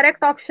 Hence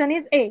correct option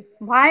is A.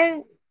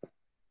 Why?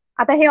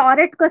 आता हे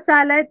ऑरेट कसं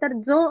आलंय, तर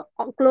जो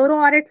chloro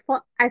ऑरेट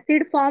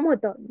acid form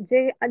होतं,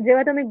 जे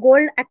जेव्हा तुम्ही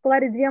gold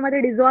ऍक्वारिजिया मध्ये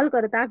dissolve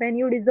करता, when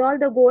you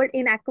dissolve the gold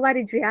in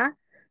ऍक्वारिजिया,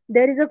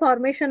 there is a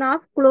formation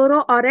of chloro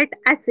ऑरेट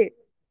acid.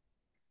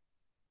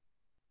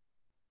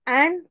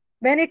 And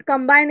when it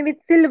combined with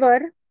silver,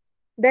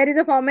 there is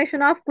a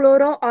formation of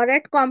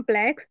chloroaurate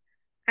complex,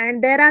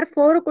 and there are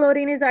 4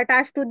 chlorine is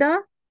attached to the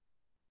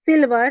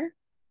silver.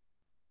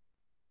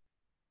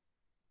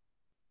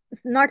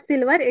 Not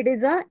silver, it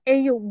is a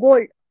Au,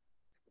 gold.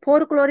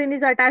 4 chlorine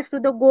is attached to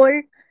the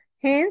gold,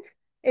 hence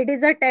it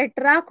is a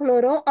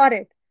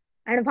tetrachloroaurate.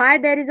 And why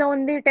there is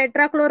only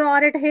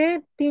tetrachloroaurate? Hey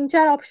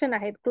 3-4 option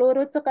आहेत.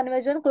 क्लोरोचं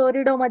conversion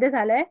क्लोरिडो मध्ये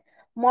झालंय.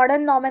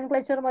 Modern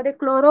nomenclature मध्ये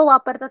chloro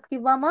वापरतात,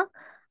 किंवा मग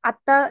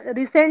आता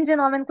recent जे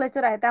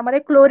nomenclature आहे त्यामध्ये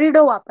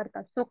क्लोरिडो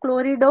वापरतात. सो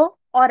क्लोरिडो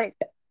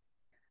ऑरेट.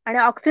 आणि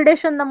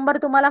ऑक्सिडेशन नंबर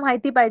तुम्हाला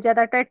माहिती पाहिजे.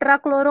 आता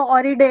टेट्राक्लोरो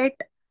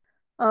ऑरिडेट,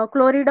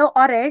 क्लोरिडो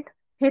ऑरेट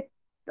हे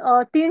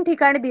 3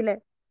 ठिकाणी दिले,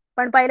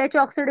 पण पहिल्याची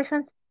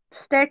ऑक्सिडेशन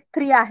स्टेट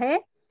 3 आहे,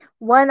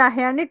 1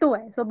 आहे आणि 2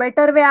 आहे. सो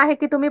बेटर वे आहे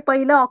की तुम्ही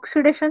पहिलं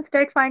ऑक्सिडेशन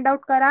स्टेट फाइंड आउट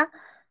करा,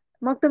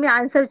 मग तुम्ही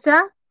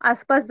आन्सरच्या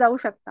आसपास जाऊ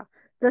शकता.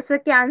 जसं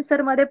की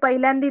आन्सर मध्ये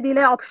पहिल्यांदा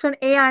दिले ऑप्शन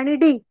ए आणि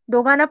डी,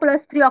 दोघांना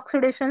 +3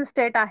 ऑक्सिडेशन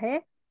स्टेट आहे.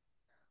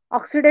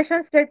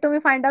 ऑक्सिडेशन स्टेट तुम्ही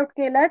फाइंड आउट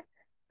केलं,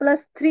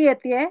 +3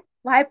 येते.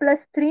 Why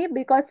 +3?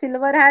 Because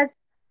silver has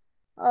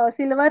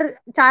silver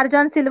charge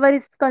on silver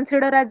is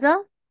considered as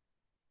a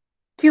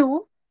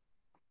Q.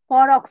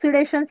 For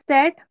oxidation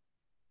state,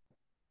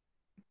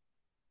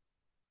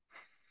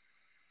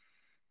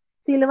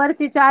 silver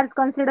ची चार्ज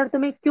कन्सिडर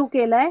तुम्ही Q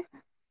केलंय,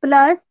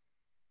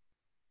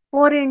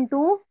 +4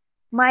 into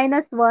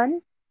 -1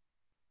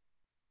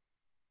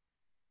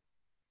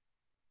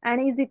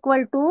 and is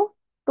equal to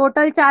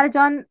total charge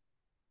on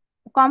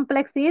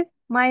complex is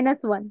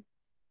 -1.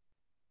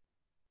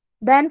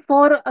 Then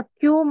 4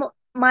 Q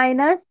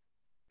minus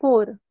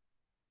 4.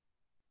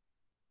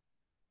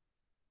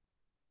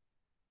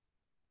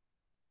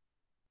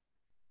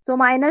 So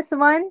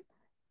 -1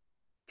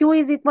 Q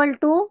is equal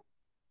to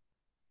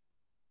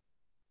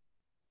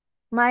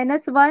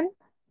 -1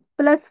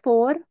 plus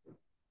 4,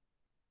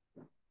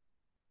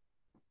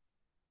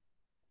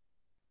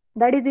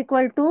 that is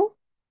equal to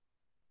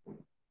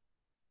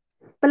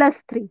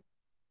 +3.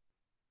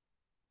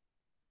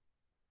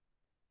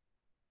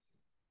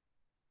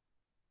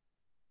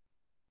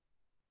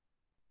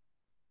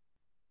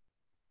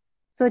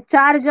 So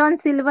charge on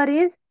silver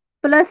is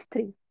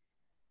 +3,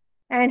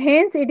 and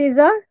hence it is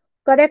a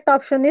correct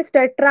option is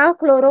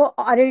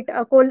tetrachloroaurate,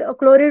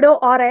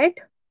 chloridoaurate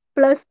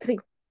 +3.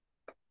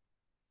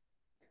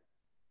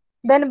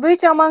 Then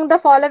which among the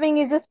following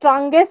is the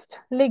strongest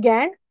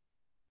ligand?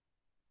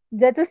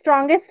 ज्याचं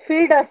strongest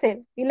field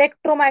असेल,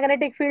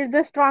 electromagnetic field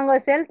जर strong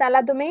असेल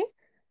त्याला तुम्ही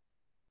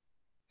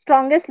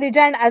strongest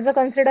ligand as a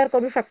consider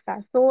करू शकता.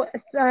 So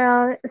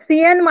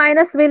Cn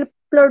minus will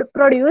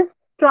produce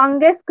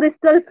strongest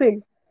crystal field.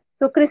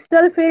 So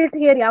crystal field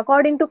theory,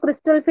 according to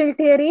crystal field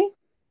theory,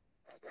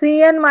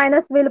 Cn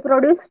minus will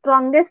produce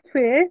strongest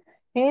field.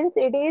 Hence,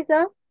 it is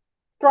a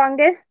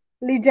strongest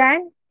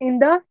ligand in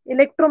the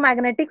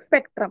electromagnetic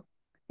spectrum.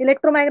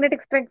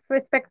 Electromagnetic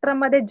spectrum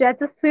मध्ये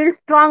ज्याचं field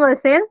strong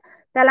असेल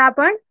त्याला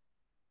आपण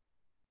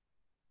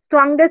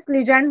strongest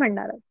ligand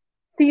म्हणणार आहोत.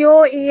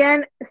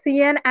 COEN,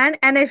 CN and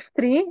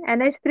NH3.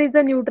 NH3 is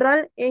a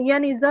neutral,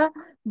 EN is a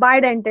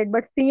bidentate,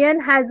 but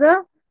CN has a,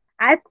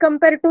 as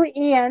compared to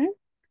EN,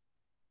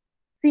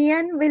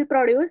 CN will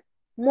produce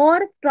more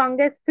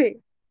strongest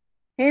field.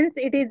 Hence,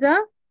 it is a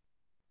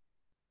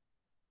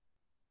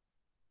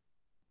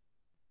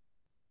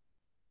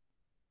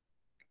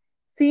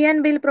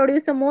CN will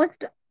produce the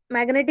most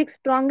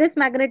strongest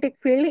magnetic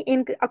field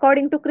in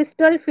according to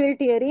crystal field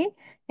theory.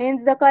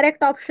 Hence, the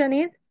correct option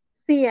is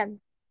CN.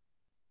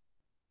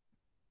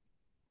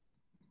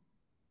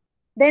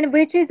 Then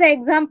which is the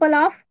example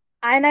of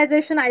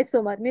ionization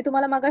आयसोमर? मी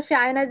तुम्हाला मगाशी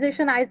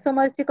ionization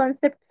आयसोमरची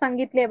concept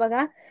सांगितली आहे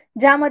बघा,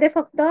 ज्यामध्ये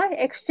फक्त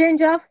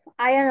exchange of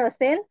ion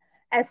असेल,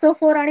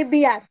 SO4 आणि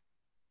Br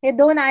हे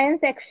दोन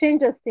आयन्स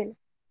एक्सचेंज असतील.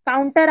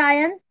 काउंटर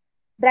आयन,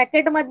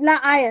 ब्रॅकेट मधला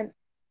आयन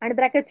आणि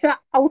ब्रॅकेटच्या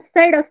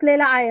आउटसाइड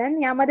असलेला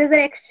आयन यामध्ये जर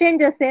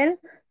एक्सचेंज असेल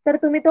तर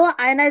तुम्ही तो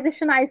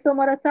आयनायझेशन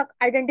आयसोमर असं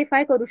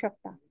आयडेंटिफाय करू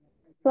शकता.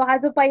 सो हा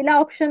जो पहिला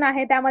ऑप्शन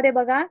आहे त्यामध्ये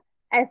बघा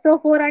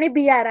SO4 आणि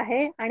Br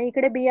आहे आणि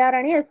इकडे Br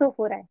आणि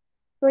SO4 आहे.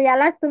 सो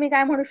यालाच तुम्ही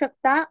काय म्हणू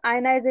शकता,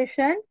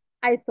 आयनायझेशन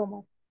आयसोमर.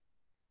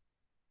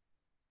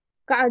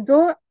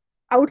 जो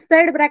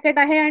आउटसाइड ब्रॅकेट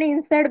आहे आणि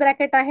इनसाइड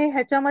ब्रॅकेट आहे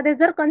ह्याच्यामध्ये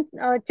जर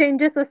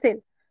चेंजेस असेल,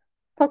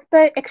 फक्त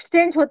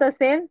एक्सचेंज होत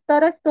असेल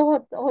तरच तो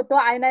होतो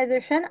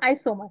ionization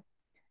आयसोमर.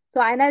 So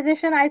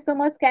ionization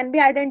आयसोमर्स can be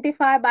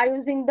identify by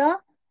using the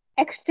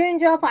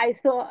exchange of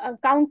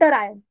counter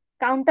ion.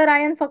 Counter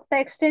ion फक्त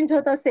एक्सचेंज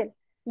होत असेल,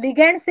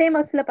 लिगँड सेम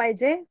असलं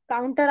पाहिजे,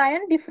 काउंटर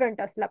आयन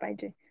डिफरंट असला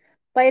पाहिजे.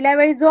 पहिल्या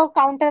वेळी जो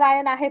काउंटर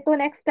आयन आहे तो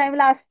नेक्स्ट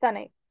टाइमला असता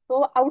नाही,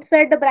 तो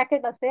आउटसाइड द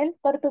ब्रॅकेट असेल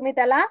तर तुम्ही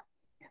त्याला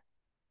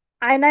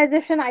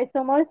आयनायझेशन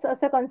आयसोमर्स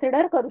असं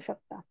कन्सिडर करू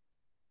शकता.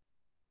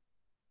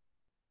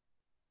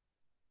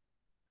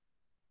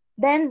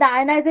 Then the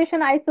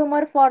ionization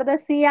isomer for the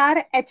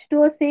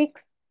CrH2O6.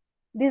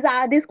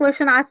 This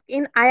question asked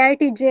in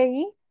IIT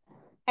JEE.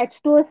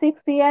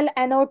 H2O6Cl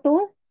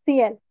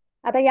NO2Cl.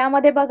 आता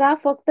यामध्ये बघा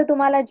फक्त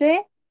तुम्हाला जे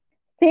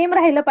सेम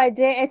राहिलं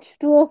पाहिजे,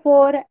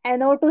 H2O4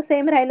 NO2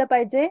 सेम राहिलं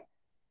पाहिजे,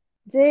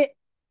 जे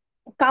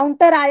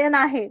काउंटर आयन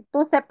आहे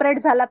तो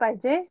सेपरेट झाला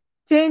पाहिजे,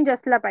 चेंज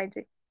असला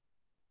पाहिजे.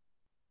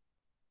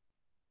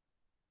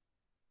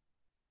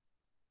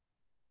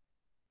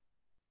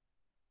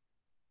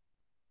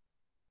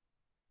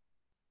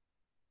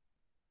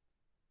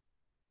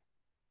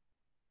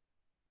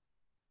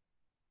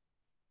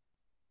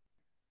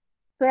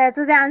 सो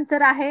याचं जे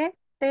आन्सर आहे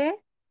ते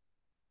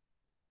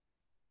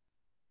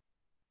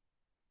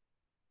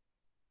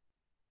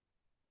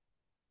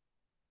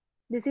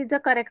this is the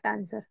correct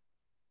answer.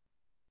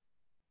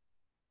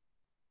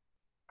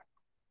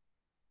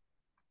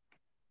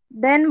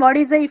 Then what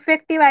is the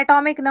effective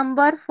atomic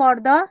number for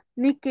the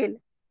nickel?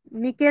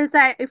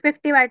 निकेलचा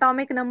effective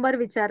atomic number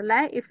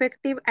विचारलाय,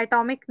 effective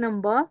atomic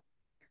number.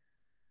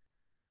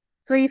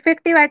 So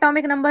effective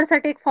atomic number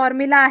साठी एक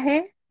फॉर्म्युला आहे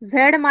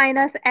Z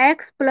minus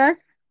x plus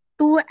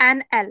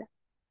 2NL.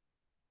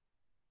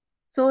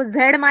 So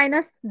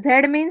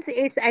Z means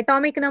its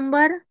atomic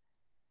number,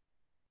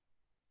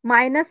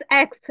 minus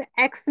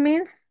X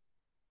means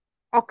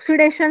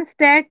oxidation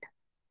state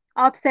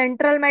of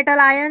central metal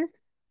ions,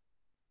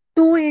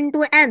 2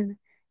 into N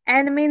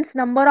means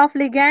number of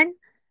ligand,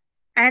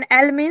 and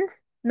L means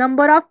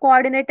number of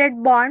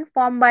coordinated bond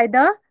formed by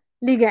the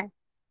ligand.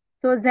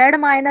 So Z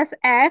minus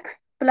X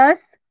plus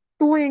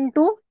 2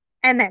 into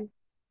NL.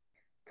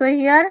 So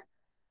here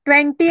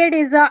 28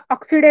 is a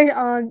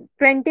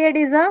 28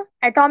 is a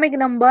atomic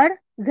number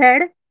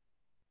Z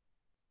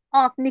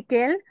of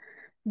nickel.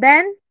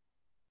 Then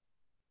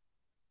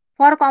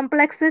for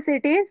complexes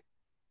it is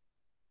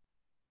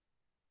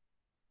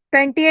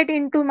 28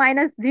 into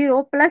minus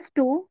 0 plus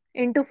 2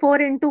 into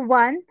 4 into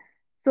 1.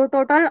 So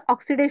total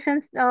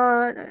oxidation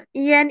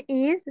En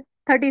is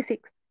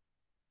 36.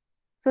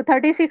 So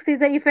 36 is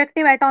the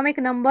effective atomic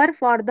number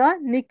for the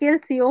nickel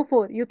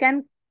CO4. You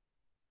can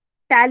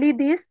tally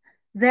this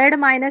Z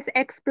minus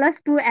X plus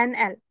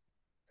 2NL.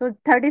 So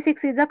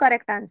 36 is the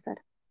correct answer.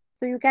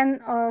 So you can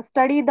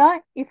study the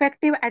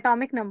effective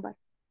atomic number.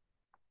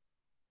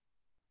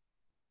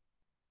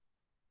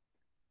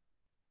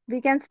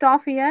 We can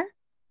stop here.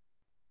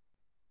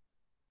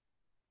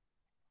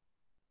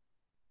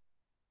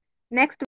 Next